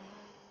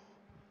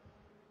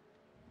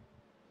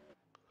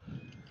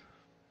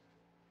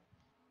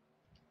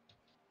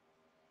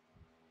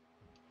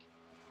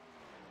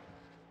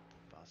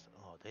 Fast.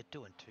 Oh, they're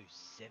doing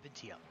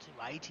 270 up,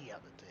 280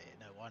 up there.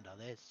 No wonder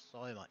they're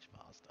so much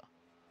faster.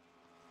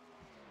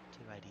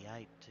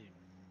 288,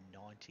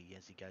 290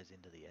 as he goes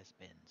into the S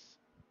bends.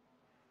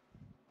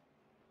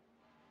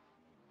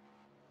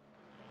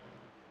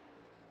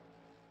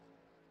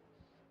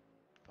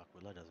 Fuck,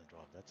 Willow doesn't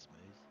drive that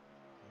smooth.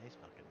 He's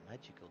fucking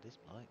magical, this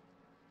bloke.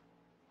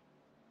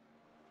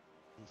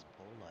 He's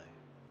Paulo.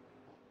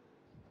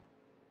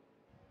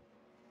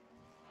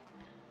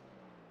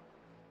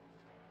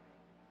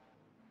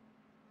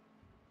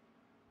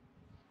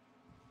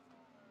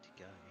 To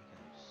go, he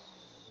goes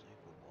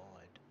super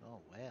wide.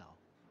 Oh, wow.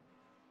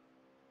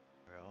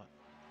 Right.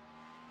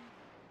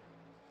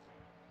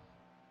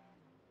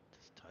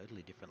 Just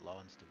totally different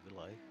lines to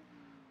Willow.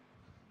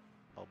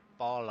 Oh,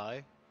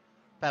 Paulo.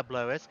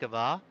 Pablo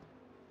Escobar.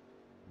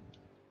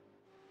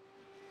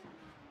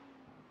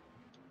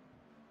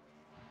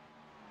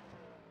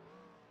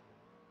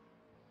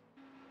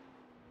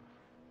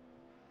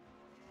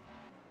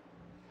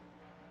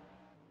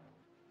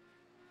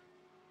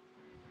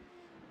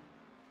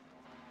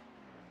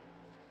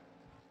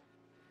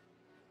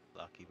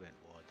 Fuck, he went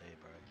wide there,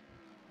 bro.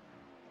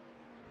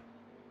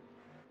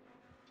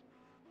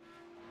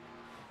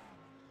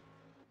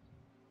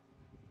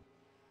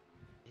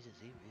 Jesus,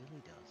 he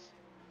really does.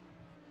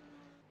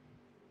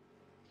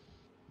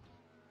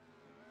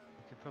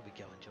 You could probably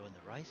go and join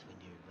the race when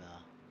you've,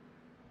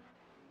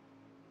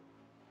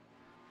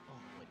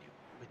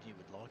 when you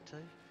would like to.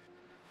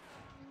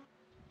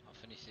 I'll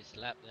finish this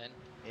lap then.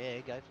 Yeah,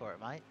 go for it,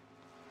 mate.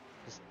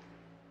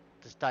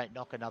 Just don't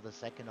knock another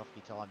second off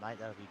your time, mate.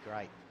 That'll be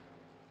great.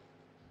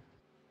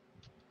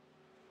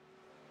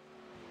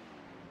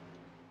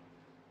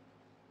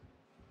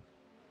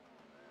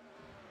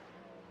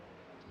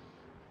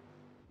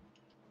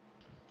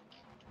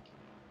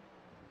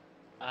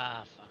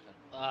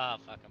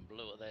 Fucking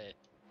blew it there.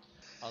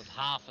 I was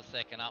half a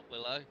second up,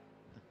 Willow.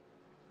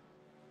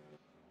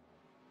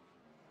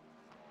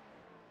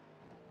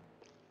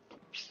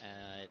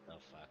 And I hit the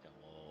fucking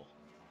wall.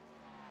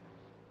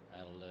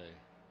 That'll do.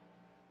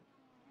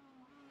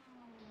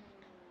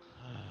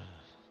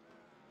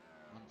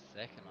 1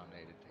 second I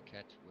needed to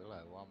catch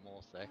Willow. 1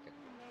 more second.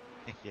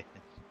 Yeah.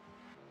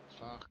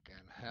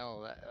 Fucking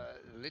hell. That,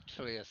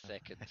 literally a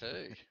second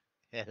too.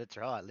 Yeah, that's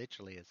right.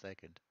 Literally a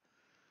second.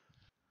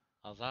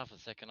 I was half a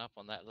second up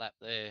on that lap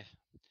there.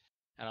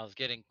 And I was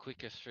getting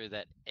quicker through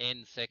that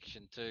end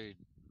section too,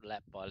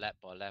 lap by lap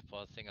by lap.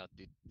 I think I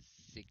did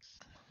 6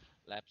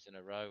 laps in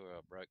a row where I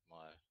broke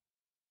my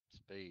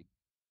speed.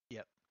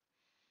 Yep.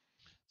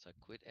 So I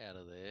quit out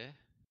of there.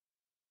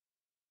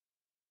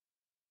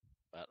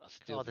 But I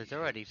still Oh, be there's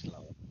already heaps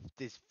slower.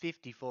 there's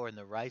 54 in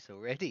the race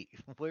already.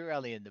 We're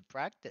only in the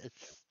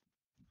practice.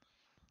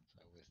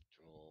 So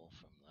withdraw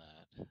from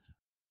that.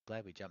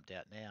 Glad we jumped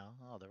out now.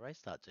 Oh, the race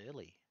starts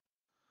early.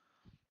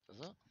 Does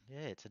it?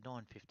 Yeah, it's at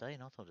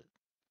 9:15. I thought it.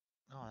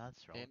 Oh,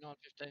 that's Yeah, right.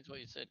 9:15 is what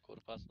you said,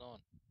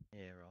 9:15.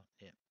 Yeah, right.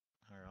 Yeah.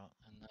 All right.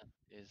 And that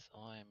is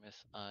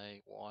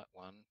IMSA white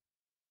one.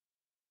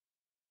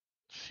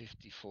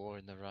 54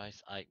 in the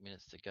race, 8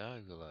 minutes to go,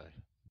 Willow.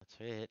 That's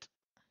it.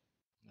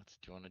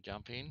 Do you want to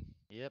jump in?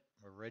 Yep,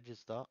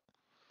 register.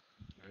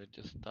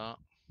 Register.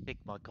 Pick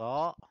my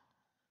car, my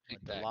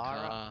Pick that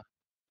Delara, car.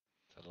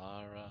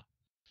 Delara.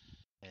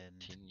 and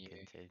Continue.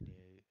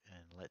 continue,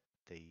 and let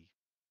the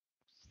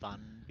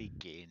fun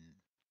begin.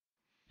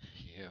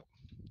 Yep.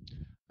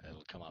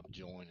 It'll come up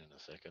join in a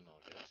second,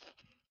 I guess.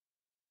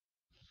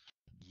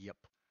 Yep.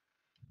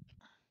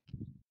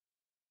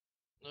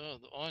 No,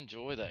 I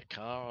enjoy that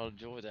car. I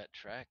enjoy that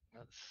track.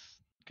 That's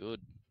good.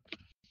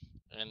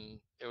 And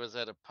it was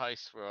at a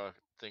pace where I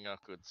think I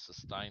could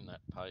sustain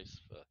that pace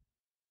for.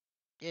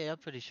 Yeah, I'm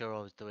pretty sure I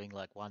was doing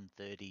like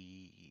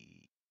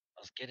 130.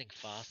 I was getting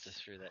faster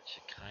through that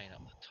chicane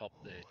up the top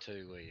there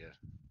too, where you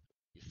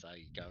say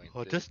you go in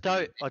I third just gear.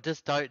 don't. I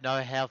just don't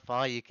know how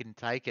far you can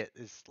take it.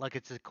 It's like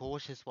it's a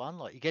cautious one.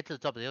 Like you get to the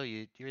top of the hill,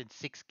 you're in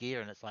sixth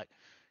gear, and it's like,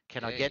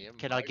 Yeah, yeah,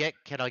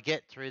 can I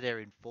get through there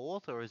in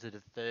fourth, or is it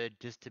a third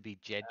just to be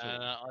gentle?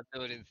 I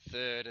do it in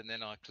third, and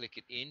then I click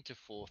it into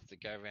fourth to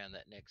go around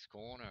that next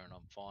corner, and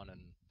I'm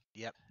finding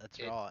Yep, that's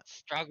it right.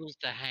 struggles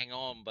to hang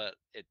on, but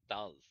it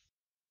does.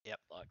 Yep,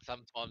 Like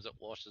sometimes it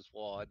washes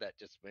wide. That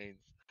just means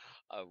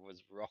I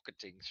was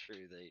rocketing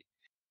through the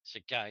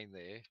chicane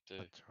there. To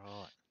that's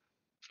right.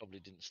 probably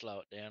didn't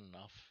slow it down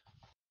enough,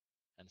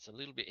 and it's a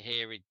little bit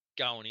hairy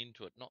going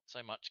into it, not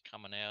so much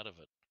coming out of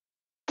it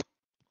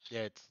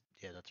Yeah,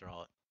 that's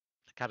right.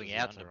 Coming because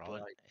the out's all under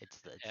right. brake. It's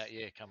Out,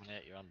 yeah, coming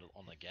out, you're under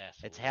on the gas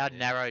it's all how there.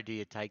 narrow do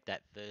you take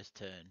that first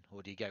turn,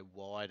 or do you go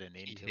wide and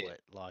into Yeah,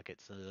 it? Like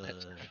it's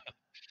that's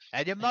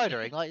and you're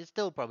motoring, like you're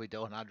still probably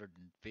doing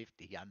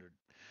 150, 100.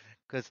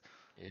 Because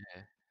yeah.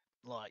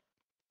 like,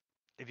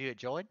 if you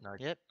join, No,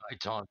 yep, no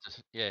time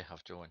to. Yeah,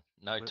 I've joined.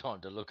 No we-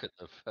 time to look at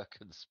the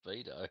fucking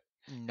speedo.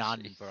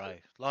 none, Jesus. bro.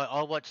 Like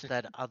I watched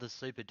that other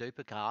super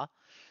duper car.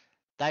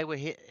 They were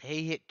hit.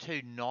 He hit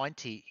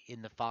 290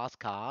 in the fast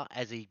car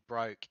as he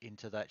broke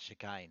into that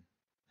chicane.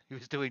 He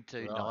was doing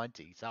Right.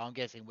 290, so I'm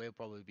guessing we'll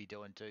probably be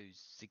doing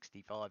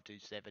 265,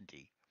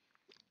 270,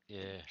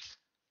 Yeah.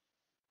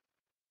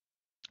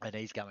 and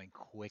he's going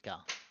quicker.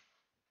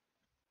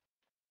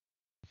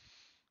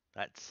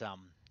 That's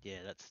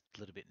yeah, that's a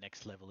little bit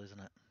next level, isn't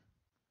it?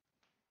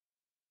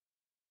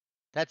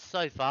 That's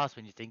so fast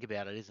when you think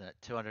about it, isn't it?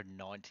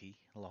 290,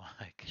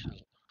 like,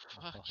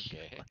 oh Fuck my god,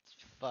 yeah. it's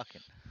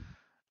fucking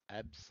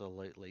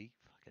absolutely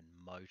fucking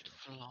motoring.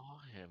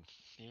 Flying.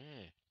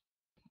 Yeah.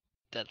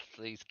 That's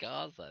these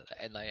cars though,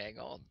 and they hang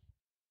on.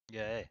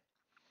 Yeah,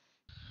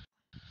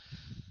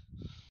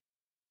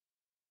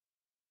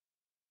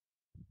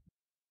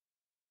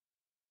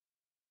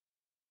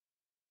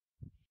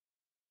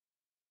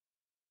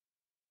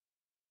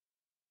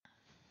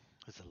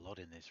 there's a lot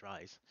in this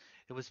race.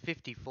 It was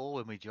 54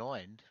 when we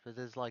joined, but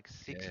there's like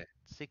Yeah.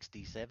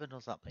 67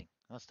 or something.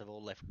 Must have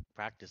all left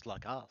practice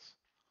like us.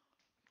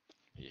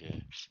 Yeah.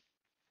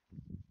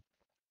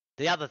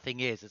 The other thing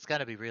is, it's going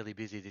to be really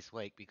busy this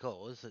week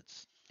because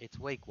it's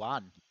week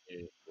one.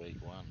 Yeah.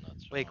 Week one,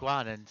 that's Week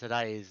right. one, and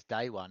today is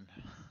day one.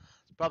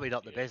 It's probably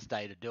not the Yeah. best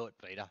day to do it,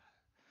 Peter.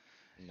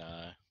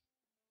 No.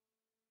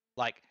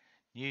 Like,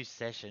 new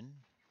session,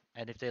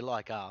 and if they're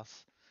like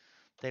us,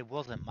 there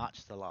wasn't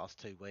much the last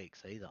 2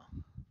 weeks either.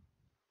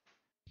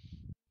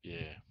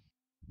 Yeah.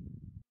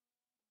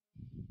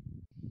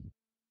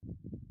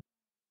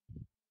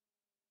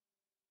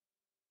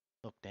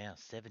 Look now,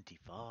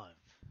 75.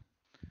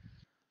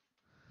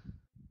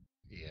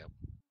 Yeah.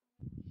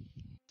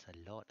 It's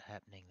a lot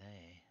happening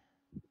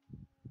there.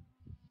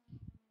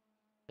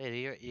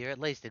 Peter, you're at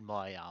least in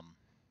my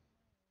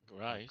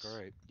Race.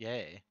 group.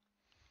 Yeah.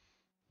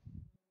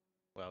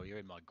 Well, you're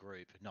in my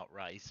group, not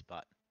race,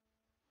 but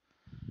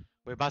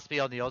we must be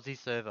on the Aussie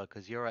server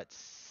because you're at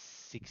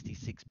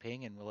 66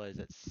 ping and Willow's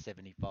at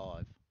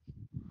 75.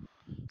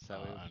 So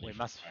Only we for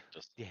must,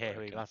 practice, I yeah,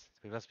 reckon.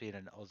 we must be in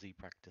an Aussie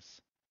practice.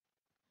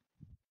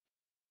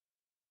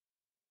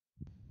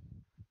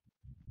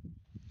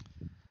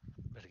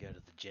 Better go to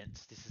the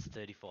gents. This is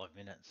 35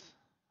 minutes.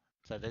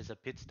 So there's a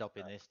pit stop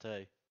in this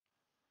too.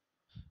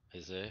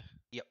 Is there?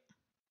 Yep.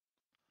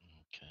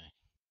 Okay.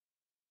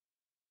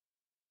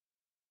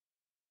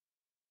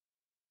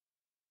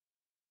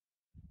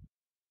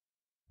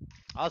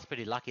 I was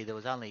pretty lucky. There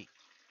was only,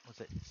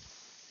 was it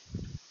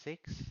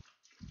six?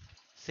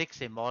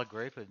 Six in my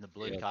group in the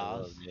blue Yeah, there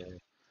was. cars, Yeah.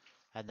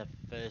 and the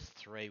first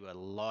three were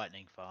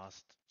lightning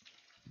fast.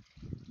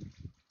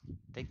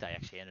 I think they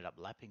actually ended up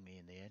lapping me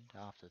in the end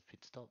after the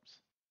pit stops.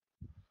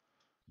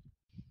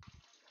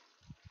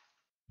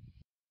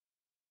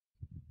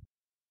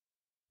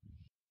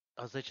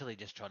 I was literally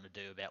just trying to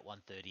do about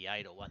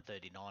 138 or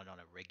 139 on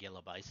a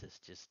regular basis.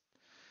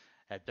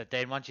 But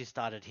then once you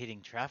started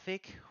hitting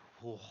traffic,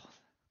 whew,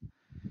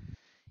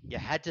 you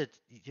had to,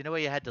 you know where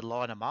you had to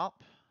line them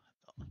up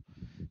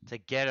to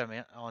get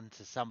them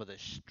onto some of the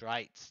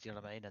straights. Do you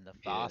know what I mean? And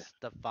Yeah.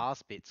 the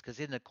fast bits, because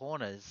in the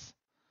corners,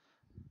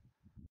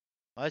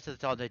 most of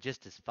the time they're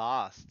just as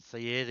fast. So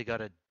you either got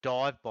to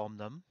dive bomb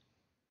them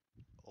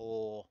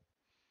or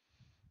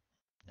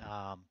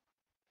um,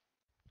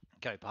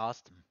 go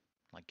past them,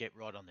 like get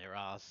right on their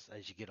ass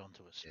as you get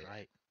onto a Yeah.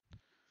 straight.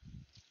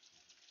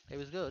 It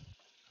was good.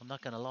 I'm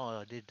not going to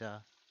lie, I did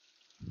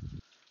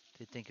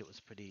think it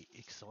was pretty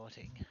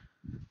exciting.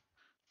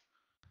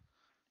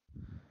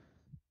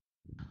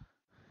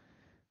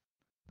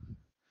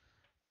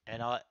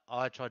 And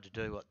I tried to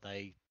do what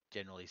they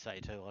generally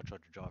say too. I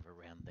tried to drive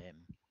around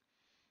them.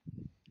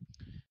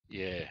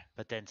 Yeah.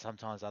 But then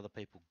sometimes other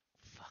people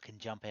fucking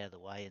jump out of the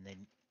way, and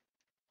then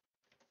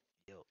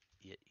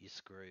you're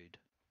screwed.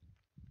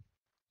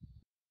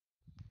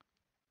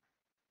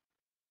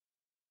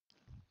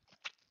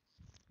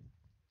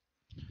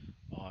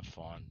 I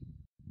find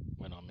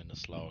when I'm in a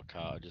slower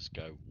car, I just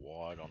go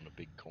wide on the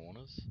big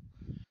corners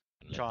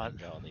and let Try them it.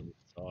 go on the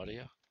inside of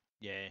you.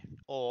 Yeah.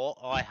 Or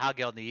I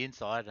hug on the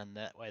inside, and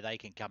that way they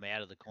can come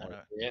out of the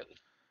corner Yeah.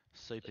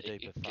 super There you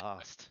duper go.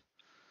 fast.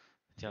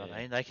 Do you know what I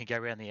Yeah. mean? They can go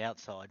around the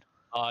outside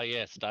Oh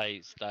yeah,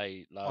 stay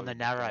on low the in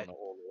the narrow. corner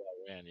all the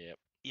way around. Yep.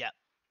 Yeah.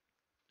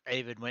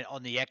 Even when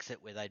on the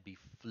exit where they'd be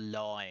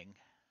flying.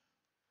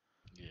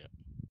 Yeah.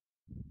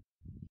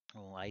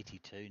 Oh,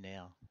 82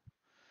 now.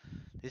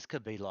 This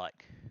could be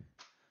like.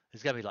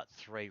 There's going to be like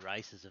 3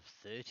 races of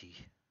 30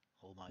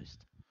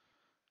 almost.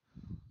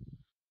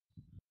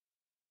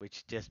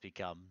 Which just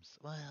becomes.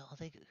 Well, I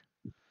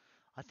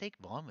think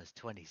mine was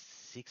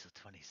 26 or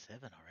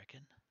 27, I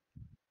reckon.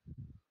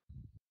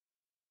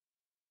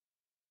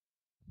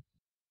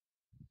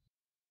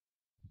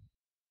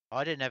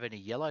 I didn't have any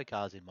yellow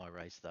cars in my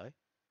race, though.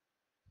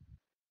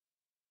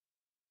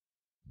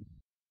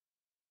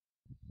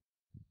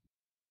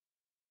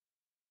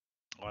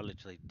 I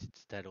literally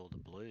just had all the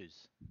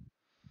blues.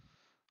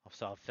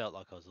 So I felt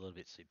like I was a little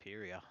bit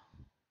superior.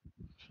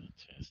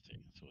 Fantastic.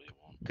 That's all you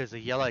want. Because the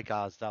yellow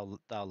cars, they'll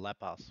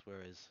lap us,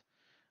 whereas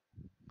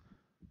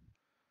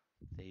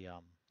the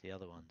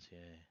other ones,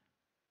 yeah.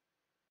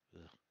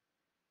 Ugh.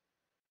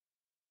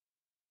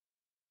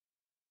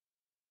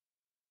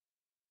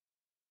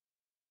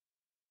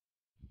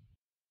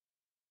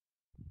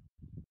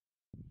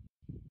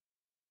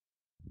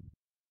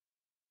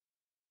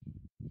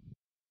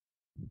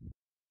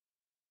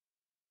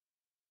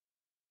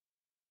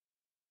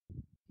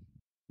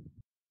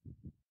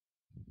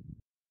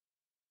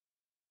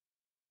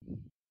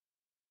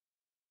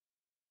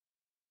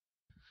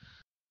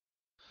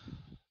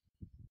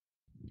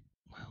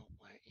 Well,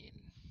 we're in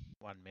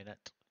 1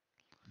 minute,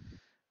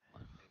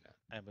 1 minute.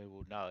 and we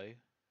will know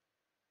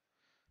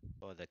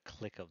by the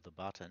click of the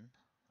button.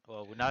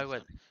 Well,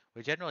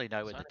 we generally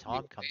know It's when the only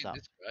you time comes in up.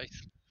 this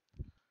race.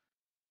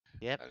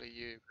 Yep. Only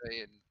you,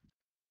 me, and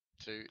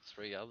 2,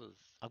 3 others.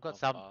 I've got I've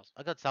some passed.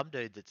 I've got some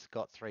dude that's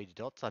got 3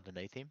 dots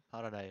underneath him.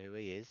 I don't know who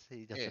he is.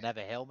 He Yeah, doesn't have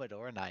a helmet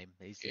or a name.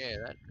 He's just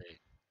yeah,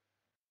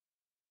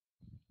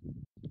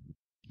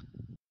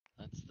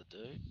 that's the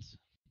dudes.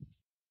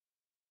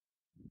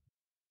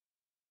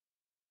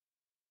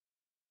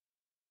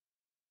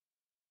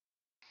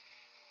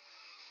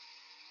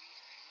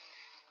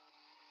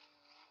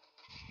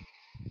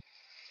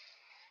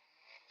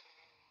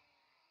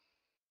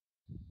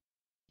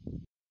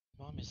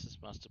 My missus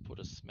must have put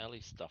a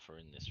smelly stuffer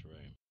in this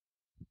room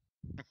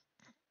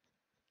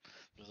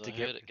because to I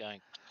get heard it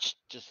going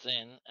just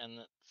then, and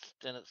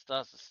then it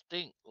starts to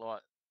stink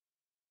like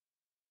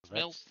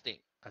smell that's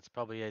stink. that's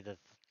probably either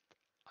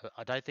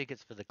I don't think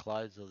it's for the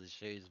clothes or the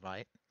shoes,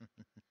 mate.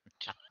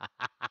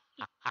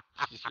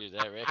 You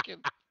I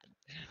reckon?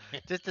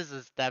 Just as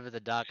a stab in the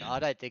dark, I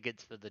don't think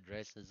it's for the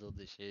dresses or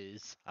the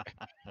shoes.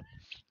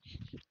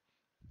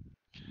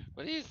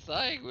 What are you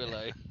saying,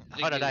 Willow? You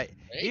I think don't know. it's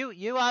me?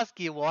 You ask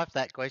your wife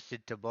that question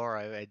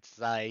tomorrow and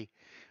say,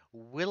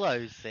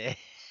 Willow said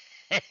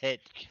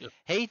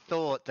he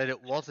thought that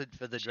it wasn't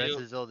for the She'll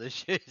dresses or the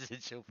shoes,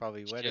 and she'll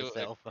probably wet she'll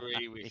herself.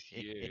 agree with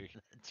Yeah, you.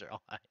 that's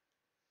right.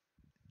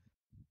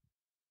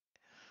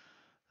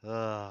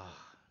 Oh,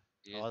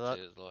 You oh look,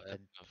 two is like and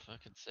a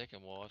fucking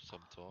second wife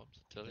sometimes.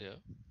 I tell you.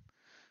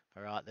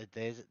 all right,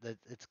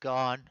 it's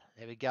gone.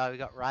 There we go. We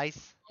got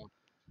race.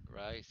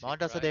 Race, Mine hit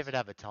doesn't even race.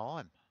 have a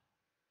time.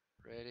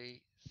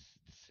 Ready,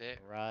 set,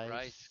 race,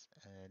 Race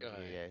and go.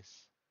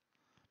 yes.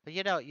 But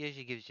you know, it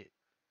usually gives you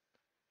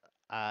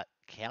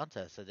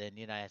counter. So then,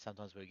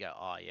 sometimes we go,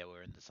 oh yeah,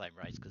 we're in the same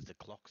race because the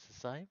clock's the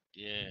same.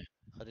 Yeah,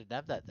 I didn't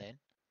have that then.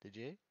 Did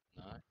you?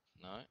 no,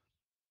 no.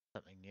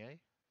 Something new.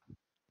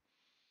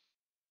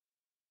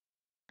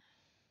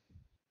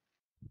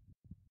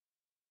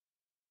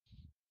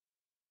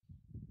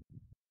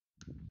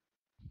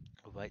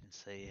 We'll wait and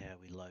see how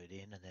we load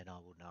in, and then I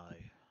will know.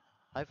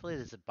 Hopefully,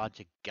 there's a bunch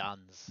of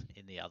guns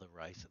in the other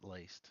race at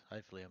least.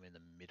 Hopefully, I'm in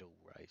the middle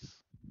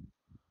race.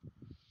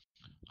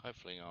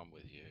 Hopefully I'm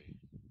with you.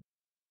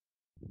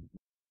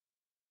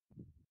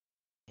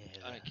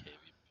 I Yeah. don't care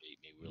if you beat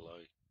me, Willow.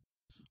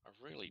 I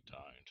really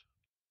don't.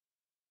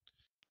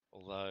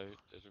 Although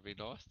it'd be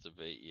nice to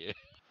beat you.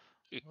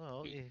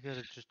 Well, you got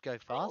to just go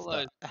For all faster.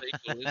 those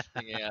people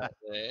listening out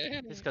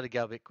there, Just got to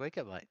go a bit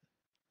quicker, mate.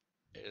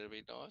 it'd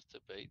be nice to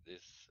beat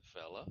this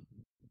fella.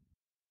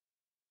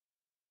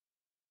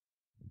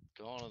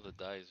 Gone are the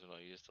days when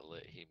I used to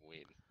let him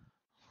win.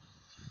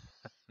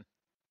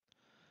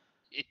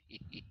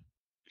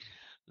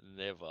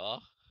 Never.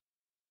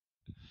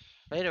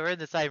 Peter, we're in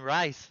the same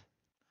race.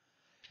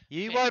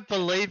 You won't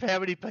believe how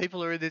many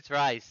people are in this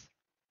race.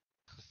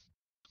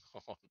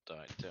 Oh,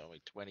 don't tell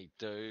me.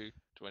 22,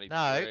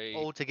 No, 23.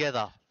 all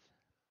together.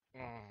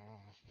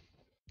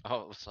 I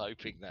was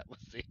hoping that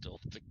was it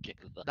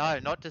altogether. No,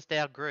 not just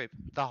our group.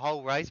 The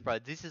whole race, bro.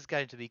 This is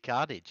going to be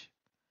carnage.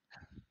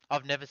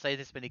 I've never seen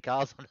this many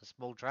cars on a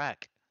small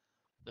track.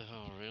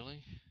 Oh,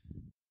 really?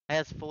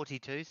 How's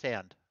 42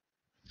 sound?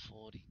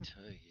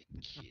 42,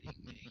 you're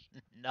kidding me.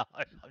 No,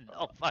 I'm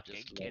Oh, not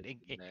fucking just kidding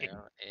loading you.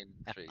 now.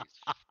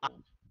 Entries for...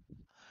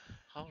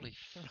 Holy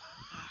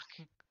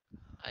fuck.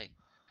 Hey,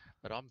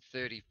 but I'm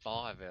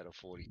 35 out of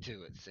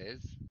 42, it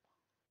says.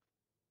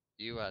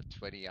 You are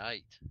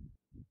 28.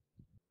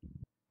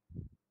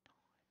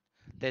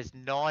 There's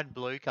 9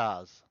 blue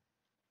cars.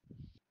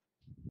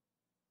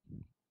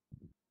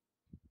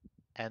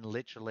 And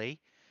literally,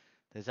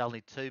 there's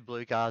only 2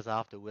 blue cars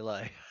after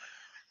Willow,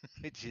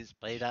 which is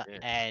Peter Yeah.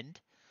 and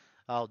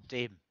old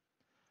Dim.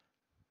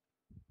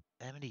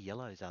 How many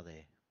yellows are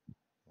there?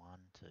 1,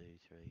 2,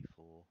 3,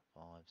 4,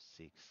 5,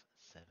 6,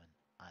 7,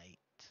 8,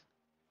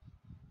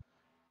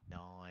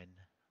 9.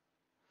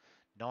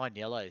 9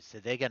 yellows. So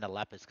they're going to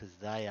lap us because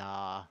they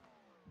are.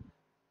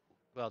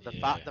 Well,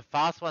 Yeah. the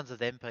fast ones of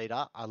them,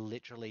 Peter, are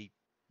literally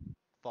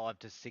 5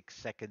 to 6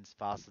 seconds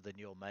faster than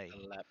you're me. A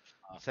lap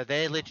So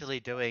they're literally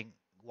doing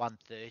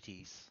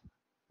 130s,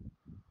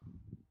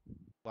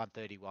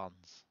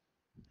 131s,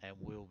 and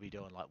we'll be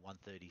doing like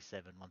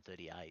 137,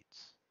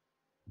 138s.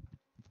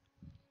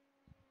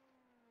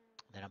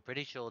 And I'm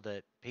pretty sure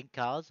the pink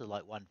cars are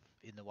like one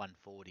in the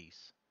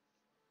 140s.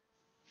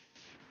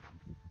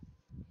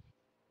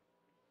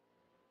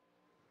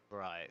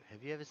 Bro,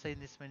 have you ever seen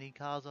this many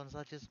cars on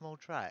such a small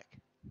track?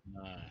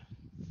 No.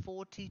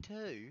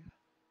 42?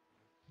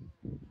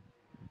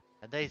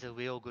 And these are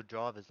real good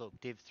drivers. Look,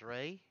 Div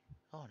 3.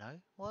 Oh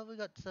no, why have we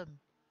got some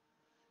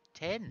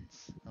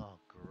 10s? Oh,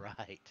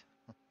 great.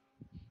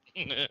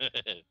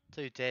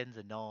 2 10s,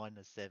 a 9,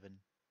 a 7.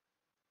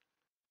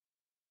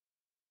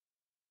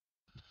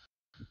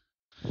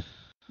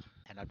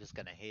 And I'm just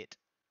going to hit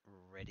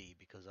ready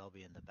because I'll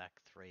be in the back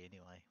 3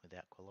 anyway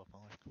without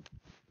qualifying.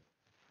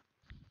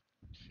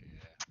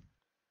 Yeah.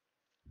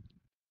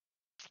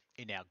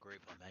 In our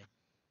group, I mean.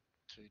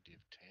 2 div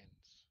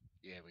 10s.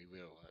 Yeah, we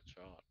will. That's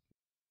right.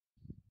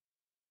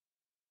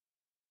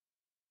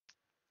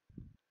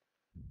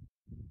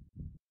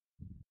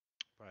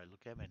 Bro,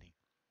 look how many.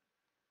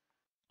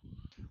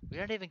 We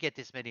don't even get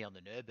this many on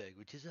the Nürburgring,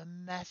 which is a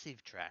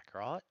massive track,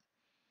 right?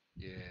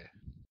 Yeah.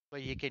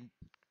 Where you can,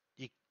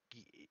 you,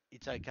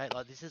 it's okay.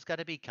 Like this is going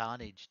to be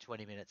carnage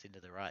 20 minutes into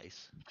the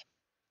race.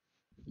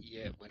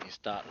 Yeah, when you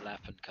start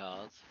lapping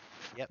cars.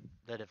 Yep,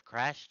 that have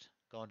crashed,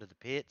 gone to the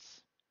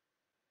pits.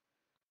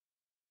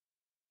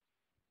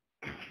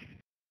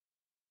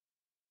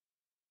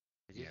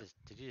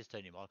 Did you just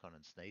turn your mic on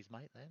and sneeze,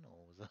 mate? Then,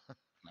 or was that?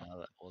 No,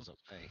 that wasn't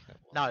me. That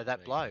No, wasn't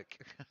that me. bloke.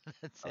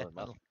 it, Oh, sounded,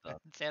 must have done.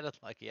 it sounded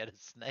like he had a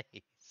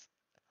sneeze.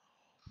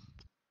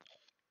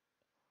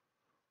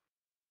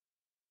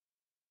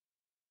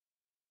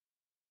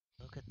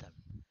 Look at them.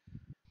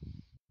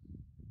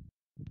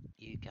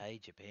 UK,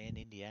 Japan,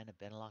 Indiana,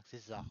 Benelux.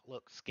 This is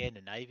look,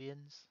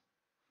 Scandinavians,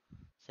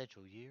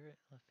 Central Europe,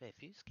 a fair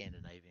few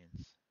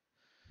Scandinavians.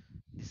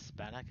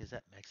 Hispanic, is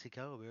that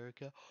Mexico,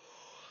 America?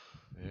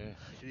 Yeah.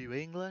 New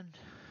England,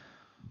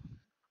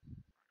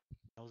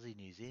 Aussie,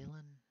 New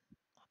Zealand,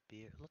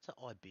 Iberia, lots of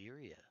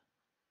Iberia.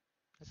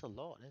 That's a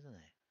lot, isn't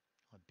there?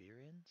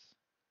 Iberians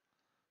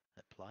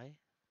that play.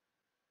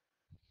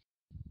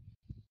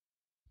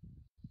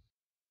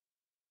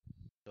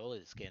 All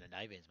the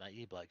Scandinavians, mate.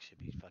 You blokes should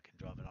be fucking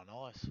driving on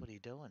ice. What are you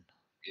doing?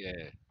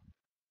 Yeah.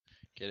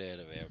 Get out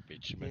of our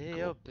bitumen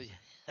Yeah, course.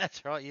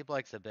 that's right. You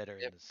blokes are better in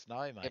Get, the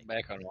snow, mate. get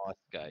back on ice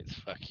skates,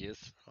 fuck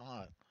yes.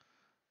 Right.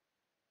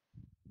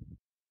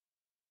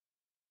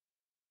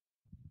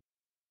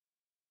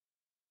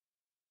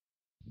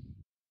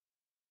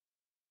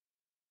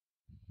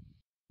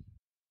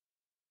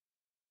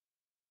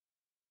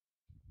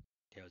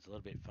 Yeah, it was a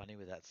little bit funny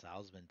with that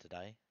salesman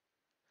today.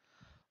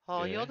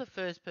 Oh, Yeah. you're the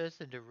first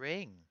person to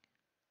ring.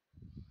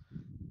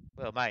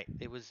 Well, mate,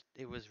 it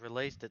was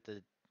released at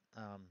the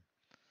um,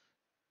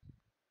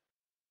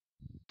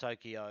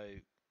 Tokyo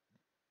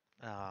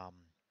um,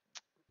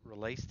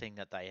 release thing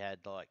that they had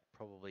like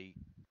probably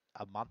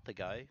a month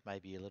ago,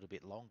 maybe a little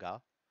bit longer,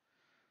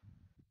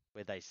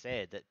 where they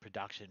said that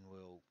production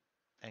will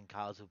and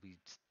cars will be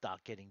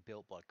start getting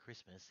built by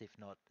Christmas, if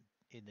not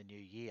in the new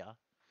year.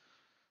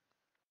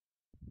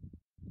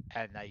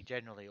 And they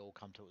generally all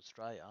come to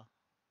Australia.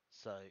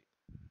 So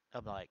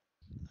I'm like,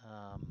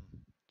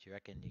 do you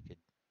reckon you could,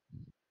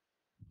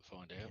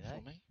 Find out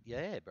for me.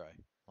 yeah, bro,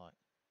 like.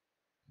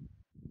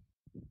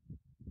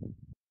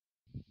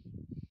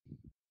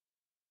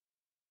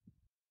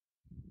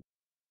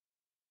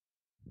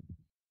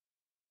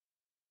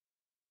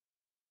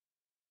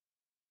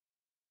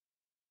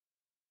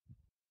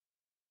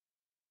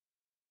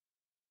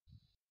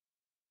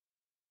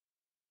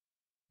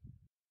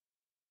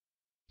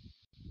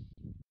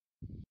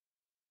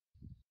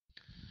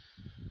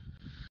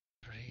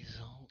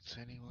 Results Has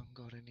anyone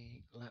got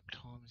any lap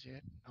times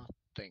yet?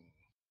 Nothing.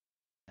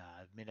 No,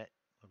 minute.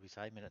 What did we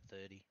say? Minute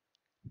 30.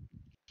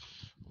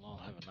 Well,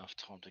 I'll have enough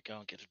time to go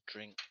and get a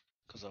drink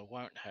because I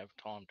won't have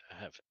time to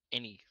have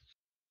any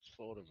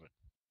sort of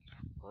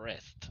a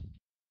rest.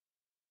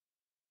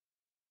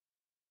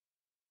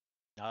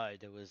 No,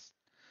 there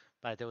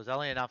was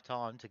only enough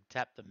time to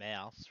tap the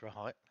mouse,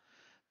 right?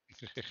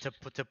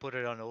 to put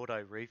it on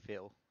auto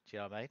refill. Do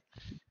you know what I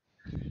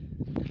mean?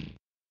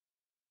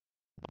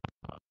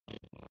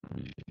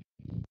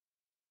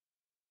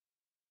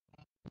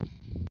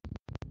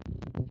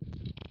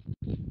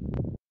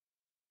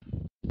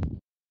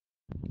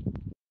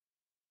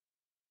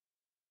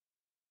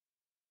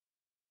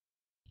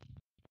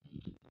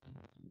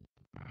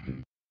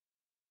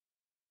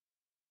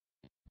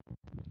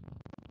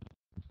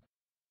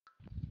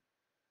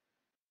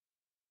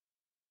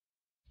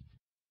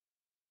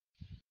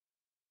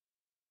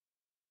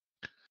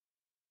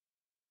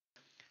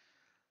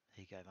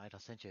 There you go, mate. I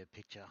sent you a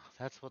picture.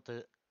 That's what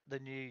the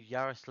new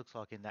Yaris looks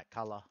like in that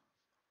colour.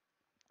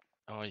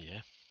 Oh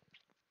yeah.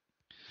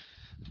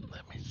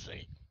 Let me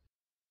see.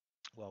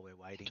 While we're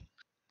waiting,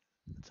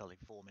 it's only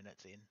 4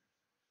 minutes in.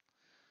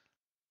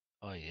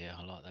 Oh yeah,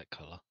 I like that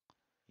colour.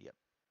 Yep.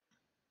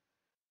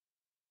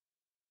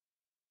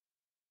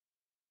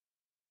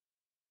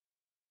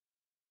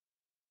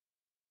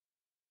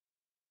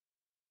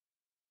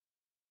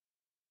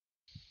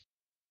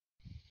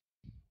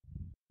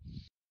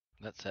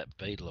 That's that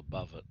beetle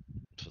above it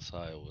for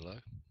sale, Willow.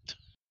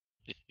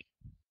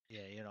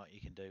 Yeah, you know what you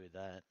can do with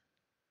that.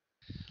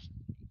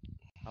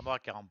 I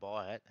might go and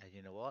buy it, and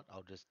you know what?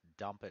 I'll just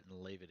dump it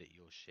and leave it at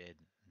your shed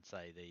and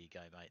say, there you go,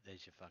 mate.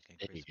 There's your fucking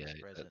There you Christmas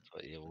go. present. That's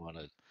what you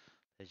wanted.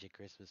 There's your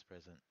Christmas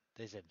present.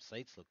 These them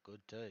seats look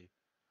good too.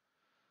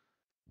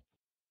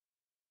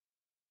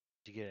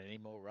 Did you get any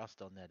more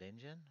rust on that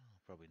engine?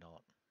 Probably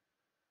not.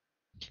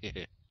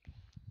 Yeah.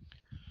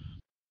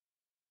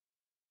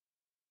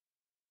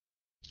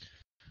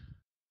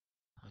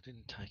 I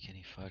didn't take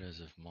any photos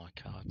of my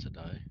car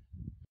today.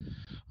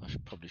 I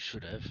probably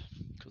should have,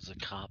 because the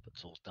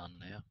carpet's all done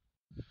now.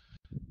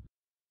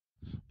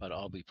 But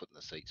I'll be putting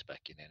the seats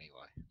back in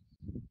anyway.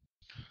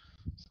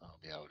 So I'll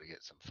be able to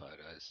get some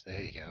photos.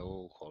 There you go,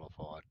 all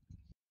qualified.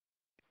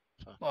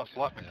 Nice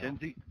luck,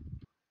 Mackenzie.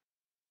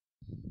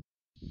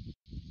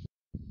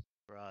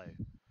 Bro.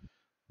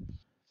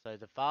 So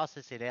the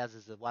fastest in ours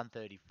is the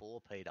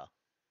 134, Peter.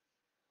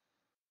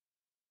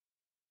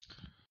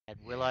 And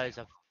Willow's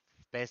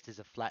best is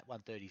a flat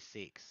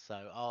 136.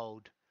 So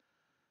old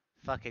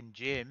fucking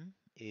Jim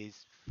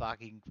is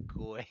fucking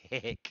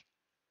quick.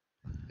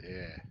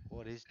 Yeah.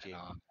 What is And Jim?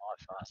 I'm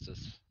my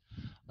fastest.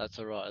 That's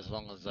alright, as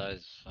long as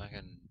those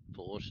fucking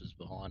Porsches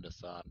behind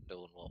us aren't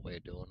doing what we're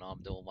doing.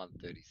 I'm doing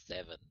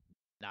 137.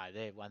 No,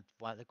 they're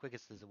the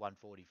quickest is a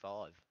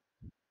 145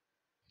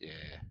 Yeah.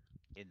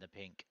 in the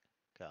pink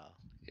car.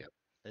 Yep.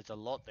 There's a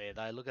lot there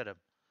though. Look at them.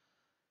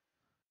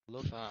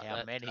 Look Fuck,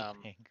 how many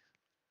pinks.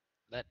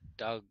 that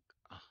Doug,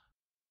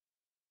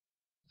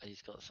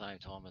 he's got the same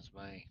time as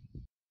me.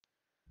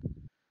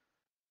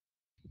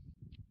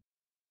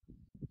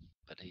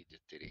 But he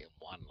just did it in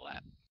one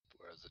lap,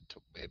 whereas it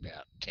took me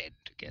about 10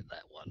 to get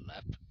that one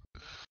lap.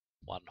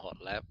 One hot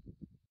lap.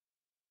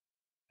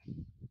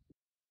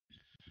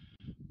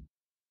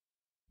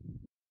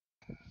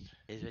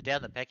 We're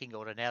down the pecking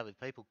order now with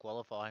people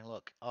qualifying.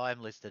 Look,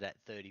 I'm listed at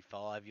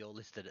 35. You're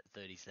listed at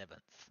 37th.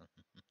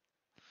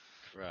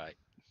 Right.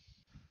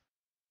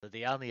 So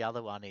the only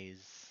other one is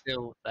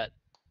Still, that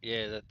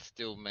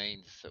still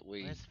means that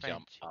we where's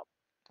jump up.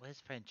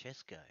 Where's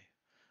Francesco?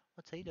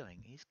 What's he doing?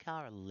 His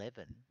car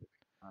 11.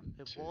 1,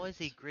 But 2, why is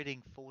he 3,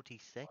 gridding 4, 5,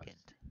 42nd? 6,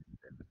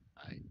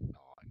 7, 8,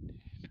 9.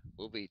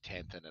 We'll be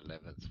 10th and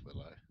 11th,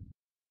 Willow.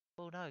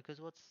 Well, no,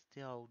 because what's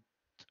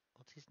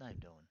his name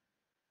doing?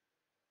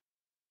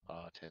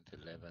 Oh, 10th,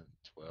 11th,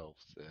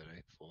 12th,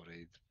 13th,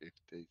 14th,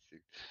 15th,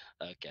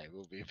 16th. Okay,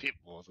 we'll be a bit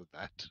more than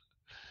that.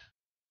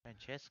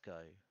 Francesco.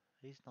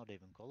 He's not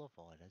even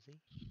qualified, has he?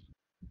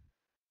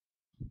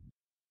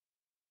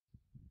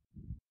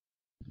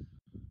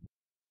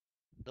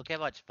 Look how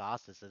much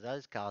faster. So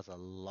those cars are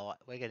light.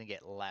 We're going to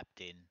get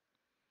lapped in.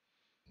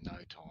 No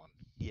time.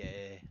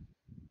 Yeah.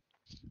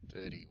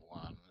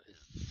 31 is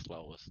the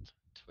slowest.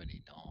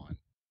 29.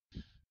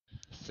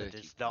 So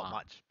there's not 31.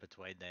 much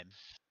between them.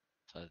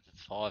 So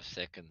the 5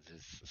 seconds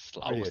is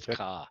the Oh, yeah, slowest check.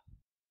 car.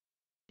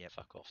 Yep.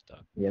 Fuck off,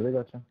 Doug. Yeah, we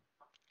got you.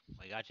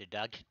 We got you,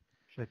 Doug.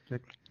 Check,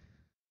 check.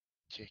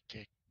 Check,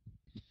 check.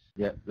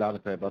 Yeah, loud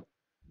and clear, bud.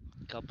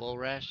 Got ball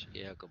rash?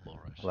 Yeah, got ball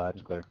rash. Loud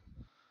and clear.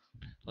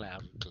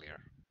 Loud and clear.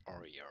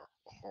 Or.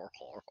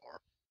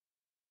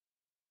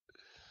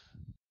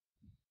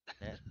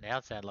 Now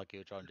it sounded like you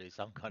were trying to do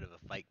some kind of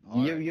a fake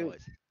You, pirate you.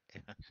 voice.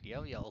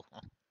 Yo, yo.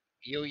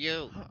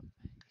 You.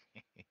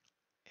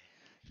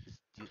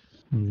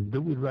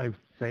 Do we drive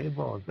safe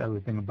or is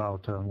everything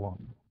about turn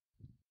one?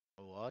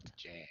 What?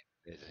 Jan.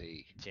 There's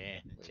he.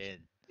 Jen.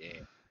 Yeah.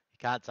 You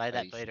can't say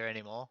that, He's- Peter,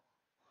 anymore.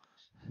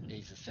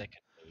 He's the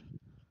second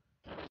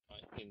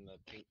in the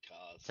pink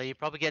cars. So you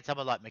probably get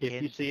someone like If you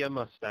Mackenzie. see a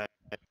Mustang,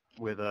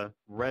 with a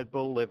Red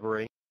Bull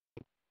livery.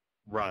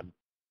 Run.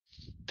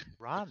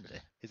 Run.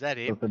 Is that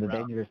So him? for the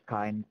dangerous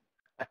kind.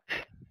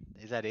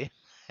 Is that him?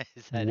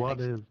 Is that What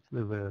actually...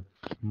 is it?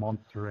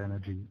 Monster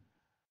Energy.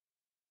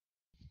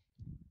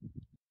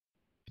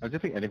 I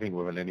just think anything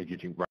with an energy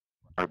drink,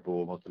 Red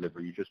Bull, Monster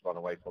livery, you just run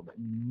away from it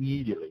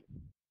immediately.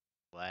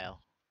 Wow.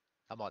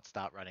 I might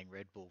start running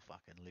Red Bull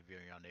fucking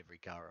livery on every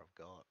car I've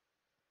got.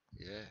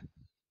 Yeah.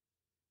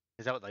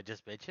 Is that what they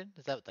just mentioned?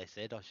 Is that what they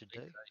said I should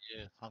do?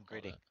 Yeah. I'm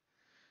gritting.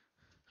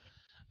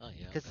 Oh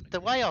yeah. I'm Because gonna the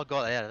grit. way I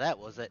got out of that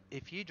was that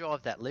if you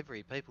drive that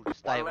livery, people just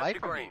stay One away lap to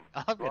from green. you.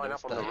 I'm going Line to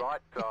up on the stay.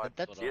 right side.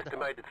 That's The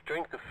estimated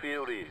strength of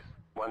field is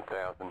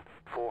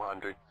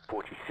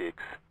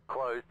 1,446.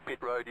 Closed. Pit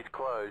road is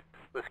closed.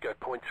 Let's go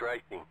points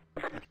racing.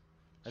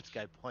 Let's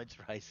go points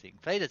racing.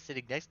 Peter's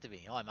sitting next to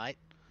me. Hi, mate.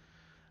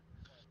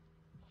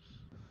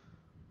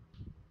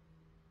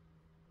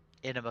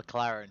 In a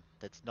McLaren.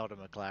 That's not a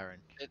McLaren.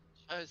 It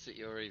shows that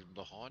you're even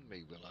behind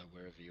me, Willow,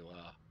 wherever you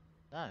are.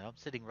 No, I'm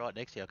sitting right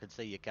next to you. I can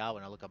see your car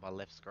when I look at my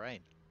left screen.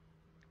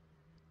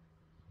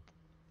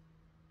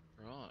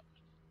 Right.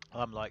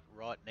 I'm like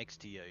right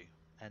next to you,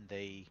 and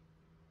the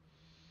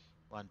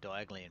one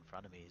diagonally in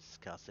front of me is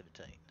car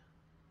 17.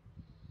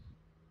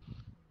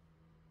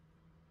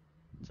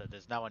 So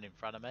there's no one in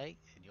front of me,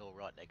 and you're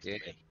right next to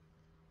me.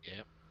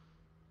 Yep.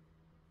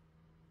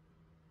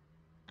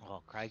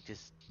 Oh, Craig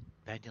just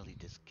manually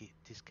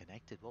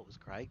disconnected. What was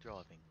Craig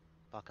driving?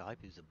 Fuck, I hope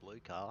he was a blue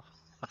car.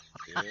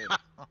 Yeah.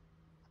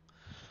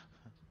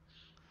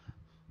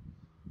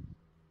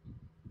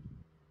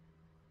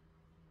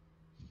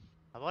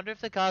 I wonder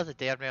if the cars are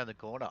down around the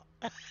corner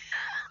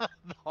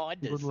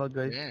behind Good us. luck,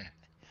 guys. Yeah.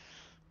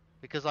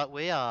 Because like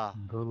we are.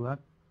 Good luck.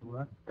 Good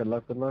luck. Good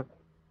luck, good luck.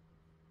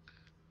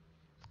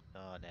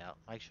 Oh, now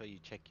make sure you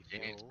check your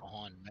Dan's fuel.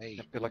 behind me.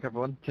 Good luck,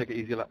 everyone. Take it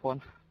easy, lap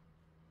one.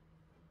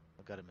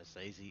 I've got a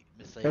Mercedes.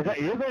 Is that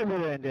you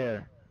over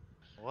there?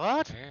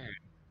 What? Yeah.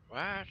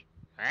 What?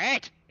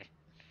 Right.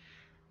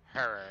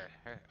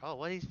 Oh,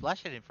 what? He's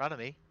flashing in front of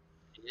me.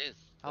 Yes.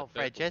 Oh,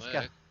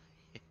 Francesca.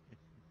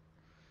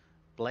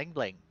 Bling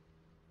bling.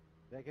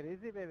 Take it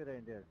easy, baby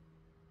reindeer.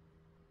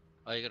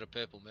 Oh, you got a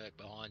purple Merc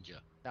behind you.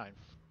 No.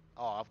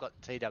 Oh, I've got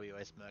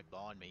TWS Merc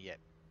behind me. Yep.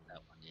 That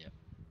one, yep.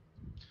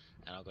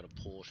 And I've got a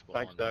Porsche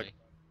Thanks, behind Doug. me.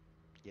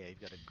 Yeah, you've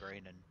got a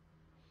green and.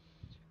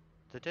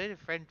 The dude,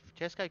 friend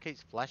Francesco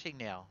keeps flashing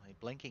now. He's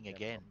blinking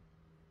again.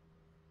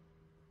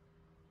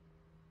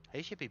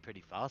 He should be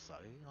pretty fast though.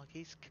 Like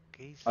he's.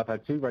 I've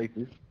had 2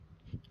 races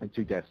and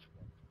 2 deaths.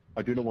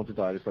 I do not want to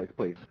die this race,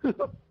 please.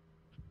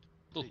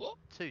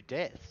 Two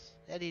deaths.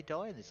 How do you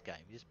die in this game?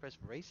 You just press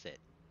reset.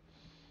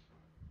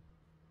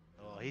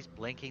 Oh, he's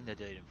blinking the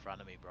dude in front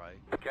of me, bro.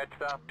 Catch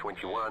up.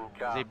 21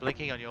 car. Is he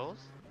blinking on yours?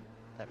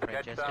 That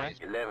Catch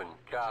Francesco? up. 11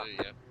 car. Two,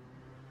 yep.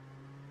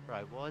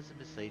 Bro, why is the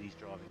Mercedes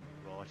driving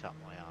right up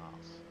my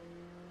ass?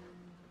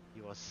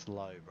 You are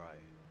slow, bro.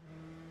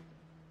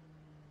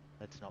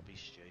 Let's not be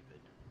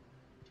stupid.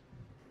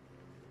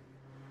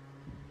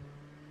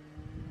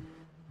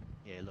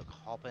 Yeah, look,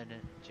 hopping,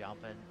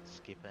 jumping,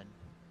 skipping.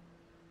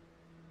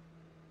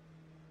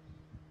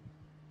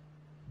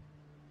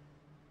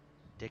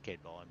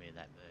 Dickhead behind me in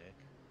that Merc.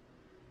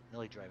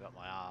 Nearly drove up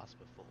my ass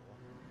before.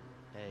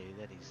 Hey,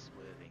 that is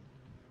swerving.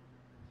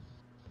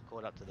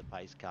 Caught up to the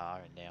pace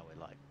car and now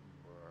we're like...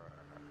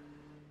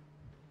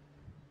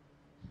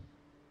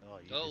 Oh,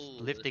 you're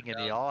just lifting in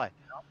the eye.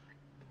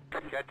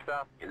 Catch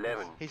up.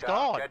 11 He's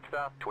car. gone. Catch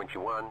up.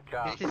 21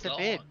 car. He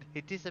disappeared. He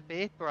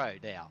disappeared, bro,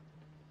 now.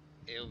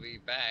 He'll be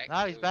back.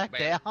 No, he's back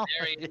now. There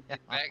he is. He's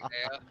back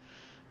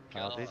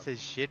now. Oh, this is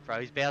shit,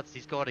 bro. He's bounced.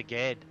 He's gone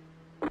again.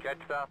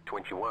 Catch up.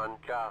 21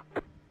 car.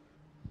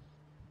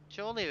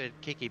 Surely it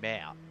would kick him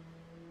out.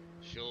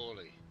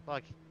 Surely.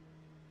 Like,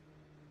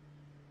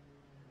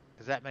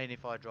 does that mean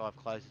if I drive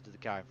closer to the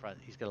car in front,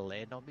 he's going to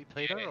land on me,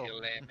 Peter? Yeah, or? he'll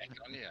land back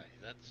on you.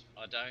 That's...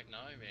 I don't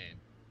know, man.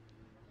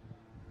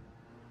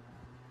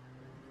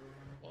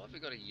 Why have we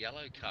got a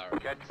yellow car?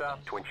 Catch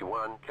up.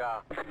 21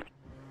 car.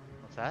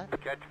 What's that?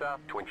 Catch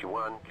up.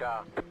 21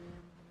 car.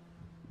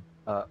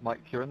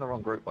 Mike, you're in the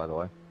wrong group, by the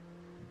way.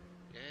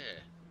 Yeah.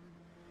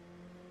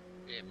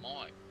 Yeah,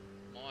 Mike.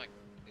 Mike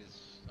is...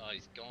 Oh,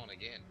 he's gone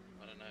again.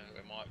 I don't know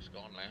where Mike's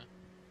gone now.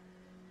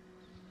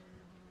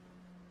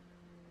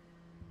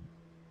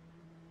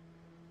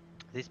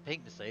 This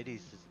pink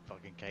Mercedes is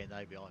fucking keen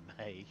though behind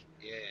me.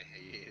 Yeah,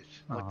 he is.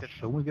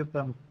 Should we give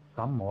them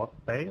some more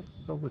space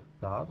so we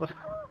start?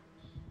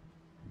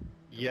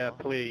 Yeah,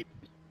 please.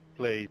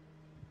 Please.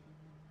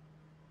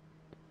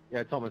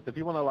 Yeah, Thomas, if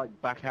you want to,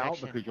 like, back out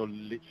Connection. because you're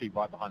literally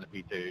right behind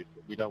the P2,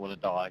 we don't want to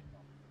die.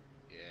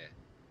 Yeah.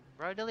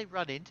 Bro, nearly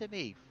run into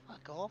me.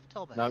 Fuck off,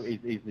 Thomas. No, he's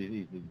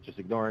just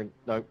ignoring.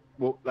 No,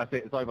 well, that's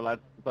it. It's over,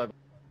 lads. It's over.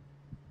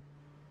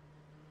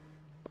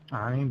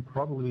 I mean,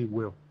 probably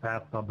we're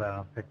faster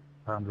than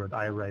 600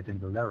 iRacing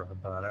Valera,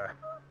 but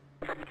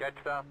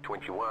Catch up.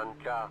 21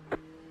 car.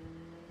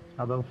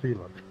 I don't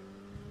feel it.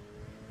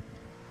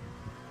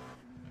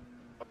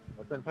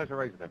 It's been a pleasure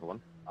racing,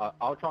 everyone.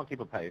 I'll try and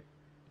keep a pace.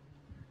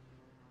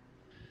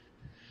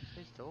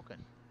 Who's talking?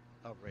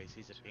 Oh, Reese,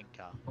 he's a pink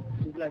car.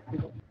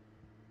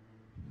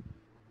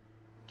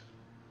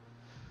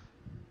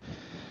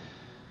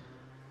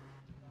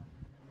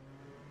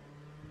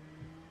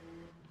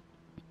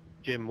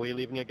 Jim, were you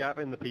leaving a gap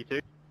in the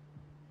P2?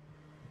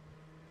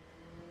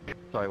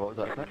 Sorry, what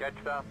was that?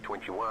 Catch up,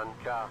 21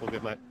 car. All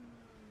good, mate.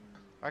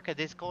 I reckon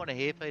this corner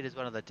here, Pete, is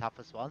one of the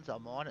toughest ones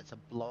on mine. It's a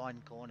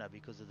blind corner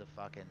because of the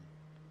fucking...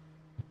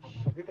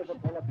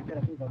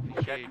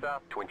 Catch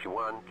up,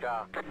 21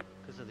 car.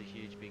 Because of the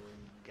huge big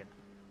fucking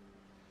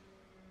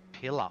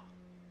pillar.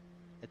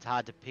 It's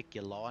hard to pick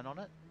your line on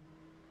it.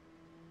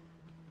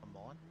 On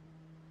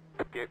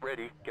mine. Get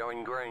ready,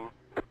 going green.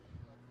 Here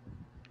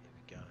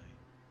we go.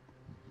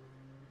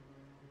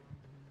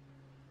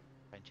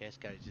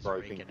 Francesco's just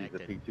Bro thinks he's a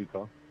reconnected. P2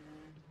 car.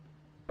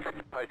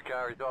 Pace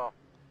car is off.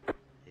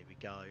 Here we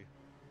go.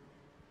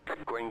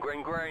 Green,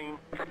 green, green.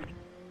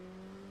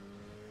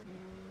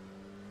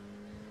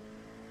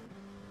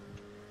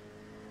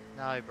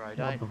 No, bro, What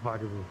don't. the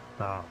fuck is this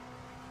stuff?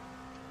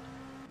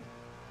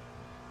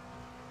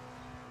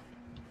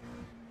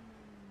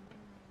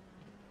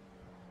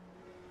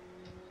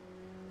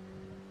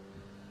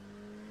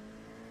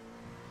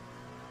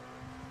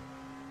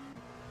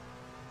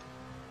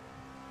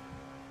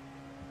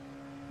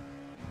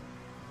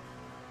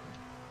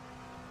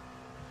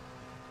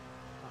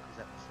 Fuck is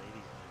that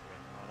Mercedes over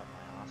right up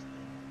my arse there?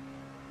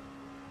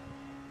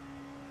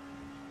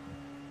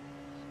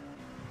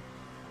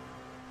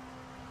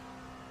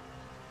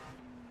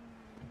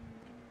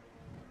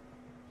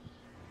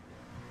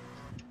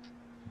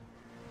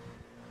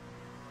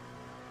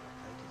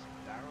 They just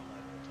barrel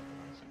over the top of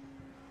those.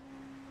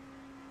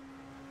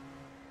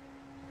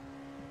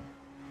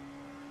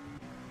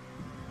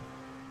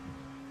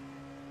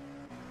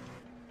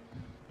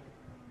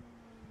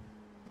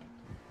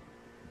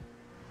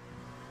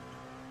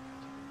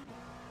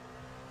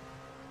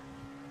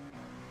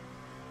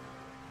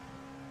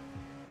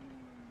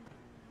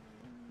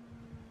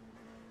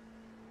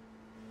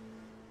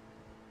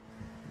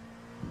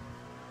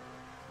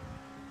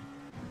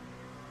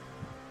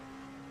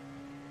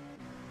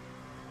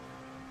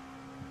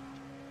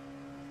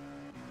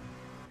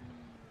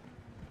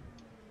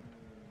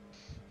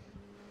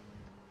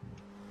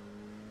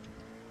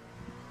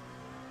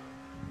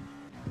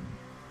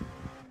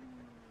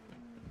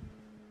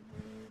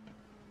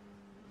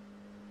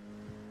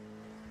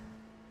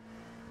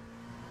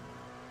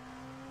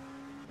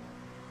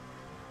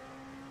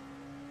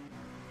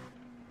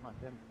 Come on,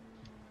 Tim.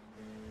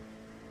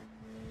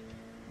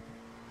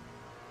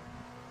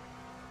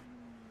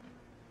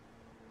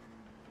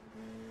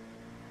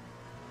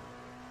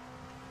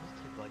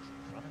 There's two blokes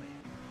in front of me.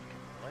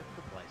 Fucking all over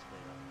the place,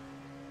 Peter.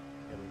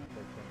 Yeah, we can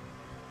take Tim.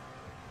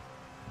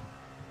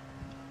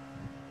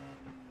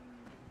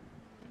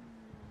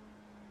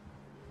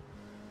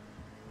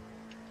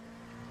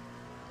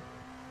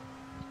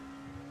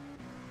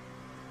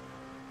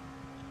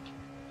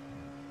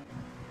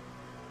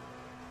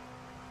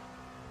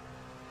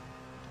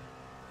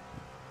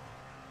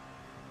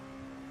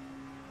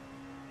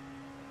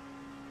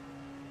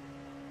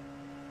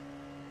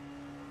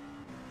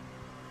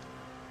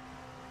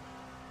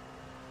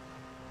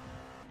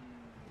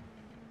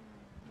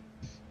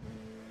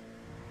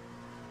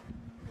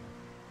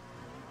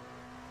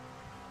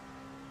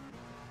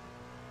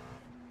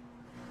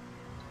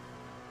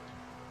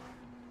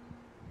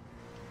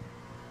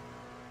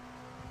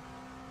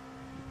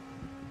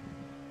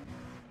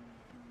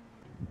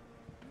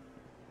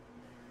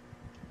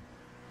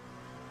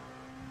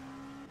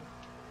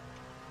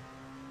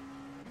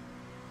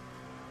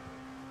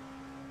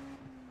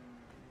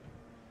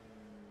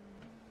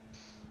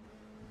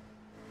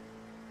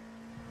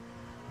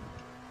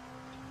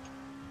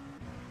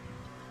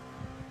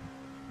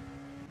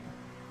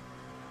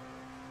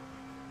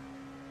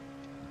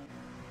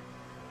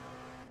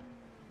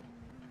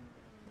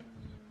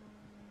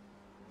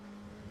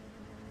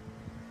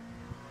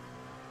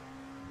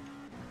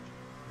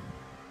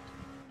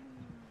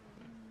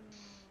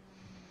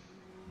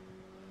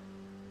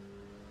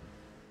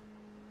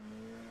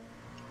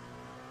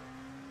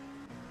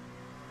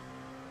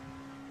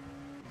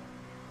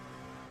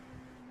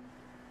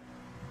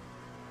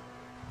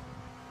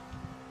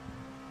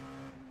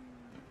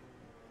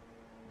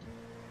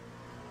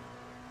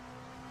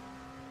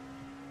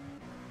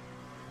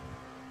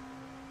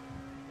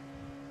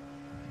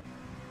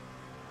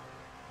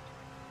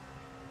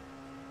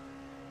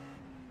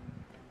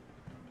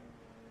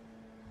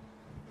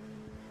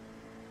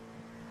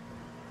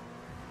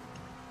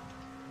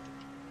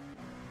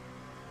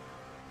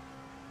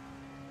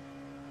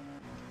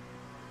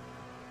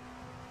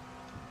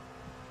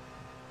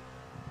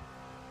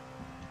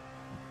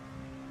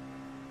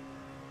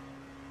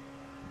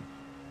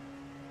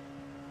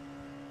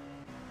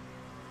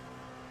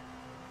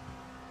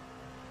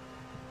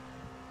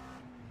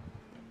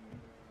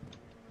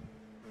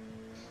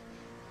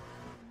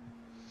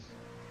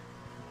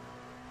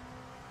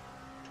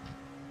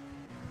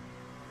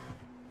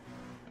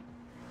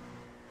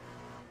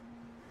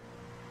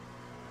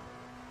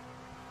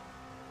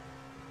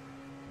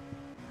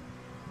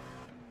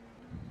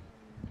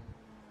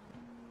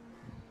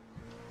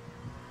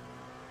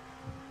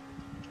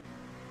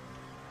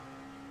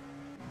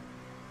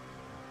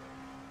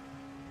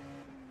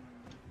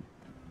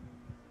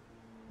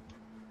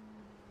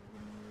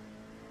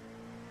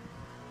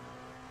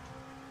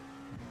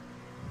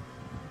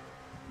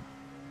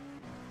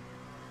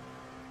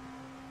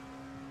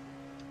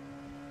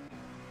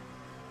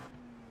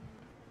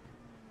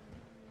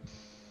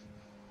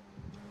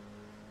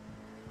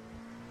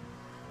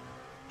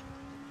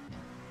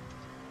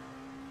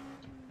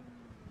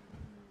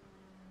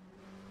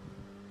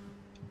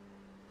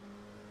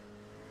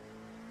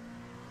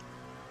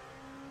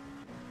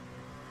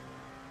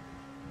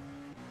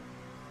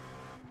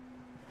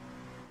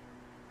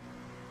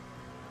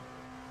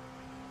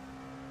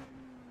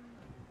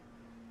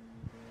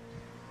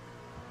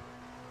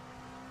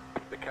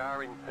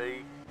 car in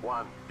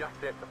P1 just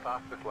set the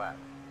fastest lap.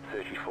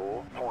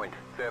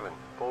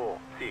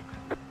 34.746.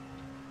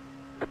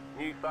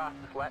 New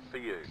fastest lap for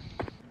you.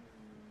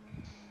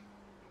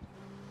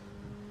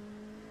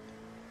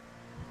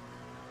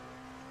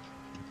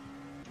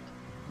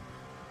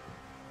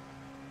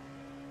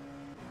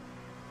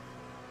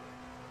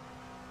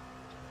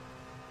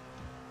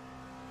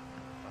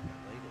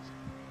 Fucking leaders.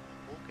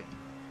 Walking.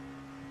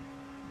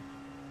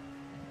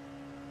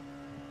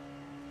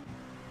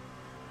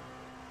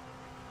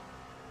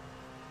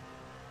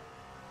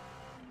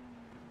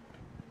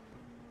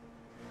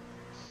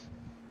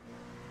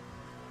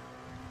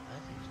 That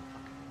is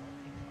fucking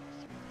walking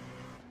fast,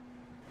 man.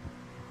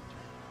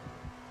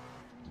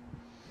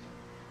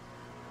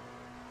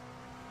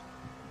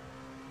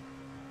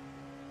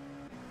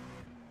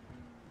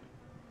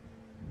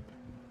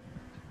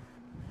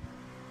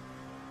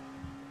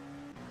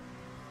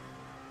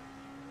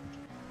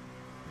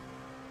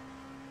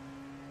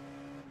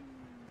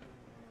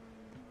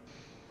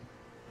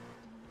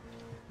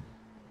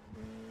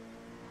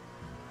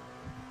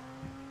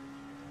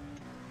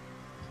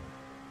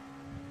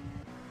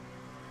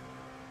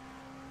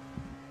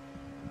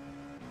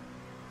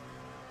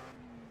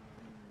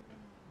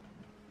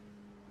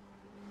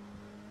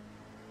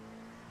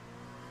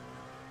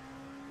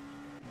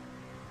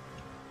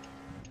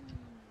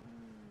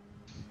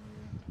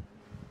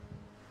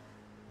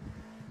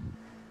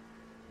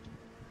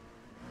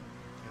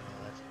 Oh,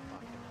 that's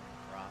fucking on the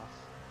grass.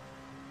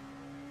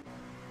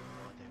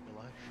 Right there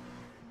below.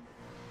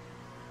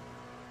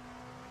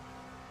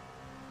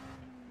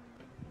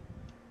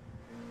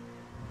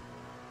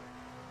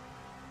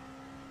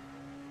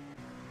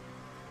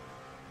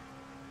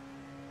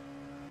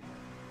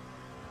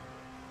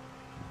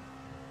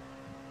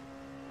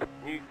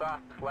 New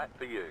fastest lap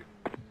for you.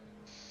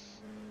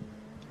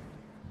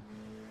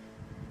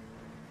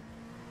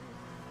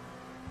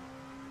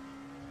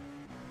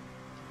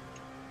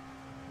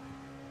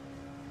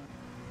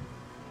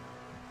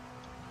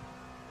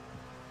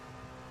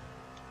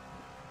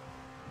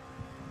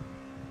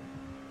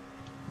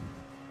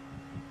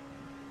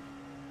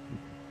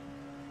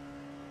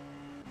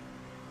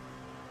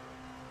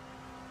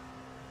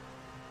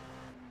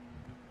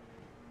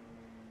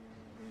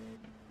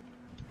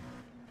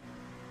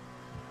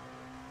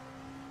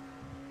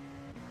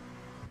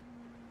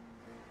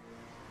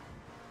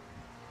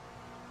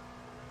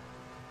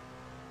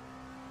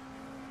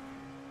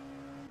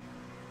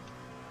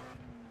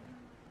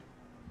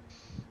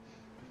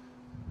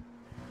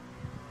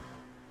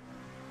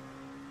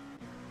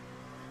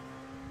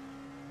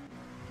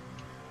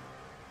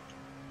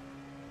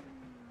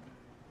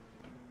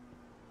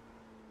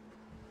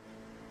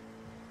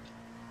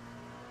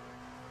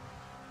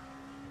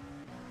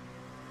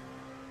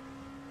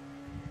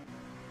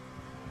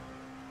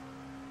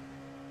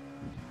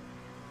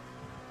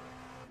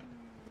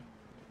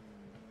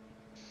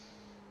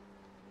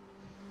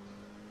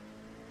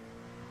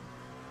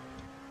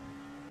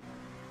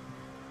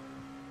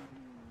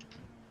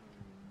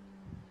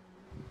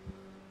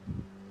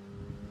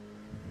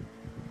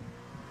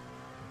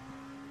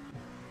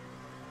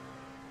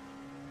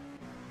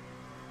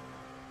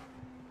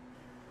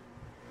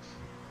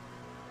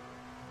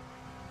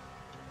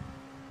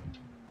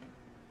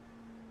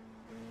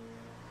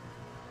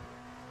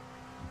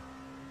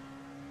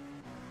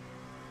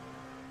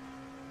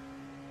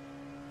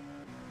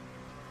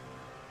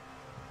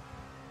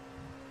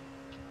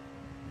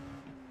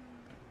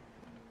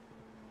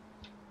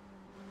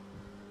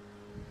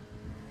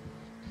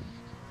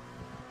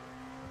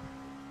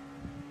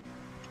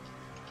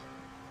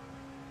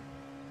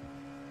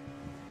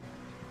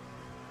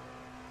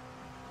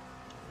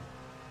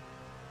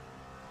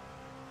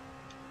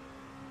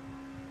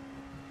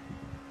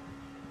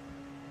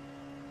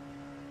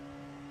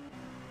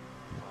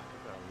 Fuck,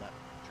 I've got a lap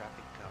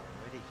traffic car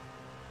already.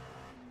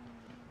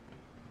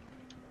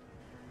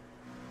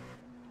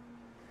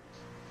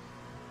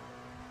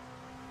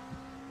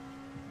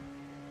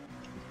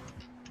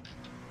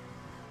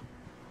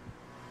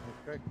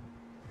 Okay.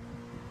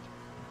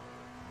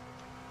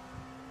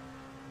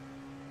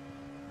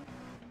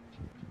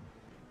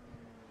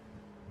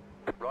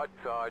 Right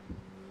side.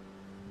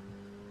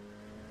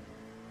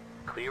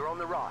 Clear on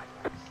the right.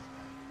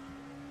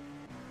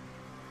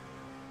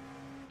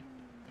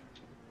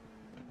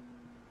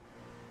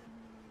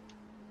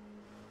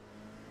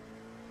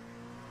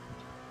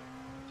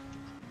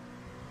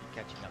 You're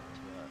catching up to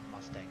a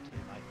Mustang too,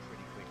 mate,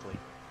 pretty quickly.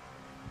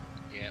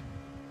 Yeah.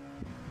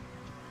 He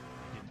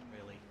didn't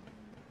really,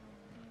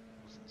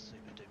 wasn't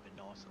super duper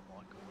nice on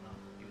my corner.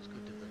 He was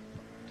good to the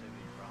fucking two in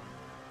front.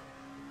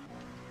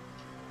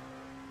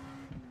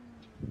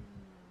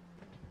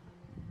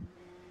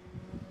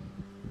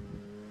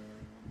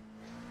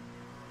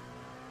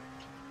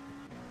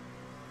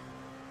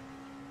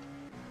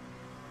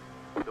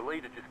 The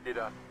leader just did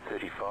a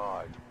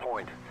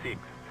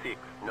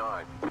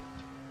 35.669.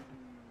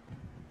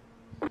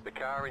 The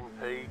car in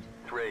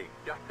P3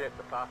 just set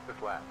the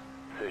fastest lap.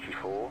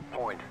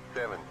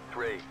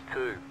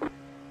 34.732.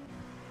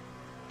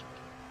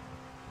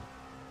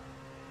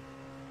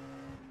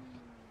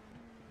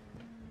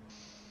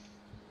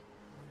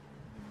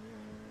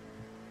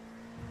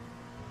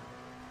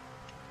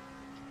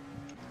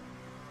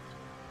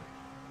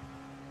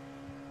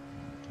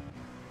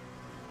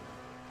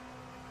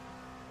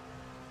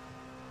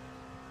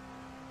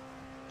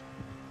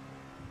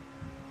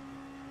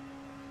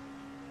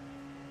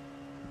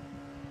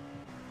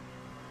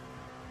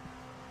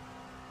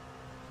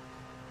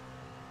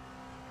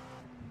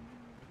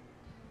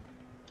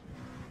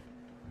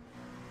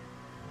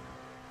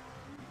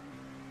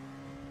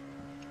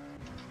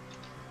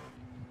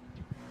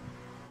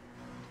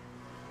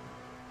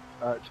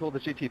 To all the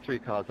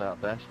GT3 cars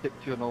out there, stick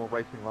to your normal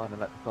racing line and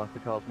let the faster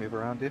cars move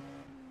around you.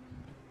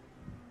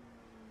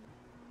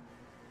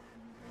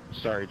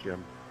 Sorry,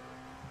 Jim.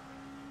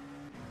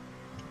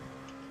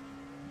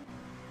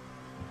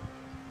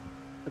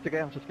 It's okay,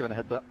 I'm just giving a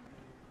heads up.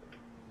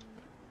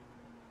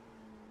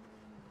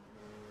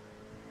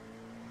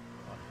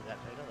 Right, for that,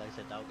 Peter, they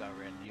said they'll go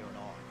around you and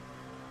I.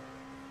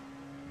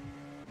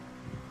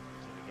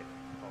 So we get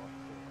full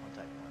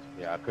contact points.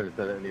 Yeah, I could have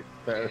said it at least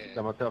better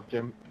than myself,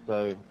 Jim.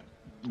 So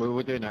we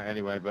were doing that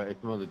anyway, but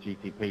it's more the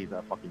GTPs that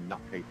are fucking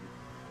nutcases.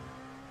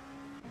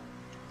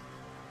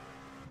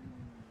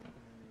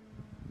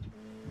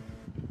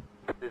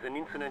 There's an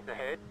incident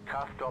ahead.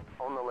 Car stop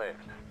on the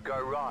left.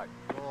 Go right.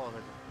 Oh,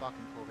 there's a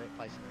fucking Corvette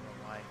facing the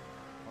wrong way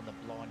on the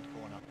blind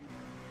corner.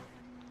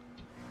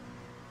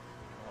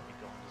 Might be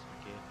gone, just be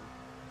careful.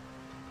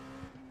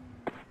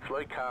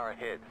 Slow car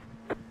ahead.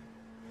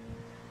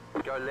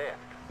 Go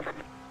left.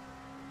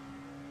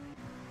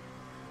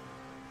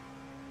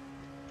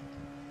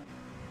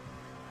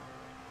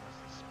 That's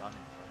the spun in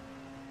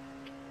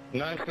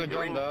front. Nicely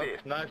You're in done, Doug.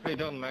 fifth. Nicely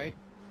done, mate.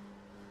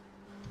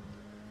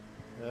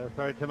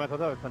 Sorry, Tim, I thought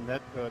that was some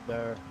net code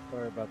there.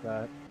 Sorry about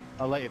that.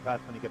 I'll let you pass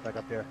when you get back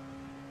up here.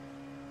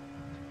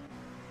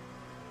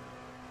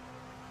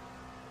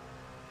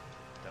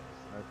 That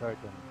was Sorry,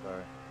 Tim,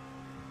 sorry.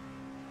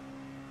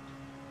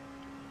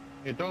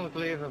 You don't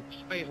leave a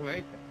space,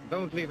 mate.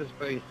 Don't leave a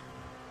space.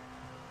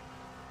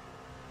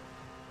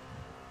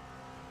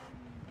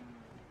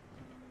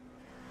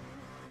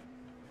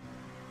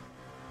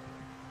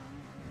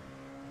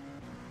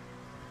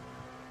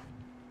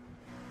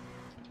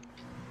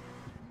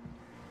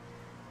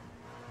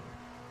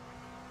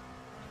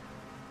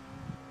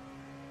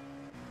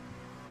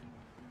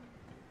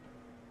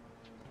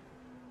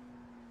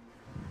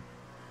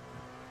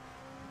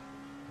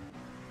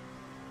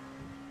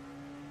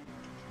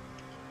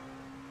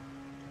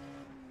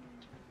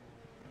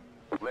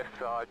 Left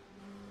side.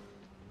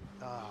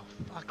 Oh,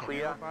 fucking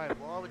Clear. hell, bro.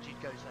 Why would you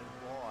go so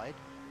wide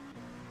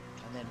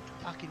and then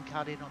fucking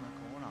cut in on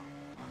the corner?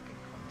 Fucking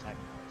contact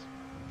points.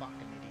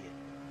 Fucking idiot.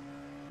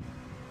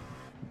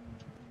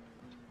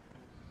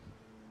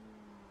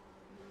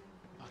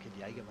 Fucking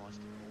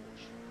Jägermeister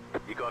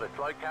Porsche. You got a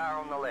slow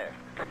car on the left.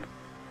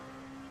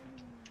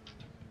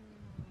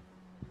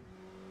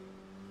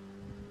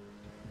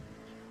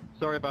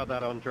 Sorry about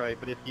that, Andre,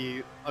 but if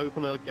you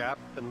open a gap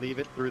and leave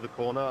it through the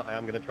corner, I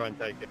am going to try and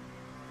take it.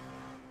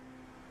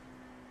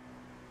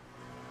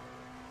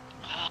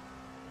 Ah,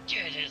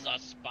 Jesus, I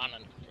spun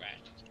and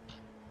crashed.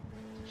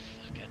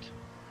 Fuck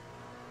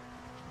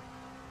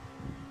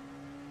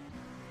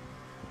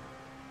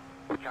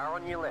it. Car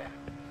on your left.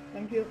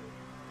 Thank you.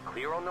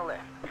 Clear on the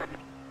left.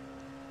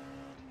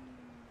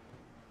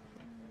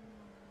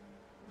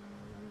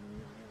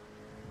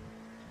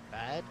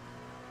 Bad?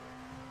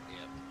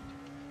 Yep.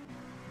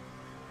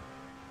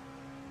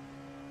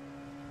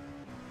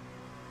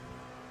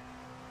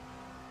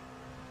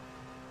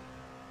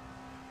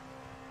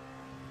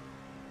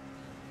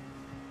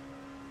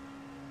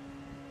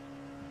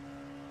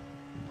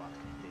 Fuck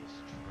this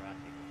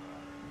traffic, bro.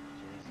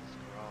 Jesus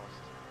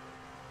Christ.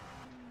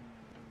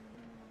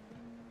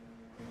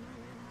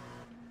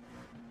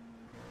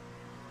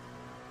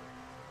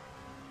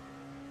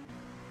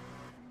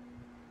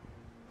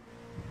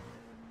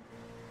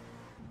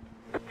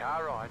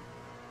 Car right.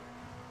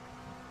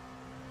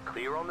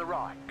 Clear on the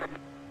right.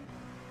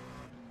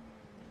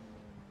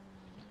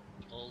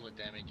 All the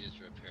damage is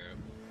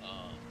repairable.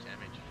 Oh,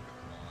 damage is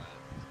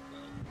required.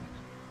 Well,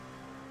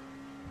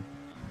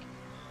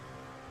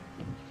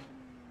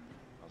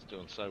 I was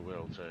doing so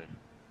well too. Fuck,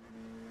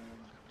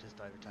 I've just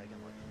overtaken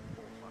like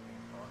 5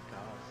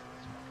 cars.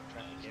 There's fucking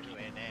traffic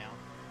everywhere now.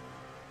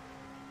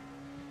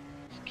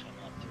 Just come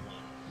up to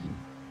one.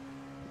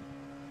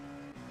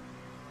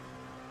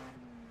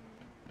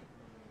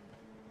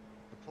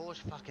 The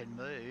Porsche fucking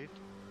moved.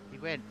 He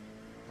went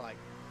like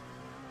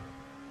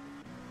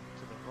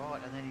to the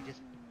right and then he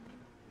just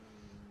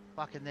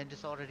fucking then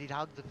decided he'd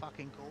hug the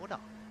fucking corner.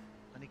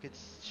 And he could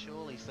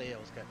surely see I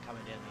was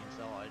coming down the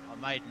inside. I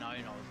made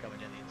known I was coming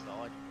down the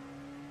inside.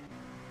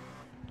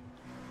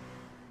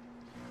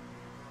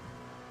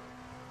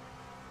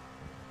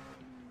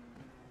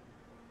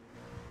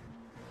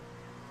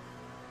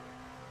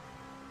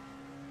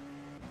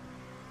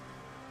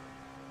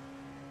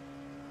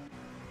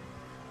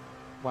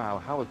 Wow,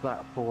 how was that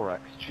a 4X?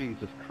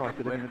 Jesus Christ,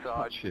 I didn't even Left side.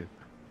 touch you.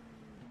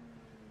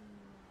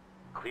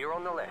 Clear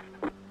on the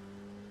left. In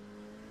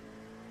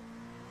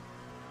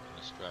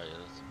Australia,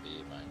 that's a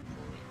beer, mate.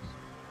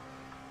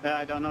 4X.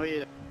 I don't know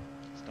either.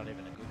 It's not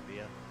even a good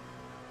beer.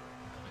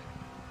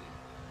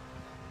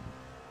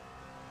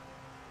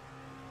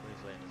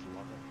 Queenslanders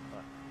love it,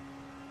 but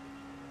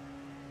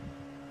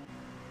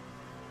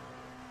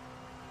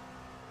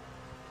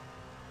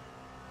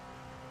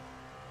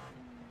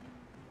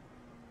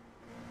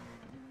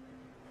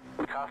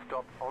Car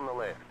stop on the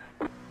left.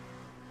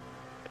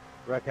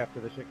 Wreck after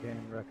the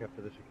chicane, wreck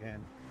after the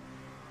chicane.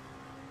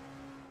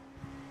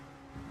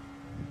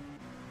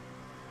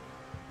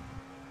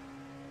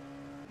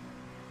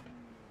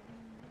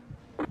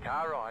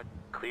 Car right,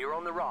 clear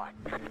on the right.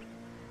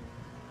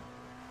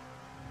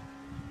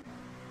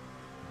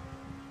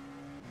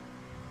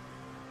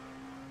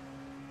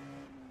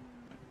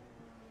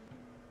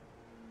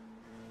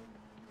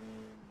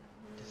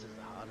 This is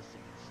the hardest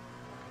thing is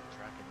fucking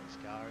tracking this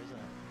car, isn't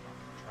it?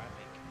 Fucking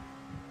traffic.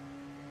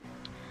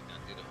 I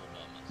did it all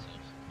by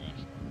myself and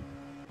crashed.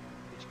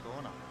 Which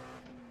corner?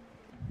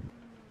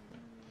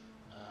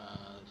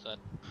 Is that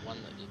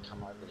one that you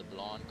come over the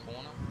blind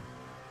corner?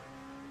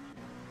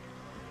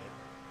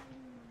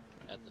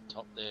 At the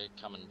top there,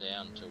 coming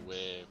down to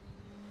where...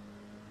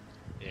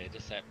 Yeah,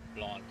 just that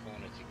blind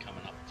corner as you're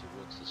coming up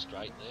towards the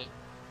straight there.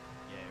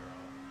 Yeah,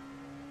 right.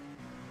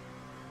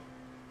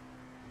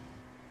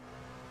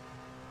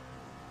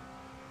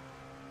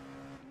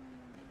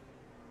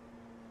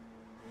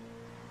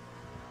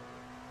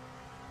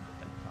 Put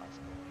that fast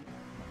going.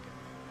 Fucking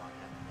might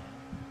have it now.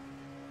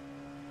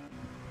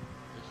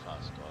 Who's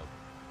fast guy?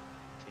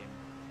 Tim.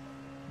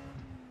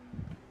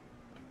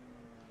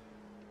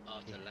 Oh,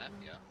 it's a lap,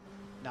 yeah.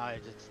 No,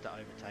 just to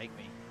overtake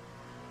me.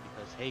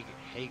 Because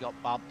he got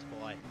bumped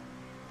by...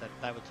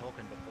 They were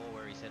talking before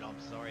where he said, I'm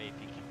sorry,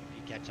 if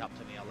you catch up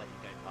to me, I'll let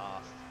you go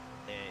past.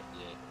 There,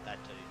 Yeah.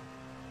 that dude.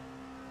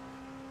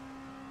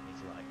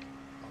 He's like,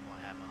 on my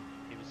hammer.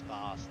 He was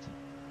fast.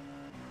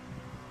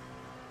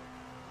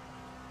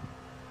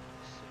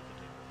 Super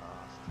duper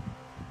fast.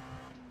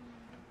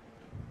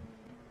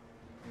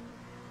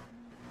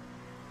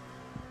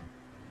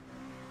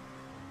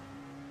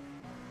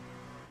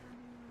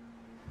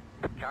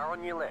 Car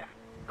on your left,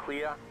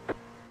 clear.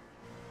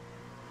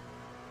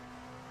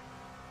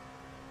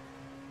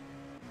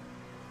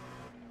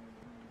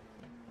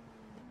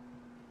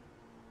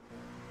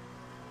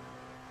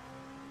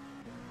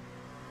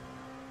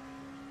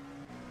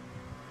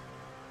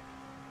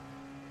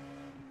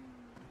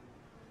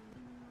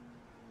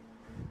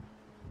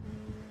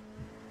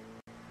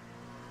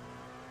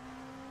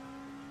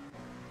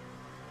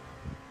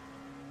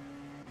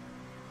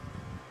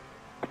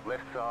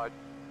 Left side.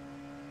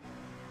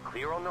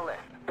 Clear on the left.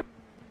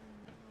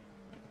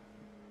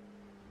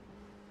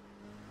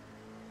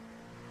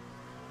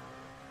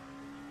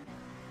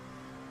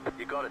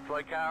 You got it.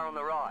 Slow car on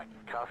the right.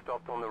 Car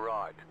stopped on the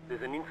right.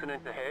 There's an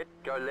incident ahead.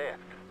 Go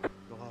left.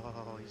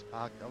 Oh, he's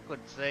parked. I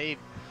couldn't see him.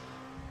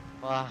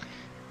 Fuck.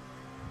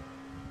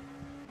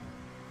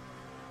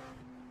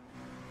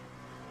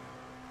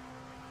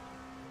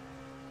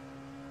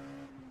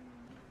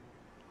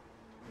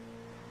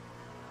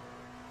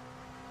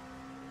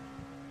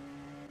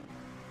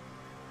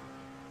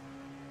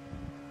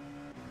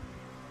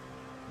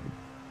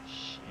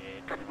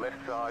 Shit.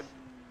 Left side.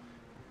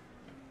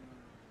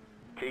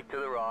 Keep to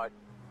the right.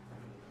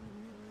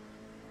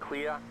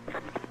 Clear.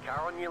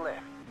 Car on your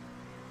left.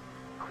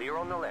 Clear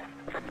on the left.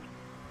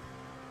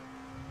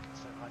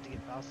 It's so hard to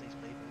get past these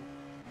people.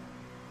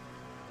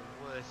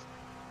 The worst.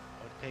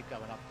 I would keep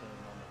going up to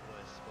them on the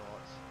worst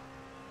spots.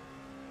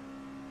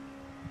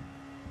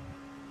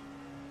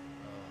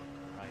 Oh,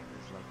 great.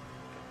 There's like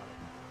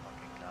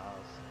fucking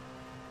cars.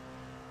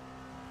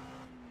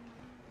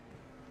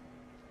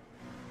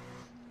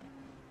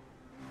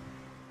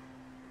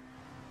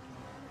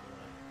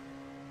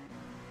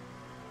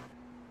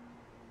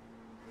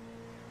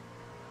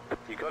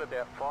 You got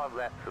about 5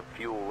 laps of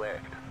fuel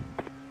left.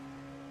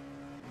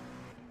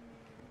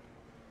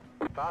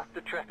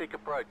 Faster traffic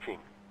approaching.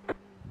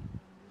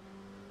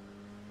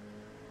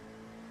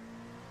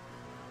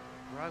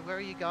 Right, where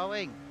are you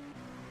going?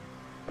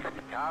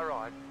 Car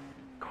right.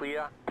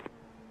 Clear.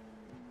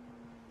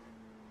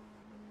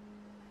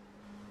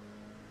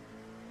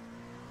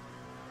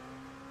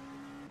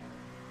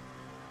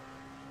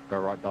 Go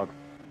right, Doug.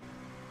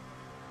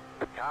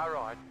 Car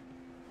right.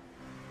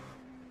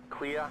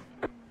 Clear.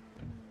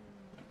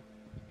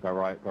 Go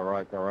right, go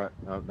right, go right.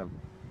 No, no.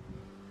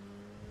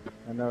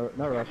 And no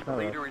rush, no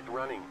rush. Leader is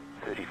running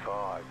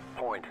 35.452.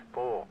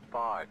 No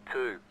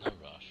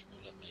rush.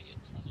 Well, let me get in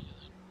front of you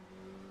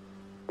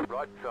then.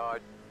 Right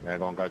side. Yeah,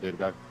 go on, go, dude,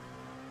 go.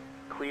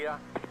 Clear.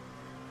 Fuck,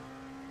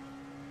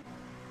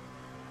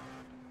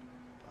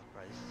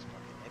 bro, this is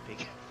fucking epic.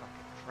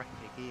 Fucking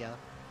traffic here.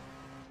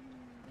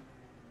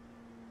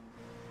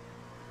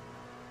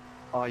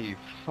 Are you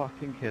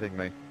fucking kidding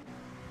me?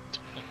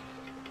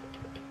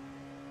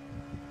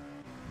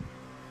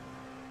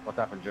 What's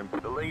happened, Jim?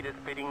 The leader's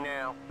pitting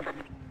now.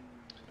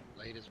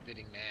 Leader's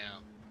bidding now.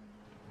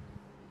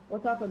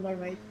 What's happened there,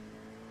 mate?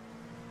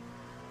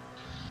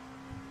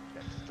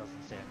 That just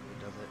doesn't sound good,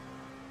 does it?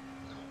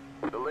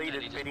 No. The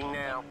leader's He just pitting pulled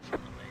now. up in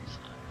front of me, so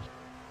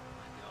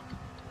maybe I'll come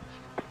and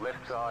do a few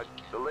Left side.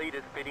 The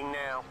leader's pitting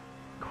now.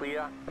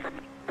 Clear.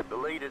 The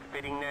leader's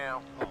pitting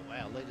now. Oh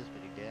wow, leader's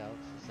pitting down.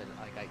 I said it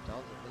like 8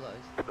 times at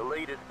Willows. The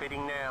leader's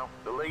pitting now.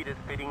 The leader's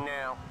pitting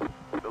now.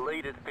 The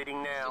leader's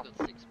pitting now. Still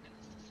got 6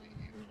 minutes to see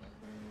you.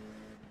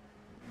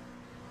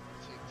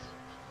 6.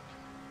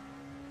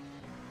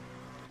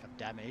 Of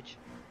damage.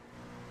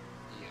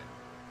 Yeah.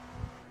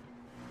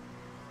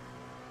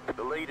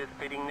 The leader's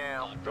pitting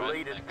now. Oh, The drive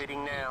leader's back to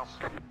pitting the now.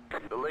 fence.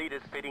 The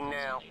leader's pitting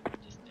now.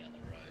 Just down the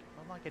road.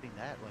 Why am I getting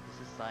that? Like, is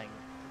this saying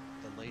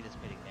the leader's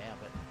pitting now,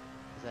 but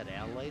is that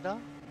our leader?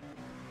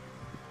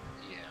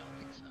 Yeah, I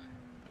think so.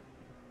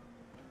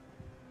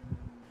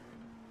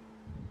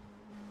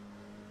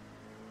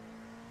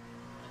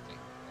 I think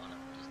one of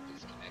them just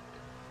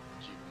disconnected.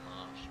 Jim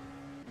Marshall.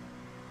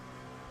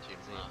 Jim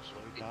Is he a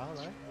Marshall. blue car,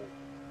 though?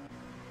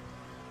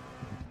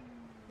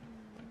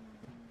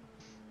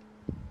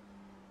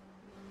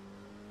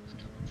 It's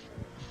coming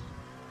fourth.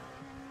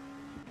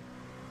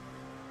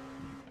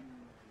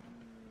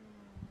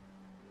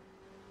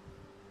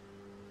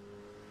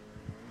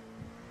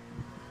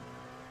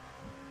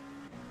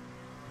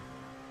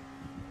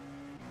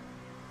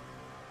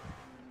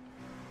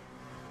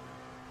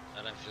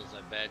 I don't feel so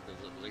bad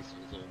because at least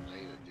it was all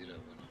me that did it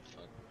when I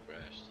fucking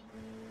crashed.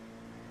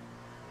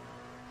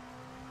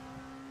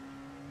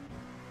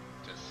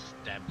 Just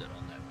stabbed it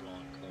on that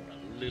blind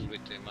corner a little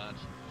bit too much.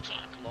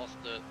 Fuck, lost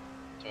it.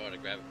 Tried to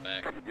grab it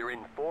back. You're in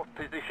 4th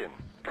position.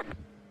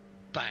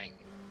 Bang!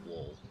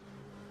 Wall.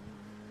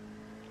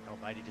 Oh,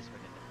 mate, he just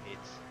went in the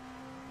pits.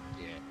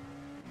 Yeah.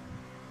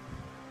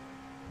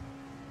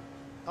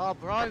 Oh,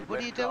 bro, what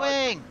are you Left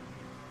side. doing?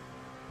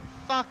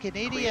 Fucking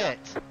idiot!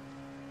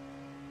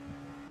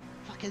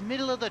 Fucking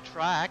middle of the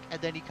track, and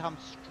then he comes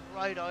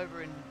straight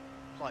over and,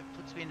 like,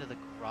 puts me into the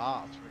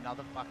grass for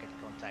another fucking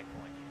contact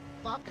point.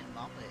 Fucking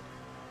muppet.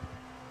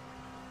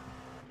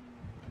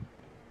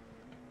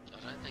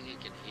 I don't think he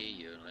can hear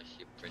you unless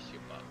you press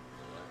your button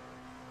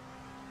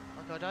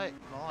below. Like, I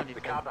don't mind if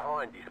The they... car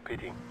behind is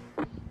pitting.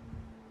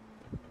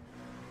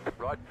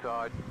 Right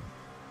side.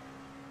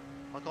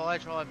 Like, I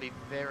try and be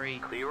very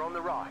Clear on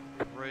the right.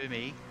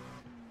 roomy.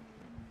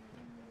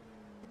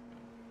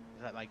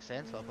 Does that make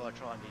sense? Like, I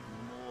try and be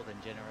more than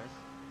generous.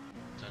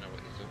 Don't know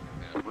what you're talking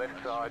about.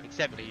 Left side.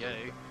 Except for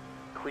you.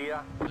 Clear.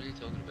 What are you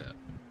talking about?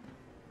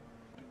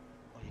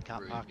 Well, you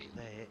can't park it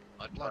there.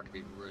 I'd like to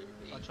be rude.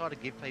 I try to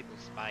give people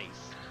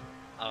space.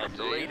 Oh,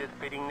 The leader's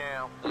pitting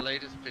now. The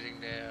leader's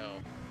pitting now.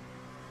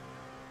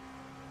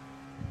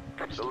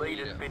 The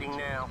leader's pitting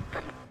now.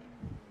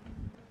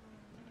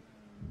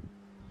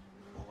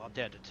 Well, I'm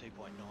down to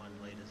 2.9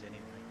 litres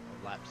anyway,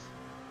 or laps.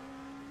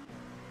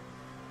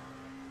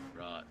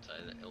 Right, so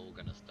they're all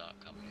going to start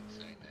coming in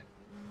soon then.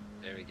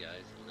 There he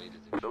goes, the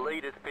leader's in The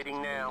leader's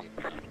pitting now.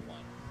 Number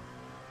one.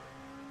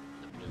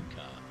 The blue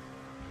car.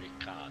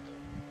 Ricardo.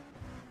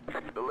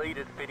 The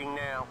leader's pitting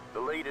now. The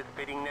leader's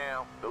pitting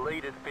now. The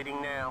leader's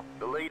pitting now.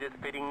 The leader's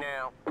pitting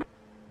now.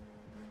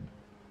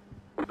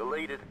 The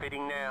leader's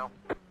pitting now.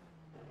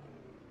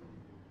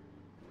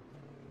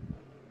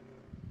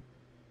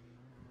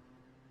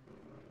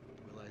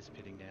 Willow's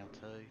pitting now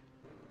too.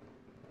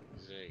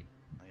 Z.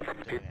 Oh, yeah, I'm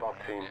doing Pit it box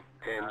now. in.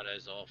 10,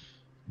 Ricardo's off.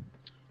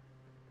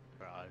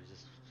 Right, it was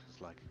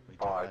just like, we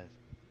 5. dive.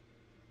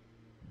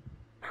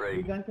 3,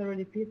 You guys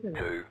already pitted.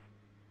 2,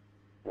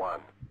 1.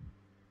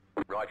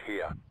 Right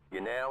here.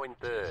 You're now in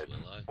 3rd.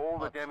 Willow. All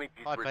the damage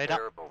is Hi, Peter.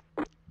 repairable.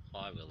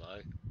 Hi, Willow.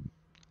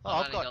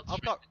 Oh,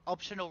 I've got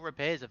optional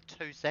repairs of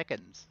 2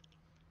 seconds.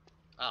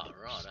 Oh,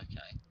 right,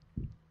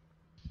 okay.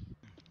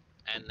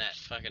 And that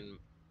fucking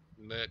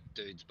Merc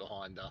dude's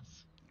behind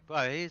us.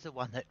 Bro, he's the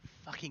one that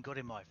fucking got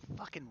in my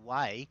fucking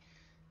way.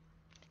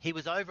 He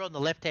was over on the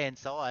left-hand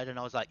side, and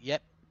I was like,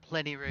 yep,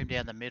 plenty of room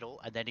down the middle,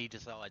 and then he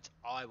decides,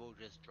 I will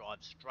just drive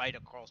straight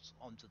across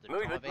onto the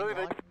Move it, driving move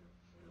line. it.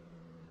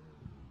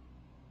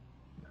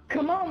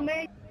 Come on,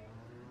 mate.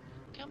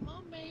 Come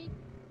on, mate.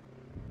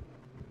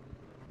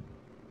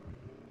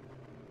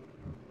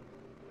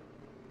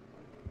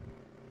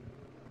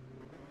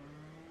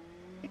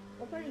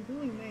 What are you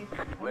doing, mate?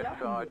 I'm Left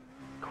laughing. side.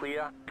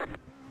 Clear.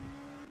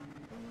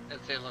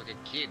 That sounds like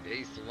a kid.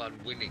 He's the one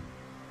winning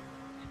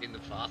in the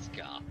fast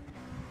car.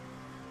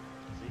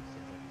 Does he?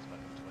 Sounds like he's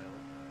fucking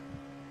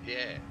 12.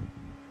 Yeah.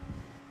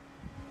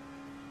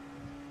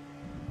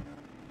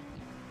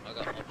 I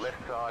got option.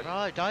 Left side.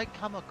 Bro, don't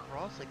come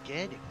across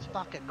again, you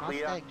fucking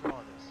Clear. Mustang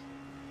drivers.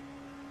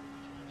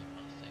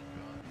 Mustang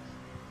drivers.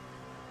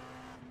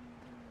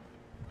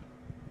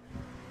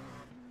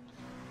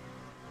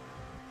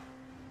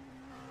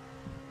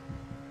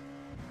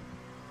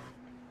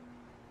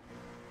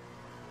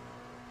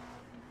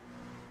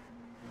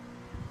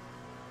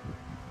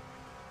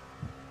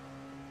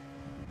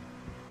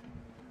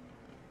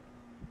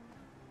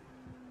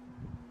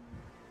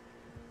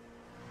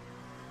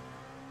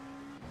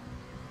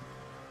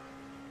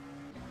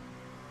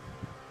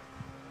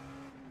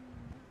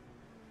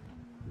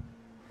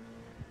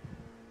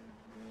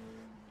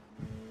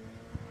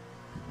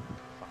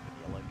 Fucking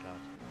yellow car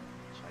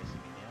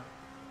chasing me now.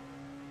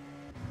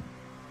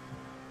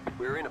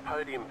 We're in a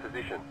podium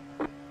position.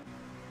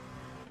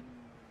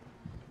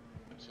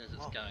 Says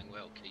it's Oh. going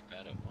well. Keep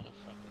at it. What a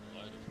fucking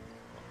load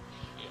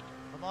of shit.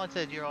 My mind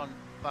said you're on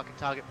fucking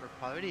target for a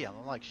podium.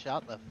 I'm like,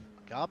 shut the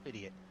fuck up,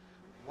 idiot.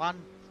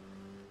 One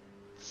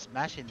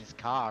smash in this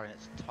car and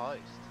it's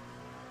toast.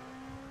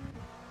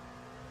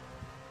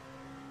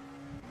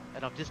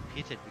 And I've just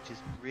pitted, which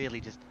is really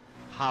just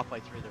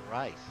halfway through the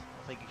race.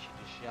 I think you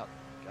should just shut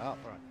the fuck up,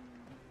 bro.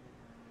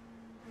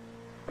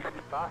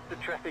 Faster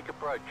traffic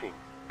approaching.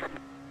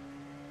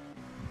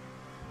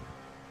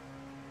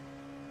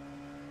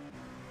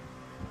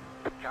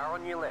 Car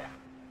on your left.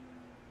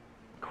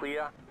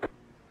 Clear.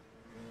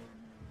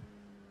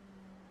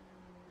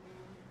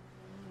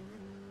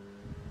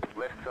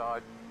 Left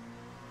side.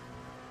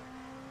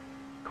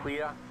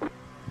 Clear.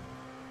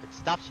 It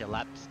stuffs your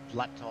lap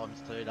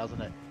times too,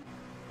 doesn't it?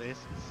 There's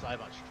so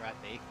much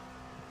traffic.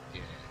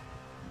 Yeah.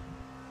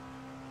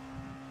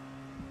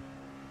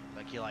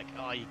 Like you're like,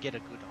 oh, you get a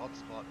good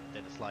hotspot,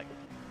 then it's like,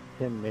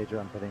 10 major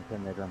on pitting,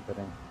 10 major on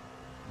pitting.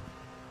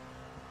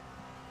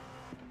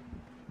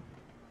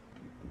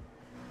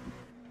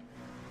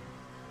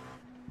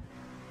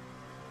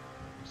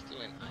 I'm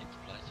still in 8th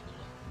place,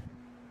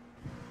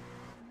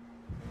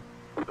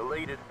 The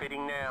leader's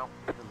pitting now.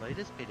 the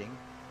leader's pitting.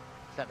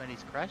 Does that mean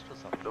he's crashed or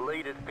something? The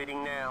leader's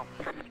pitting now.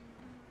 What was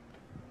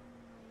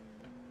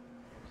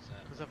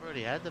that? Because I've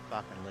already had the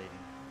fucking leading.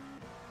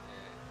 Yeah.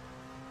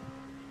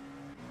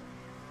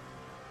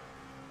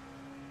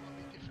 Might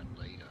be a different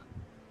leader.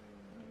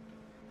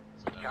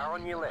 So I don't Car know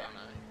on if your it's left.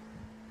 one, eh?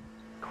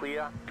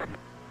 Clear. No,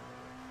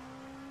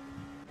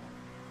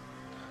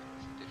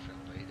 it's a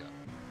different leader.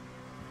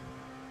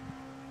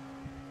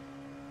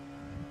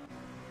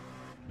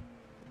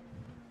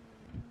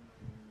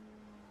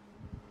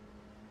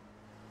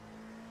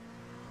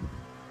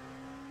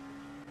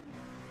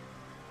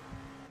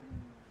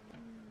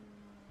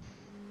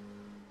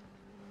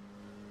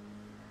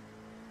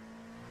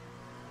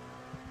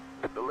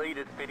 The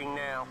leader's pitting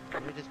now. The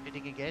leader's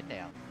pitting again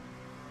now.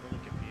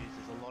 Really confused.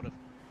 There's a lot of.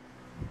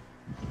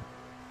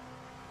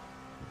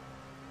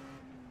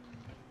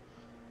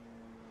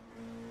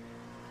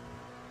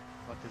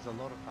 Like there's a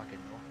lot of fucking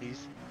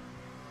noise.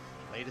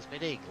 Leader's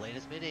pitting.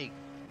 Leader's pitting.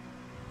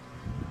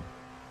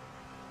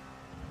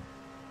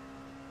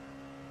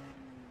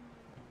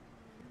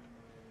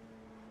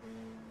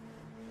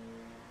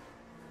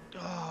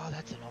 Oh,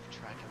 that's an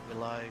off-track at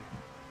Willow.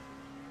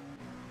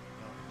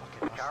 Oh,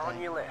 fucking Car on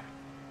Mustang. your left.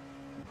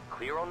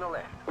 Clear on the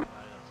left. Oh,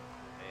 that's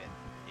cool, man.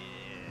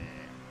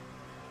 Yeah.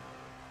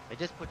 They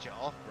just put you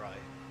off, bro.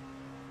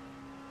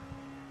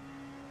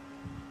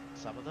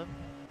 Some of them,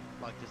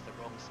 like just the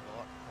wrong spot,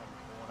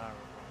 wrong corner, or wrong.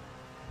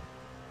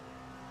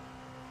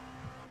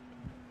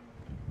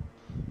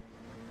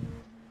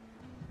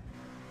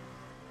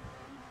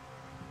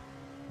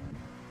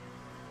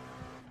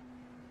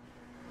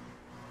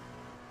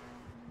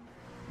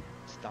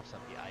 Stuffs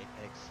up your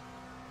apex.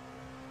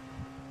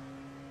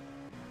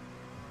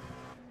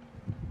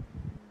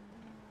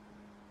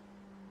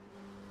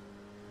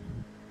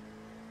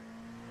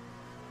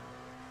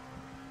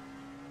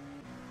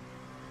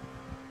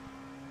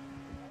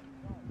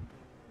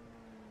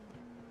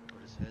 I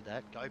just heard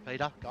that. Go,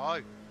 Peter. Go.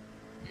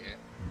 Yeah.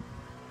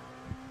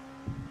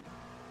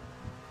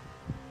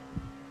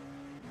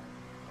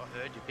 I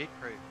heard your pit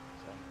crew.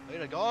 So,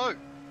 Peter, go.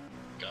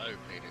 Go,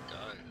 Peter, go.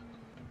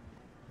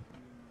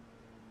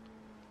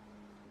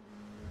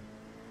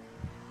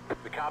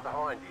 The car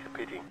behind is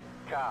pitting.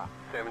 Car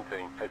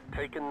 17 has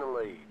taken the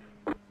lead.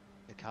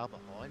 The car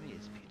behind me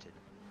is pitted.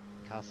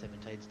 Car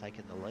 17's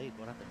taken the lead.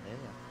 What happened there?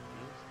 I'm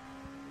confused.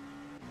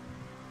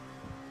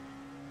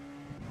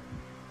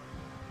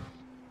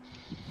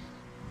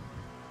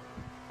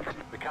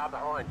 The car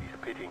behind is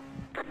pitting.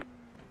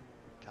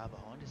 Car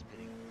behind is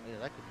pitting. Yeah,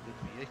 that could be good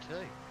for you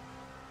too.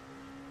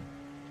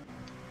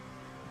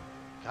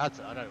 Cards,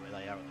 I don't know where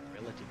they are on the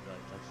relative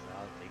though. That's the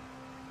other thing.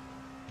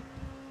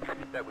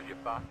 That was your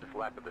fastest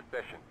lap of the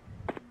session.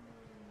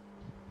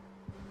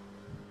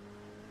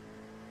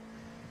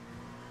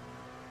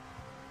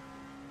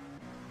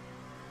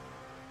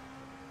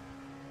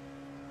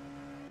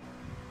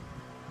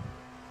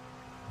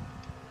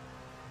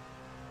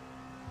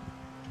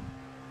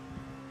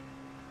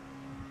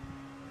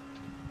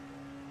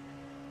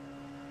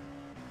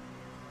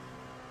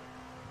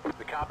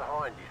 The car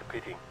behind is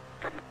pitting.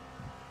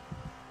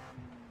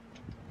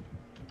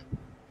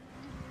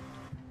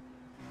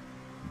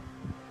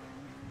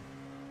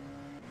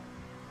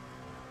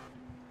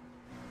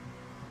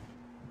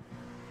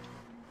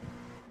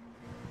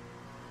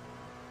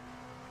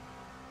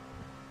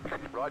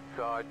 Right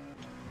side.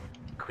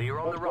 Clear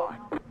on the right.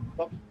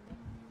 Stop.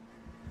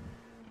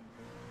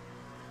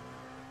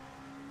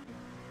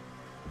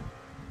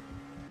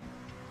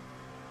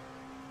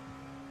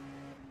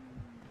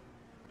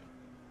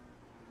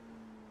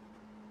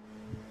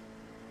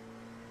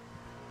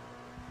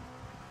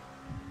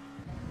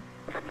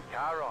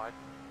 Car right.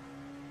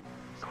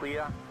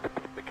 Clear.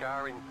 The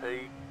car in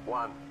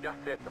P1 just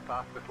set the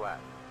fastest lap.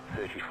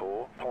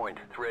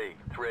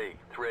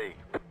 34.333.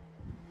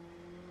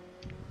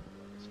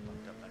 It's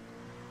fucked up that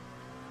corner.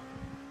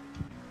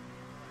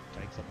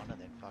 Take someone and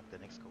then fuck the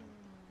next corner.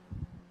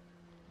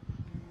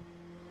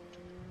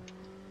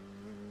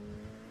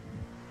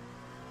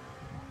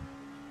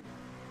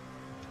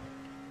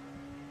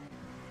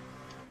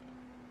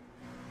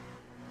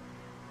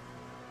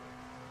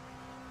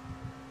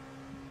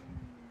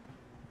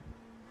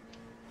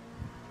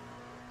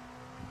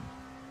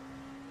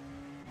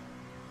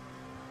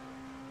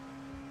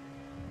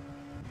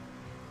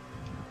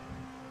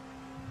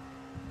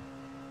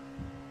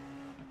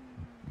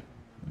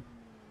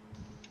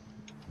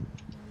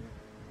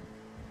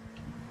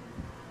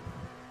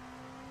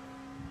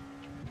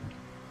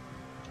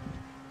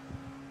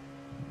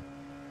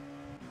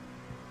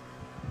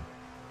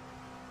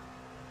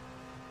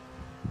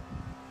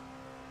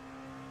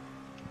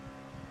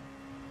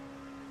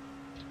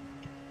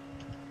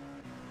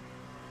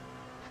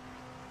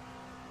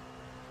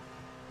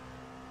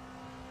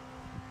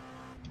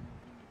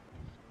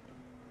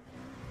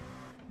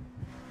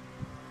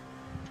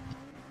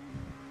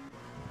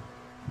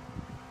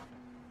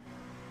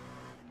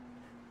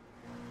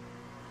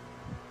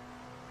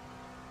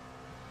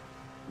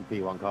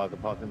 P1 cars are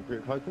passing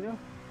pretty close to you.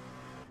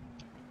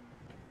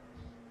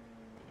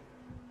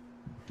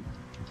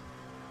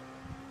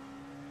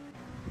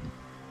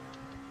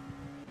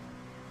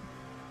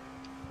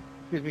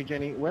 Excuse me,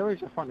 Jenny, where is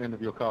your front end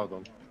of your car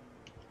gone?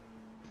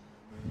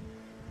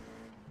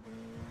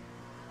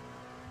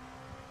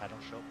 Paddle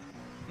shop.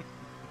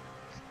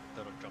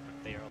 Thought I'd drop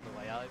it there on the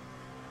way home.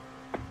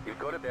 You've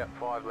got about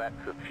 5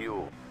 laps of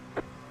fuel.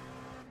 We've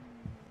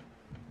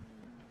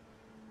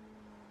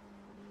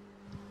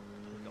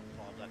got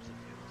 5 laps of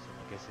fuel, so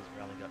I guess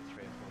we've only got 3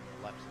 or 4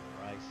 more laps of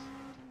the race.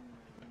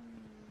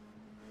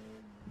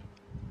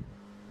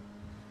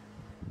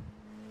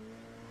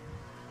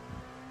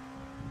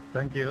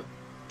 Thank you.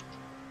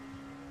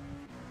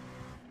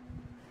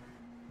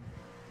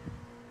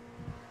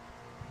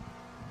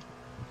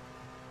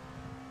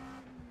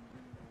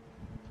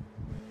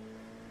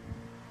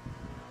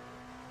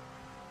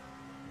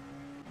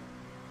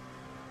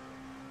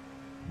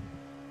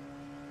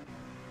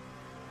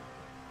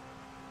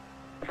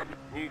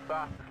 New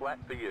fastest lap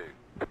for you.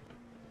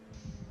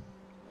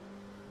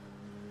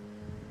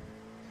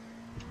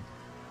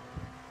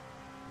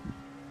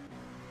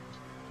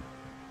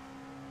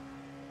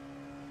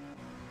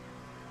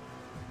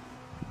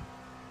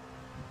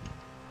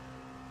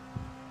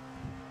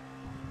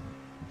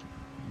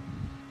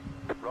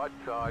 Right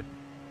side.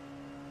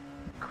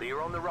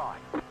 Clear on the right.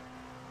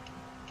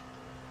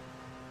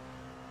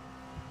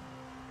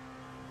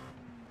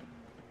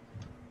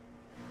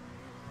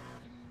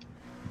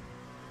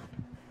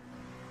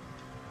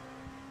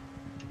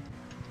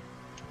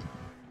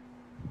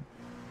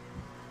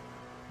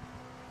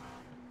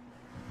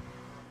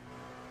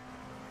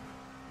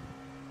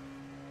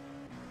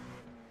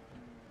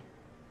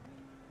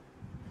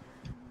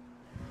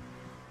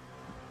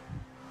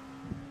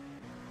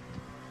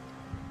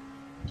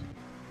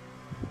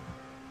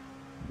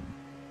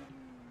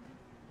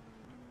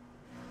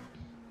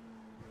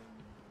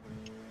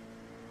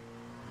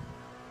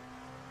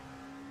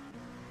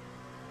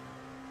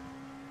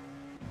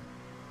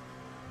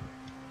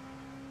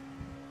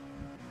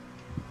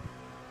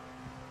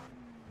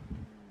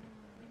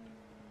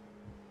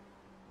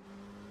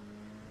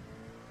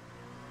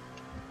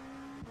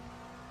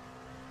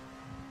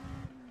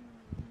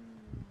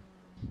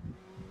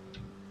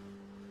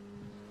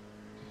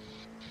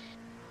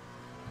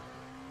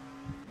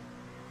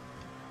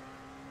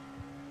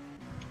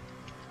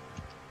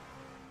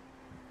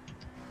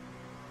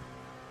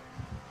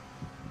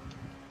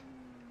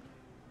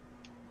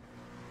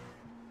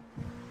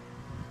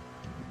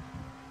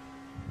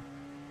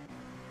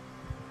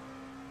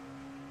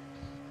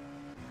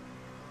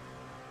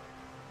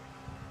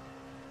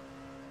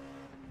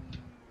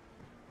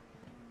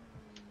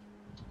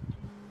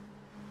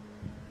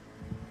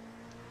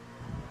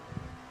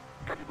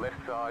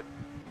 Left side.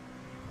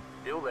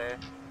 Still there.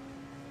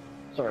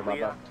 Sorry about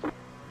Clear. that.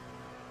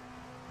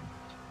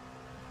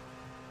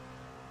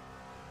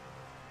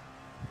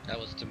 That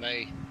was to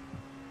me.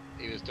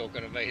 He was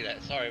talking to me.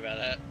 That. Sorry about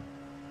that.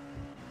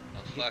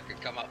 I fucking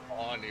come up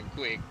behind him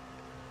quick.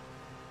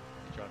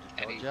 You tried to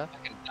And dodge he ya?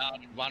 fucking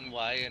darted one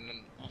way and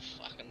then, oh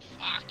fucking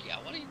fuck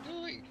ya, what are you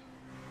doing?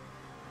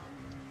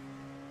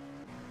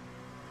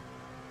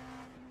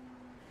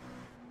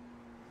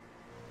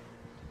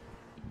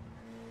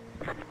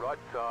 Right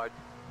side.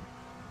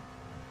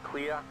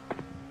 Clear.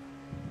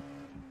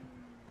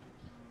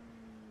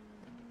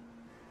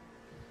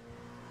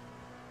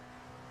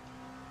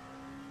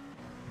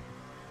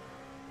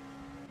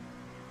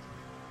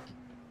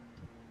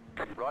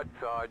 Right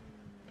side.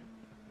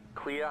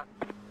 Clear.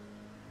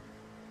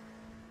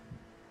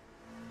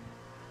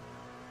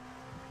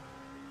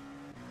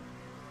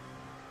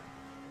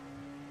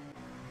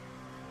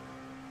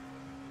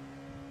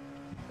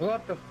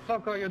 What the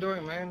fuck are you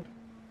doing, man?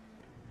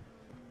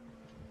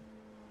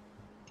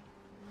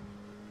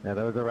 Yeah,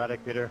 that was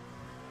erratic, Peter.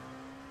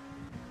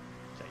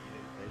 Is that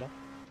you, Peter?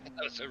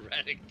 That was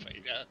erratic,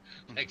 Peter.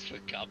 Thanks for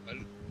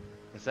coming.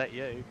 Is that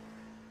you?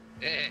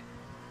 Yeah.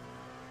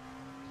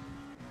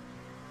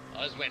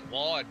 I just went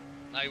wide.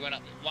 They went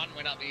up. One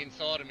went up the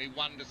inside of me.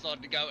 One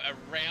decided to go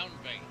around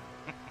me.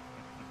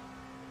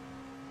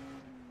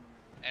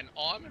 And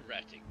I'm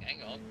erratic.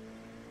 Hang on.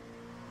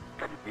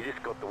 You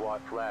just got the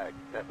white flag.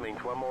 That means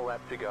one more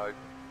lap to go.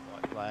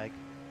 White flag.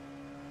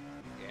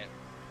 Yeah.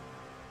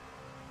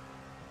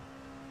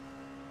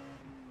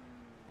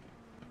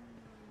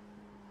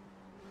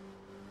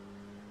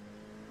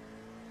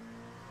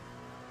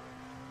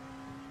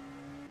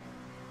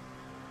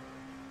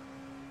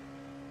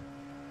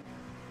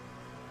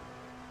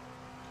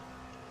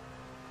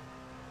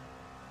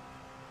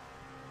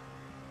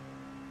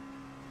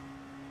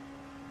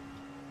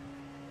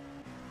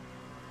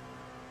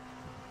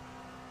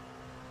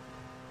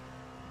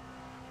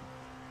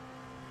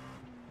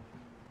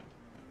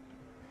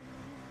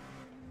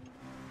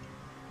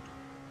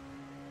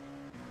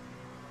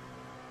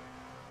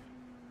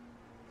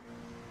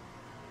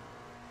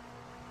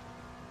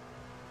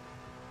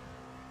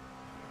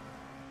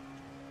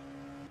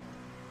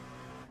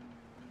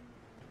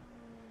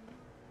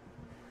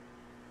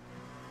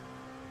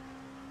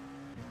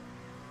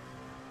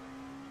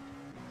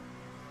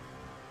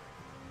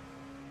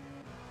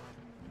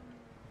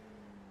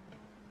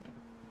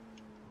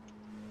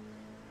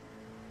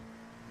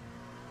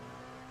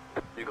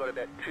 You've got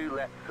about 2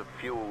 laps of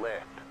fuel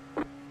left.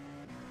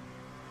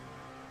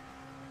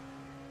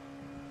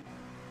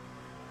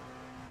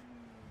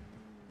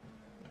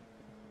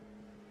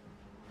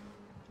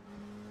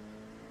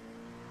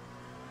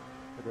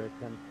 Good race,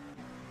 Tim.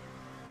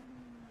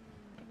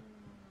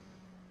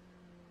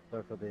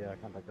 Sorry for the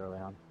contact early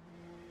on.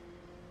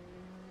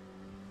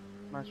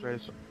 Nice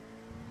race.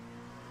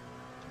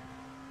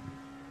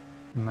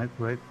 Nice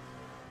race.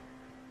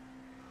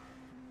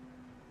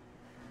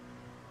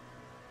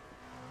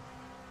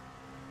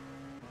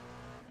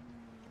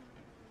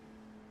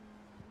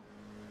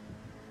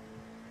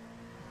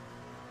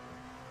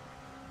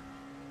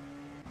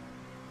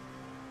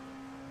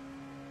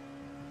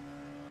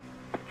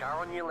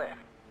 Car on your left.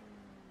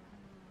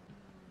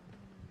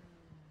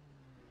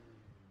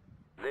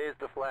 There's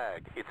the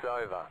flag. It's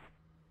over.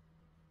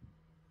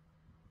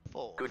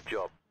 4th. Good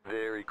job.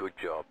 Very good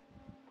job.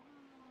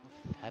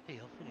 Happy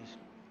I finished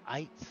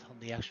 8th on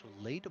the actual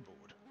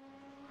leaderboard.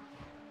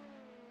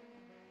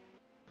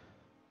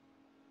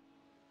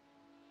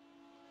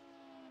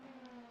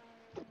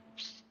 I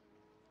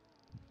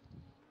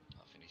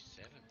finished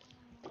 7th,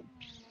 but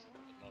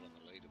not on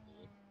the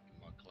leaderboard in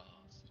my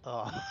class.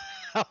 Oh,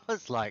 I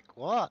was like,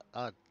 what?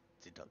 I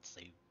did not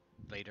see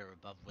Vita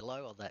above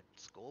Willow on that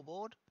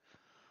scoreboard.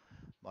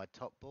 My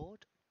top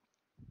board.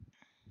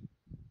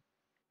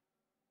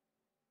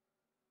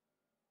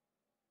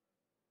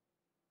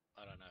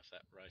 I don't know if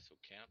that race will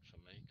count for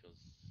me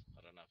because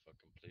I don't know if I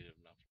completed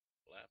enough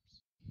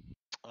laps.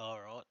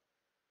 All right.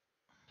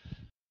 I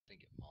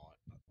think it might,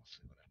 but we'll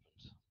see what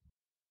happens.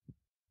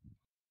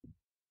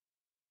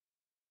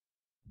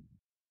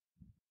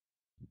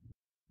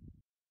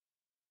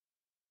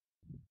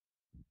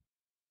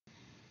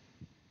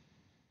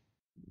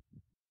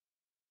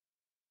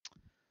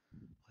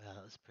 Well,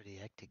 that was pretty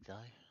hectic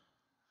though.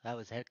 That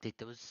was hectic.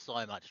 There was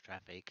so much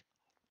traffic.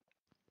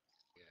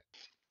 Yeah.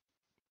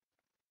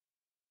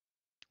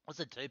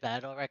 Wasn't too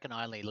bad. I reckon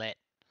I only let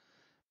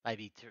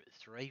maybe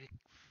three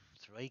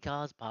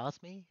cars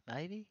past me.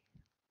 Maybe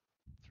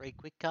 3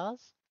 quick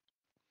cars.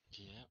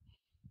 Yeah.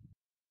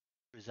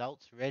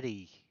 Results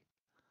ready.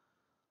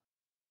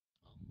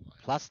 Oh,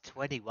 Plus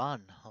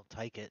 21. I'll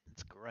take it.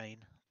 It's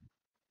green.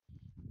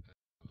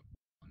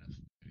 minus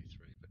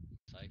 33, but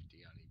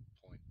safety only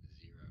 0.01.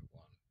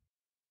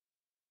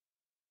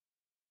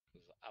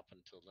 Because up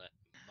until that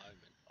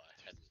moment, I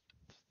hadn't.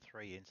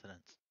 3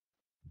 incidents.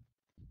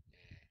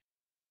 Yeah.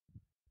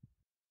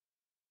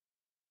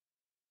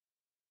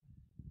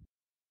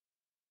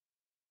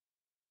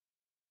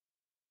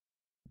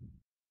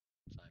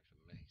 Same for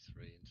me,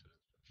 3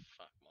 incidents, but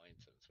fuck, my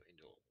incidents were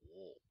into a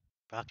wall.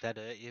 Fuck, that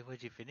hurt you.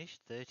 Where'd you finish?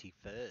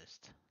 31st.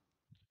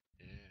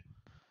 Yeah.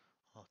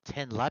 Oh,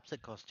 10 laps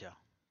it cost you.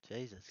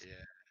 Jesus. Yeah.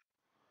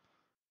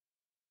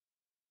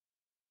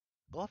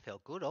 Oh, I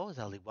felt good. I was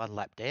only 1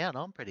 lap down.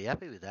 I'm pretty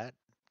happy with that.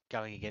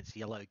 Going against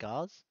yellow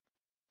cars.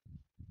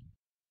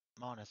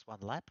 Minus 1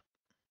 lap.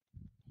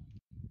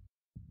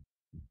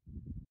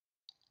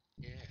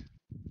 Yeah.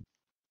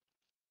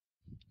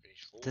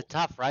 Finished It's a 4th.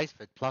 tough race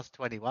for plus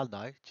 21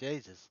 though.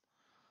 Jesus.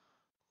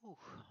 Ooh.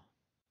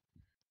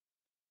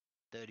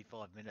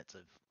 35 minutes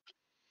of...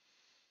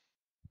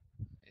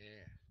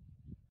 Yeah.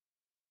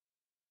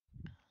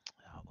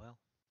 Oh, well.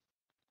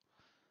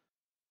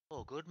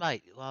 All good,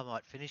 mate. Well, I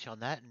might finish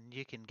on that and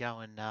you can go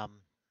and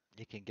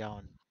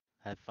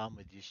have fun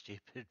with your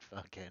stupid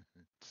fucking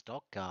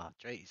stock car.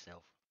 Treat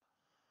yourself.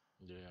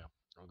 Yeah.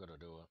 I've got to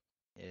do it.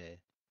 Yeah.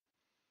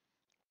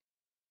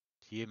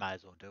 You may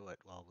as well do it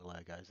while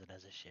Willow goes and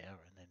has a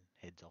shower and then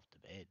heads off to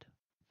bed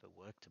for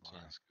work tomorrow.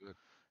 Sounds good.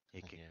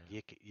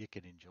 You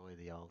can enjoy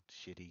the old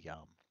shitty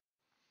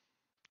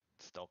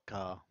stock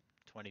car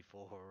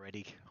 24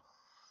 already.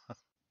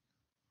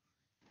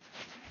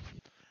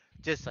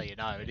 Just so you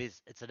know,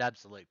 it's an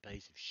absolute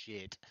piece of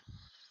shit.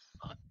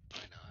 I know.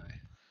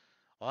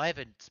 I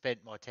haven't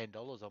spent my $10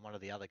 on one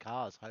of the other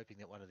cars, hoping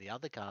that one of the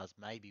other cars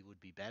maybe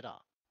would be better.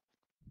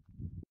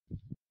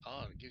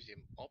 Oh, it gives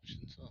you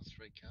options. Oh,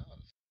 3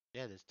 cars.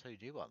 Yeah, there's 2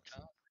 new ones.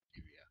 Cars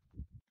they give you.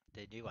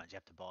 They're new ones, you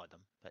have to buy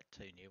them, but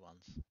 2 new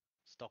ones.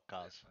 Stock They're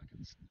cars.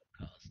 fucking stock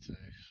cars too.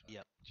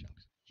 Yep.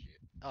 Chunks of shit.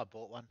 I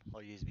bought one.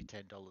 I'll use me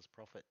 $10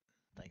 profit.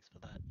 Thanks for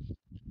that.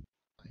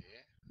 Oh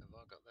yeah? Have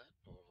I got that?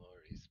 Or have I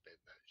already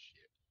spent that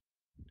shit?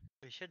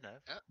 We shouldn't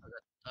have. Oh,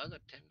 I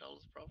got $10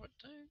 profit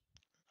too.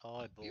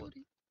 I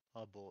Beauty.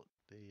 bought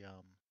the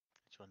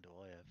which one do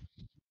I have?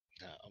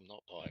 No, I'm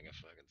not buying a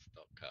fucking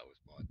stock car with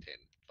my 10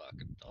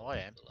 fucking I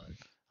dollars am. below.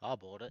 I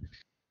bought it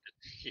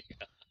Yeah.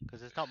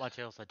 because there's not much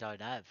else I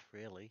don't have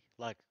really.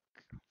 Like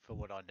for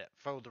what I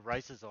for the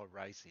races I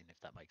race in, if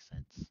that makes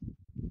sense.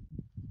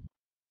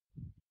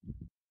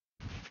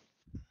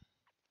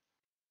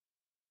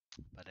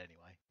 But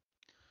anyway,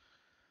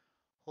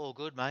 all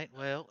good, mate.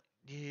 Well,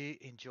 you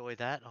enjoy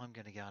that. I'm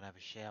going to go and have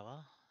a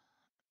shower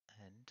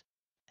and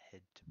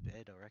head to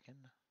bed, I reckon.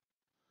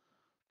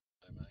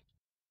 Hey, mate.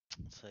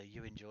 So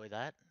you enjoy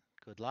that.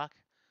 Good luck.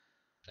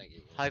 Thank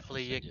you.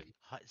 Hopefully you I'll send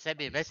you. send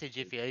me a message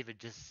if you even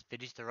just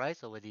finished the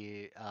race or whether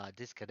you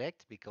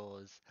disconnect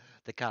because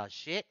the car's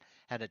shit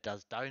and it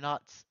does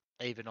donuts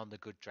even on the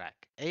good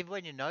track. Even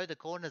when you know the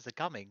corners are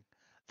coming,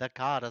 the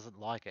car doesn't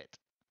like it.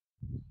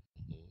 Mhm.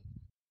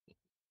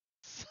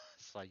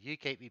 So you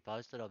keep me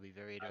posted. I'll be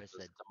very Because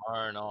interested.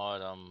 tomorrow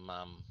night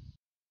I'm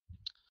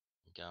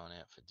going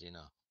out for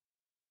dinner.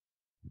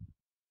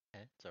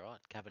 Yeah, it's all right.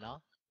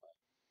 Cabernet.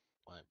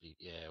 Won't be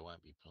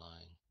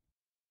playing.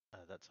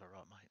 That's all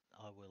right, mate.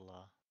 I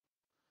will.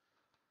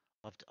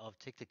 I've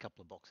ticked a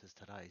couple of boxes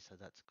today, so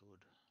that's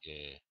good.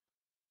 Yeah.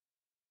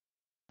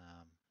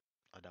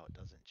 I know it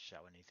doesn't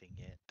show anything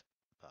yet,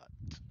 but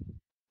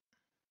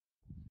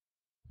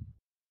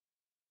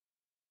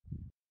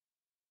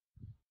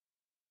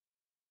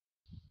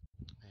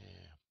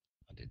Yeah.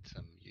 I did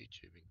some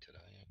YouTubing today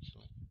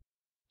actually.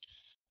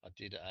 I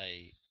did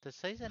a the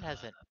season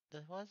hasn't.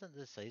 Why isn't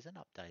the season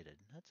updated?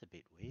 That's a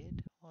bit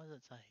weird. Why does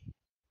it say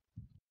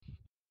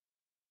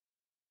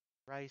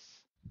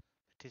race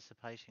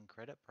participation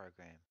credit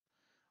program?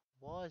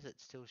 Why is it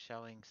still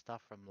showing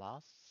stuff from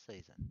last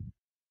season?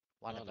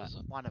 does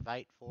it? 1 of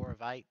 8, 4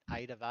 of 8,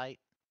 8 of 8.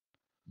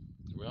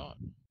 Right.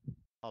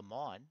 On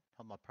mine,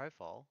 on my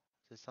profile,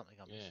 is there something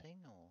I'm Yeah.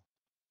 missing or?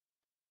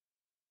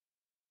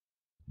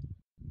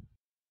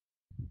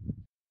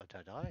 I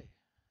don't know.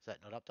 Is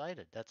that not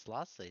updated? That's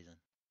last season.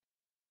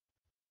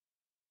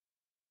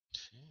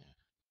 Yeah.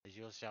 Is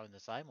yours showing the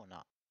same or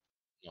not?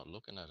 Not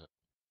looking at it.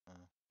 Oh,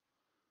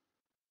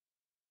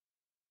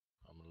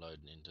 I'm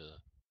loading into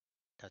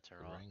that's all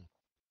the right. ring.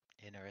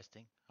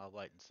 Interesting. I'll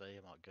wait and see.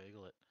 I might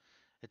Google it.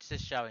 It's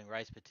just showing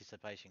race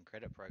participation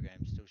credit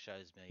program. Still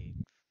shows me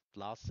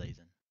last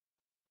season.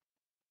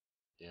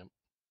 Yep.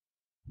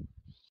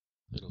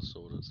 It'll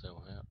sort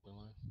itself out,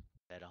 will it?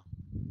 Better.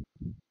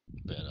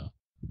 Better.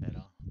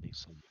 Better.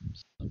 Some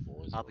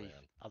boys I'll be.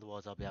 around.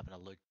 Otherwise, I'll be having a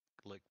Luke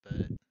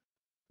Burt.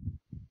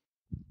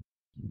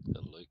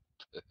 The Luke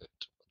Bird.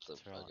 What's a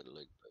That's right. fucking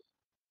Luke Bird?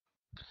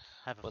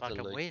 Have a What's a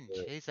fucking Luke whinge.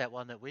 Bird? He's that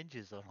one that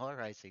whinges on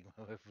iRacing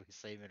if we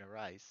see him in a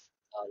race.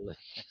 Oh,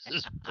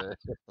 Lucas Bird.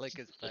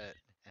 Lucas Burt.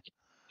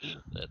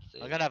 That's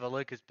I'm it. gonna have a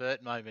Lucas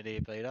Burt moment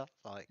here, Peter.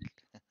 Like,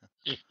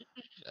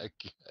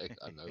 Okay,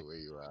 I know where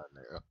you are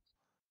now.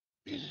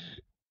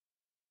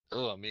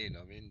 Oh, I'm in.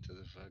 I'm into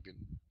the fucking.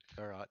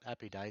 all right,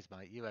 happy days,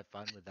 mate. You have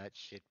fun with that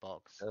shit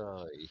box.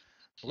 Oh,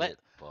 Let shit,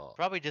 Bob.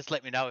 probably just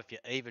let me know if you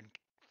even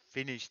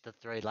finish the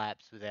 3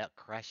 laps without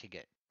crashing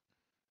it.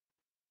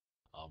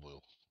 I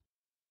will.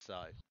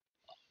 So,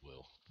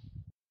 Will.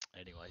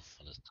 anyways,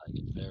 I'll just take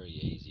it very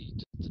easy.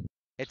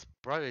 it's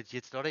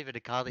not even a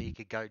car that you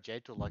could go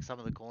gentle. Like some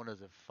of the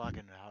corners are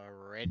fucking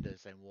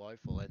horrendous and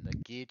woeful, and the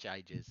gear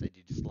changes, and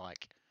you're just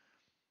like,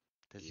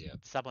 there's Yeah.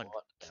 someone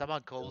What am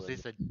someone I calls doing?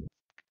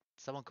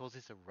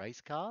 this a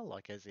race car,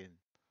 like as in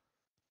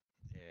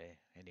yeah.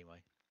 Anyway,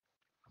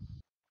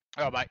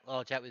 all right, mate. Well,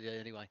 I'll chat with you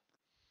anyway.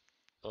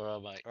 All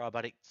right, mate. All right,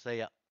 buddy. See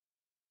ya.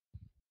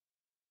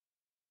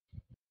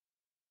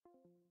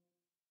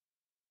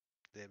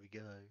 There we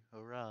go.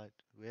 All right,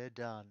 we're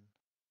done.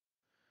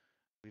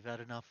 We've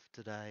had enough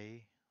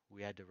today.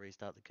 We had to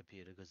restart the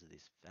computer because of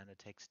this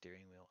Fanatec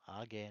steering wheel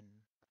again.